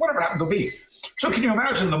 gold, whatever it happened to be. So can you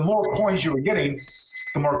imagine the more coins you were getting,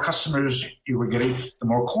 the more customers you were getting, the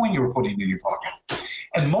more coin you were putting in your pocket.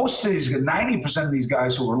 And most of these, 90% of these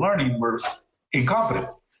guys who were learning were incompetent.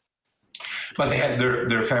 But they had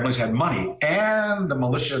their families had money, and the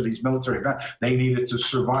militia, these military men, they needed to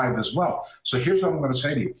survive as well. So here's what I'm going to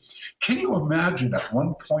say to you. Can you imagine at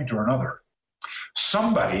one point or another,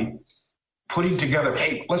 somebody putting together,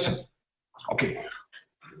 hey, listen, okay,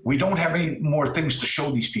 we don't have any more things to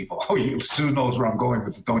show these people. Oh, you Sue knows where I'm going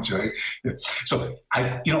with it, don't you? So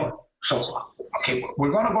okay, we're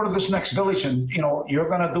going to go to this next village, and you're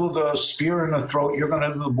going to do the spear in the throat. You're going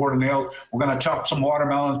to do the board and nails. We're going to chop some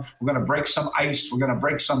watermelons. We're going to break some ice. We're going to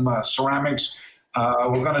break some ceramics.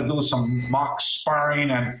 We're going to do some mock sparring,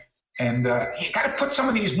 and you got to put some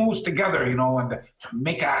of these moves together, and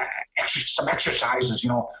make some exercises.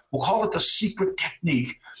 We'll call it the secret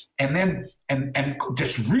technique, and then and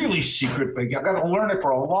it's really secret, but you got to learn it for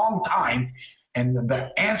a long time. And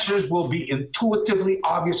the answers will be intuitively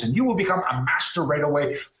obvious, and you will become a master right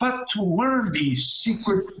away. But to learn these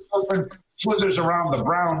secret slithers around the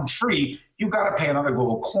brown tree, you got to pay another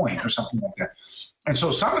gold coin or something like that. And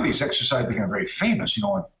so some of these exercises became very famous,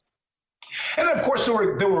 And of course, there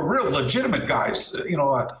were real legitimate guys,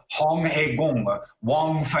 Hong He Gong,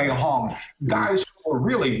 Wang Fei Hong, guys who were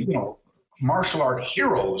really, martial art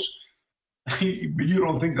heroes. You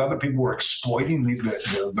don't think other people were exploiting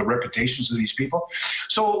the reputations of these people?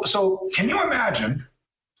 So can you imagine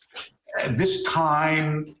this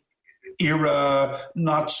time, era,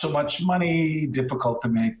 not so much money, difficult to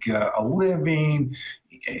make a living,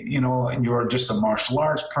 and you're just a martial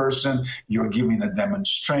arts person, you're giving a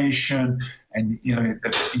demonstration, and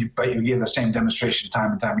but you give the same demonstration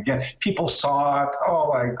time and time again. People saw it.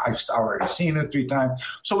 Oh, I've already seen it 3 times.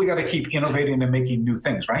 So we got to keep innovating and making new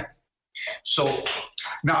things, right? So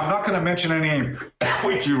now I'm not going to mention any name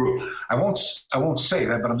with you. I won't say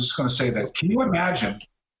that, but I'm just going to say that. Can you imagine?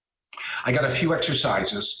 I got a few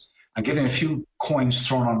exercises. I'm getting a few coins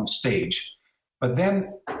thrown on the stage, but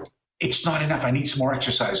then it's not enough. I need some more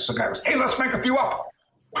exercises. So guy goes, hey, let's make a few up.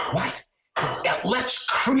 What? Yeah, let's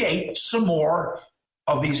create some more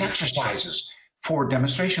of these exercises for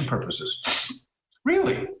demonstration purposes.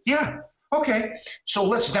 Really? Yeah. Okay. So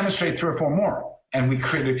let's demonstrate 3 or 4 more. And we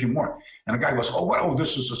created a few more. And the guy goes, oh,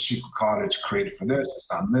 this is a secret card. It's created for this. It's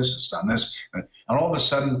done this. It's done this. And all of a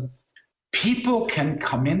sudden, people can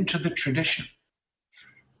come into the tradition.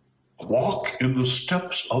 Walk in the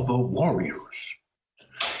steps of the warriors.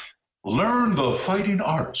 Learn the fighting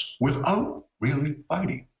arts without really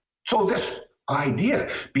fighting. So this idea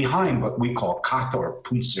behind what we call kata or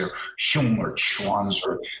punse or hyung or chuans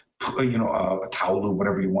or taolu,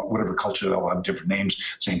 whatever you want, whatever culture, they'll have different names,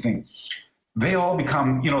 same thing. They all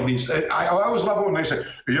become, these. I always love it when they say,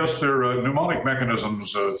 yes, they're mnemonic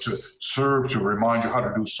mechanisms to serve to remind you how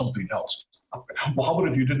to do something else. Well, how about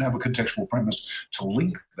if you didn't have a contextual premise to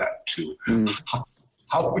link that to?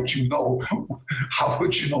 How would you know? How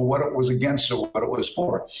would you know what it was against or what it was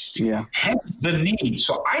for? Yeah. Hence the need.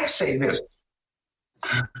 So I say this: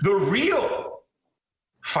 the real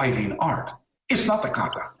fighting art is not the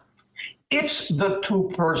kata. It's the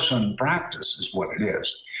 2-person practice is what it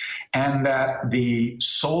is. And that the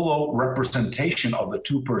solo representation of the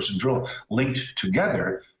 2-person drill linked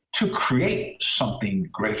together to create something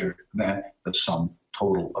greater than the sum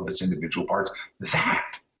total of its individual parts.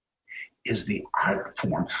 That is the art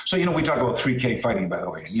form. So, we talk about 3K fighting, by the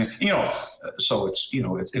way. And, so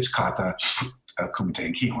it's kata, kumite,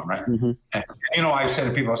 and kihon, right? Mm-hmm. And, I say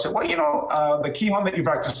to people, I say, well, the kihon that you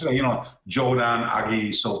practice today, Jodan,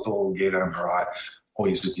 Agi, Soto, Geidan, Harai,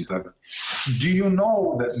 Oizuki. Do you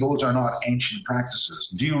know that those are not ancient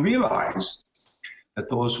practices? Do you realize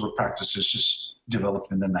that those were practices just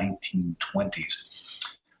developed in the 1920s?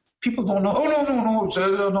 People don't know.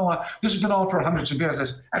 Oh, no. This has been on for hundreds of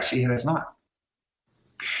years. Actually, it has not.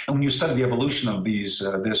 And when you study the evolution of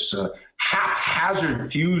this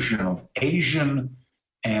haphazard fusion of Asian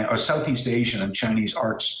or Southeast Asian and Chinese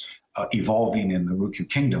arts evolving in the Ryukyu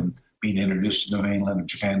Kingdom being introduced to the mainland of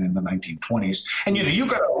Japan in the 1920s. And you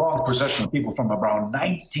got a long procession of people from around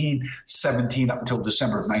 1917 up until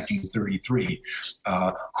December of 1933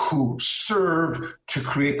 who served to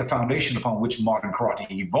create the foundation upon which modern karate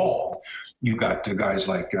evolved. You got guys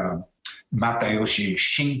like Matayoshi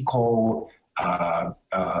Shinko,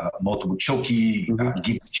 Motobu Choki,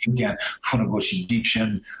 Giba Shinken, Funagoshi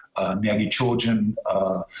Dichin, Miyagi Chojin,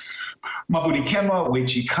 Mabudi Kenma,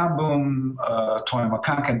 Weiichi Kanbun, Toyama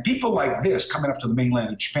Kankan, people like this coming up to the mainland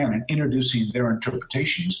of Japan and introducing their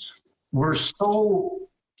interpretations were so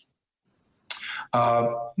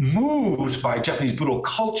moved by Japanese Budo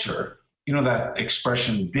culture. You know that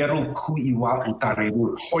expression, deru kui wa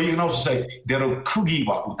utareru, or you can also say deru kugi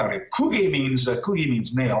wa utareru. Kugi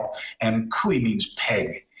means nail, and kui means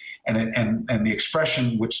peg. And the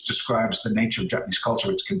expression which describes the nature of Japanese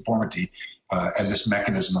culture, its conformity, and this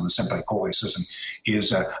mechanism of the senpai kohei system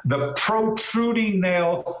is the protruding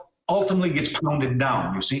nail ultimately gets pounded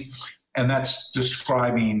down, you see? And that's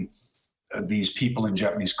describing these people in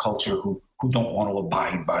Japanese culture who don't want to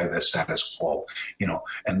abide by the status quo,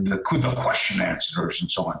 and the question answers and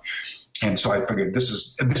so on. And so I figured this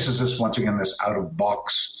is once again this out of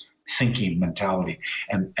box thinking mentality.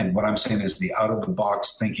 And what I'm saying is the out of the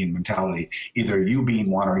box thinking mentality, either you being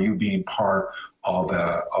one or you being part of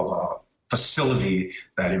a facility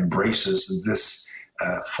that embraces this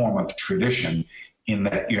form of tradition, in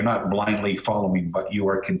that you're not blindly following, but you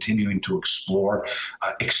are continuing to explore,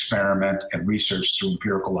 experiment, and research through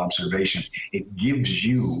empirical observation. It gives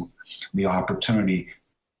you the opportunity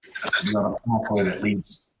to be on a pathway that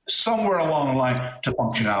leads somewhere along the line to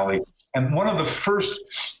functionality. And one of the first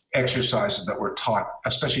exercises that were taught,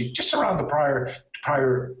 especially just around the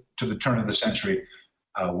prior to the turn of the century,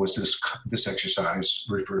 was this exercise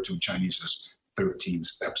referred to in Chinese as 13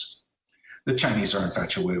 steps. The Chinese are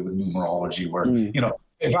infatuated with numerology, where,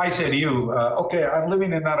 if I say to you, okay, I'm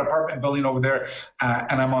living in that apartment building over there,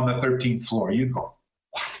 and I'm on the 13th floor, you'd go,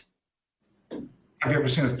 what? Have you ever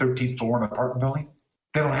seen a 13th floor in an apartment building?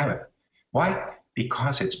 They don't have it. Why?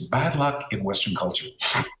 Because it's bad luck in Western culture.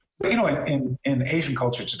 In Asian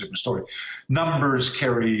culture, it's a different story. Numbers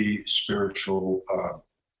carry spiritual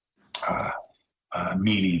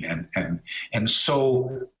meaning, and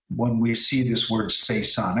so when we see this word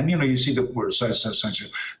seisan, and you see the word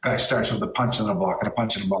seisan, guy starts with a punch in the block, and a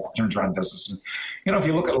punch in the block, turns around and does this. And, if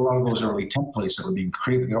you look at a lot of those early templates that were being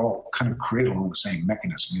created, they're all kind of created along the same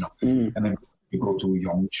mechanism, And then you go to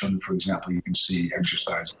Yongchun, for example, you can see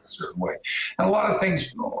exercise in a certain way. And a lot of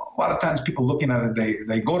times people looking at it,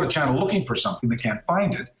 they go to China looking for something, they can't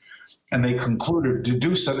find it, and they conclude or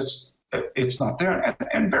deduce that it's not there.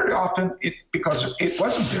 And very often because it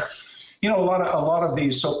wasn't there. A lot of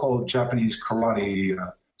these so-called Japanese karate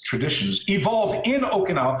traditions evolved in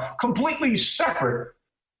Okinawa, completely separate,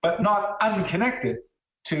 but not unconnected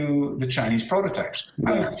to the Chinese prototypes.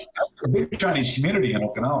 I mean, a big Chinese community in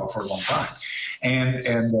Okinawa for a long time, and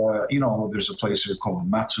there's a place here called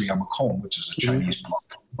Matsuyama-kon, which is a Chinese block,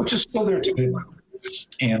 which is still there today, by the way.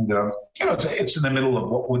 And it's in the middle of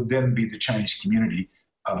what would then be the Chinese community,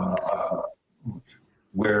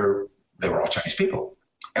 where they were all Chinese people.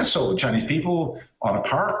 And so the Chinese people on a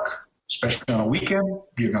park, especially on a weekend,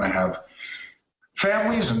 you're going to have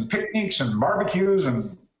families and picnics and barbecues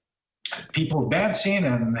and people dancing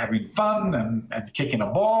and having fun and kicking a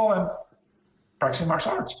ball and practicing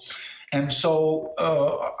martial arts. And so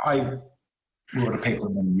I wrote a paper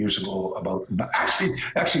many years ago about,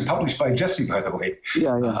 actually published by Jesse, by the way,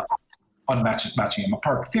 on Matsuyama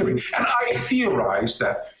Park theory. And I theorized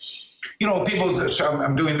that, people, so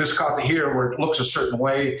I'm doing this kata here where it looks a certain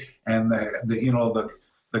way, and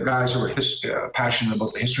the guys who are passionate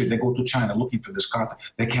about the history, they go to China looking for this kata.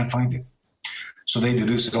 They can't find it. So they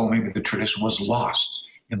deduce that, maybe the tradition was lost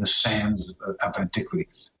in the sands of antiquity.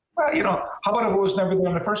 Well, how about if it was never there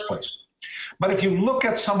in the first place? But if you look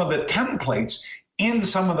at some of the templates in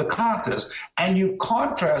some of the katas, and you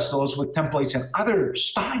contrast those with templates in other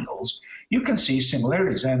styles, you can see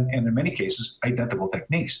similarities and in many cases, identical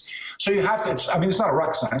techniques. So you have to, it's not a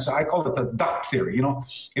rocket science. I call it the duck theory.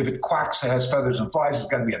 If it quacks, it has feathers and flies, it's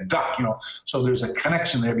got to be a duck, So there's a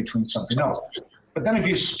connection there between something else. But then if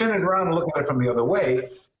you spin it around and look at it from the other way,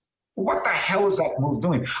 what the hell is that move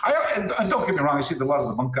doing? And don't get me wrong, I see a lot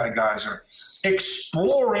of the Bunkai guys are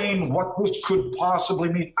exploring what this could possibly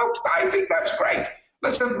mean. I think that's great.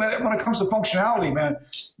 Listen, when it comes to functionality, man,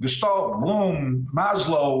 Gestalt, Bloom,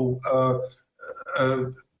 Maslow,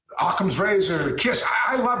 Occam's razor, Kiss,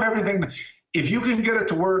 I love everything. If you can get it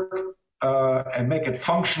to work and make it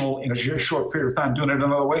functional in a short period of time, doing it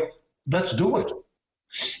another way, let's do it.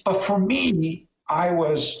 But for me, I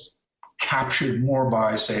was captured more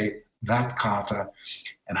by, say, that kata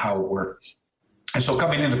and how it worked. And so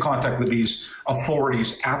coming into contact with these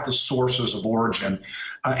authorities at the sources of origin,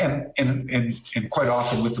 and quite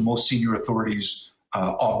often with the most senior authorities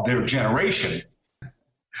of their generation.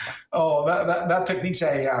 Oh, that technique's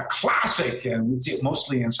a classic, and we see it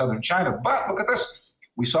mostly in southern China. But look at this.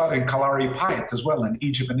 We saw it in Kalari Payat as well in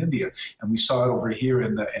Egypt and India, and we saw it over here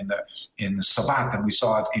in the Sabat, and we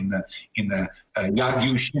saw it in the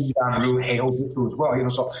Yagyu Shindan-ryu Heiho as well.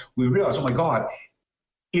 So we realized, oh my God,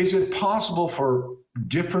 is it possible for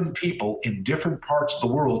different people in different parts of the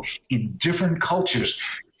world, in different cultures,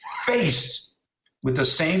 faced with the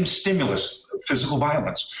same stimulus, physical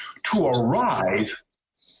violence, to arrive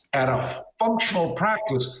at a functional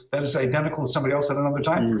practice that is identical to somebody else at another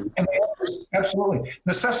time? And absolutely.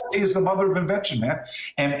 Necessity is the mother of invention, man.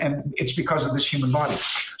 And it's because of this human body.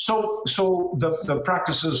 So the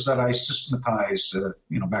practices that I systematized,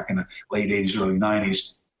 back in the late 80s, early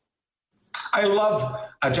 90s, I love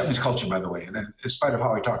Japanese culture, by the way, and in spite of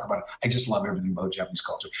how I talk about it, I just love everything about Japanese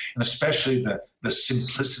culture, and especially the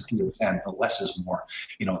simplicity of Zen. The less is more.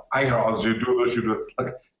 I hear all you do this, you do it.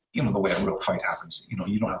 Look, the way a real fight happens. You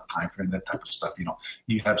don't have time for that type of stuff.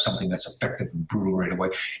 You have something that's effective and brutal right away,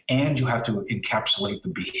 and you have to encapsulate the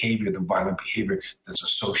behavior, the violent behavior that's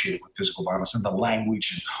associated with physical violence, and the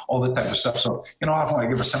language and all that type of stuff. So, often when I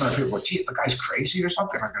give a seminar, people go, "Gee, the guy's crazy or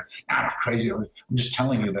something." I go, "Nah, I'm not crazy. I'm just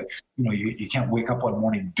telling you that you can't wake up one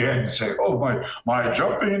morning dead and say, oh, my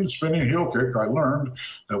jumping, spinning heel kick, I learned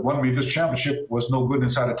that won me this championship was no good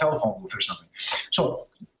inside a telephone booth or something." So.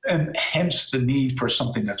 And hence the need for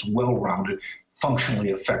something that's well-rounded, functionally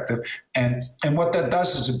effective. And what that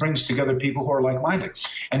does is it brings together people who are like-minded.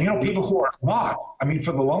 And, people who are not,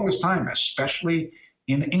 for the longest time, especially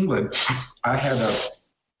in England, I had a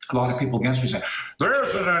lot of people against me saying, there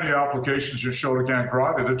isn't any applications in Shotokan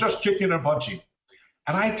karate, they're just kicking and punching.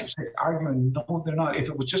 And I kept arguing, no, they're not. If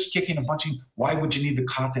it was just kicking and punching, why would you need the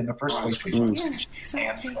kata in the first place? Yeah,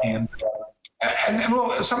 exactly. And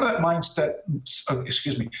well, some of that mindset,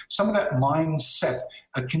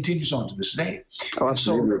 continues on to this day. Oh,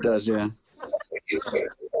 absolutely, it does, yeah.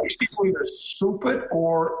 These people either stupid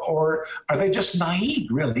or are they just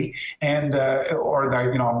naive, really? And or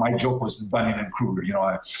they, my joke was Dunning and Kruger.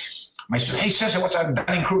 I said, hey, Sensei, what's that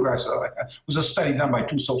Dunning-Kruger? I said, it was a study done by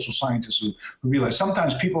two social scientists who realized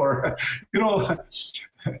sometimes people are,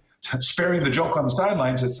 sparing the joke on the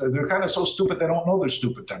sidelines. They're kind of so stupid they don't know they're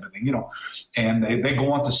stupid type of thing, and they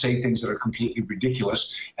go on to say things that are completely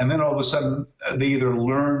ridiculous, and then all of a sudden they either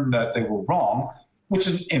learn that they were wrong, which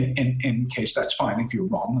in case that's fine. If you're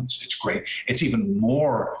wrong, it's great. It's even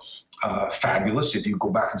more fabulous if you go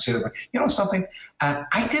back and say, something,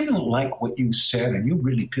 I didn't like what you said and you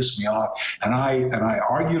really pissed me off and I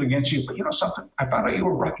argued against you, but something, I found out you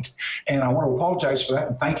were right and I want to apologize for that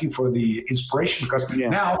and thank you for the inspiration because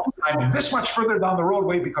now I'm this much further down the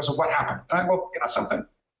roadway because of what happened. And I go, something,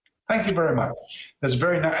 thank you very much. That's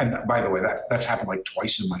very nice. And by the way, that's happened like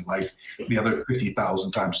twice in my life. The other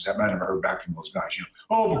 50,000 times I never heard back from those guys.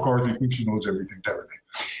 Oh, McCarthy thinks he knows everything to everything.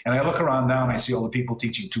 And I look around now and I see all the people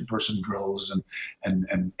teaching two-person drills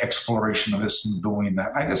and exploration of this and doing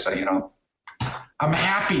that. I just say, I'm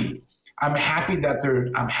happy. I'm happy that they're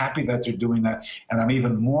doing that, and I'm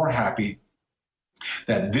even more happy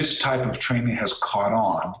that this type of training has caught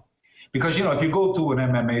on. Because, if you go to an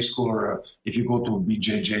MMA school or if you go to a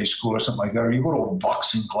BJJ school or something like that, or you go to a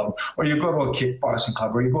boxing club or you go to a kickboxing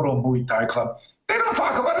club or you go to a Muay Thai club, they don't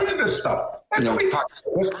talk about any of this stuff. Nobody talks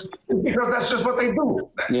about this because that's just what they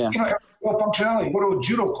do. Yeah. Functionality. You go to a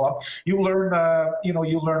judo club, you learn how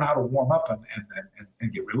to warm up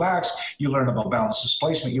and get relaxed. You learn about balance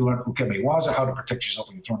displacement. You learn ukemewaza, how to protect yourself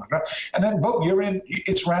when you're thrown on the ground. And then, boom, you're in.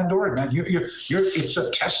 It's randori, man. It's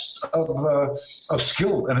a test of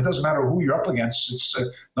skill, and it doesn't matter who you're up against. It's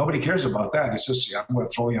nobody cares about that. It's just I'm going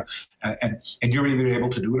to throw you, and you're either able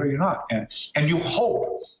to do it or you're not. And you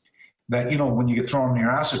hope that, when you get thrown on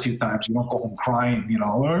your ass a few times, you don't go home crying,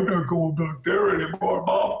 I'm not going back there anymore,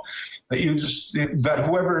 Mom. That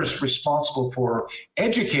whoever is responsible for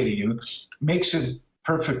educating you makes it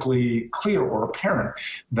perfectly clear or apparent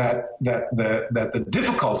that the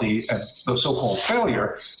difficulty and the so-called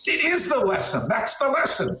failure, it is the lesson. That's the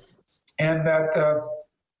lesson. And that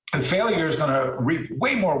the failure is going to reap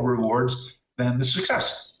way more rewards than the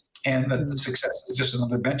success. And the success is just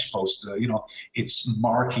another bench post. It's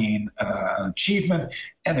marking an achievement,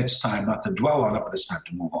 and it's time not to dwell on it, but it's time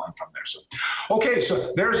to move on from there. So, okay,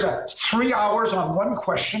 so there's 3 hours on one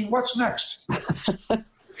question. What's next?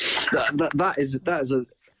 that is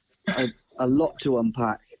a lot to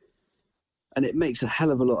unpack, and it makes a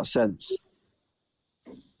hell of a lot of sense.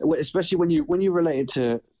 especially when you relate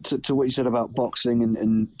it to what you said about boxing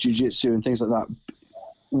and jiu-jitsu and things like that.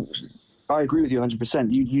 I agree with you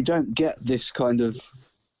 100%. You don't get this kind of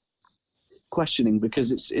questioning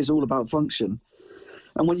because it's all about function.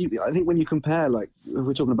 And I think when you compare, like, if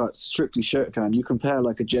we're talking about strictly Shotokan, you compare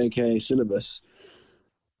like a JKA syllabus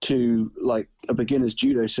to like a beginner's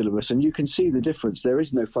judo syllabus, and you can see the difference. There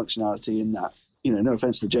is no functionality in that. No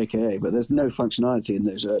offense to JKA, but there's no functionality in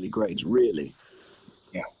those early grades, really.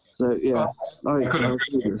 Yeah. So yeah, I couldn't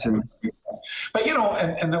agree with you. But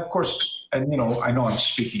and of course, I know I'm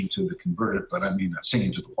speaking to the converted, but I mean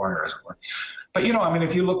singing to the choir, as it were. But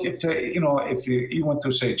if you look at if you went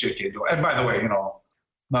to say JKA, and by the way,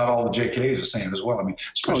 not all the JKA is the same as well. I mean,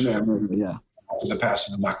 especially after the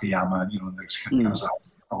passing of Nakayama, there's kind of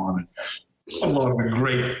on, and a lot of the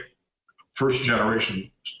great first generation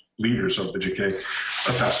leaders of the JKA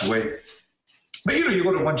passed away. But you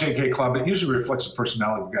go to one JKA club, it usually reflects the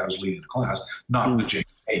personality of the guy who's leading the class, not the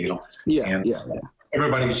JKA. And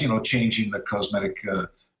everybody's changing the cosmetic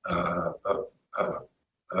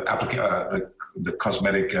the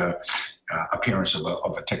cosmetic appearance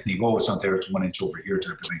of a technique. Oh, it's not there, it's 1 inch over here,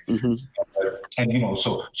 type of thing. And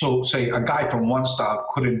so say a guy from one style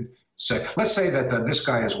couldn't say, let's say that this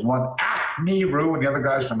guy is one Acme Ryu and the other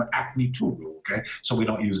guy's from an Acme 2 Ryu, okay? So we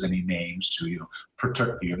don't use any names to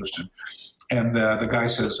protect the understand. And the guy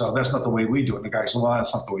says, oh, that's not the way we do it. And the guy says, well,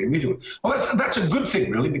 that's not the way we do it. Well, that's a good thing,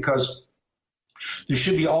 really, because there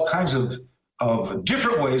should be all kinds of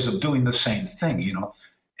different ways of doing the same thing,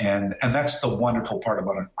 And that's the wonderful part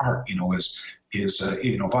about an art, is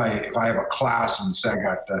if I have a class and say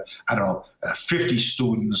I got 50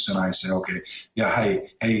 students, and I say, okay,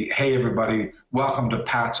 hey everybody, welcome to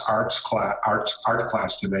Pat's art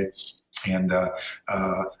class today, and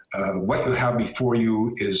what you have before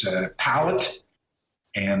you is a palette,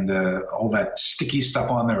 and all that sticky stuff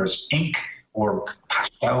on there is ink or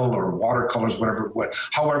pastel or watercolors,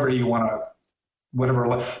 however you want to,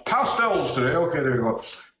 whatever pastels today. Okay, there you go.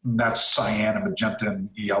 And that's cyan and magenta and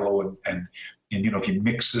yellow, and if you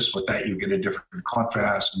mix this with that, you get a different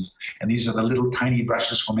contrast. And these are the little tiny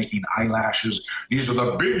brushes for making eyelashes. These are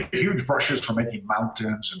the big, huge brushes for making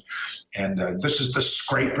mountains. And this is the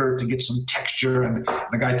scraper to get some texture. And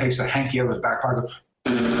the guy takes a hanky out of his back pocket.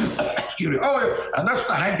 And that's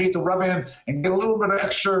the hanky to rub in and get a little bit of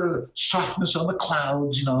extra softness on the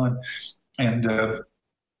clouds, And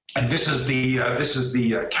this is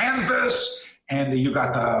the canvas. And you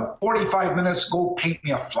got the 45 minutes, go paint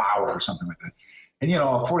me a flower or something like that. And,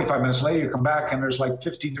 45 minutes later, you come back and there's like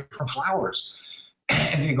 50 different flowers.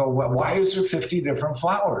 And you go, well, why is there 50 different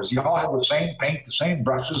flowers? You all have the same paint, the same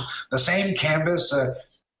brushes, the same canvas.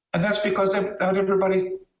 And that's because not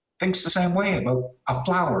everybody thinks the same way about a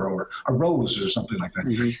flower or a rose or something like that.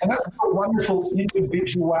 Mm-hmm. And that's a wonderful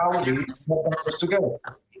individuality that brings us together.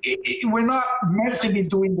 We're not meant to be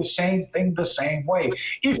doing the same thing the same way.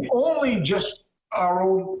 If only just our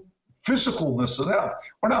own physicalness of that.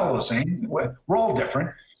 We're not all the same. We're all different.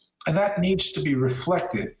 And that needs to be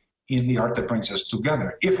reflected in the art that brings us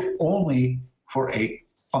together, if only for a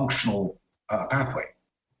functional pathway.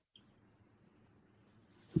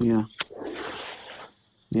 Yeah.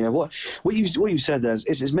 Yeah. What you said there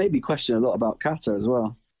is made me question a lot about kata as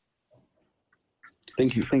well.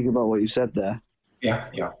 Thinking about what you said there. Yeah.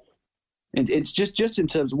 And it's just in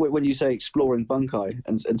terms of when you say exploring bunkai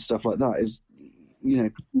and stuff like that, is,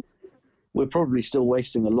 we're probably still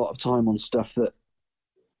wasting a lot of time on stuff that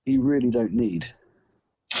you really don't need.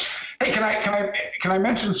 Hey, can I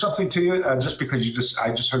mention something to you? Just because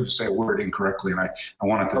I just heard you say a word incorrectly, and I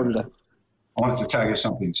wanted to tell you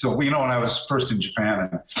something. So, when I was first in Japan,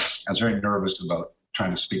 and I was very nervous about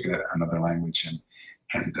trying to speak another language,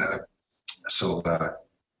 and so.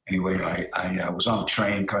 Anyway, I was on a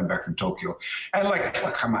train coming back from Tokyo, and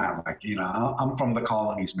come on, I'm from the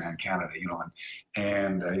colonies, man, Canada,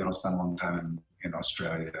 and spent a long time in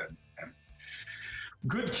Australia, and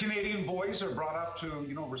good Canadian boys are brought up to,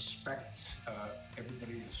 respect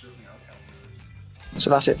everybody, certainly our elders. So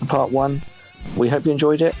that's it for part 1. We hope you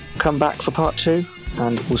enjoyed it. Come back for part 2,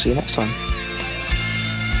 and we'll see you next time.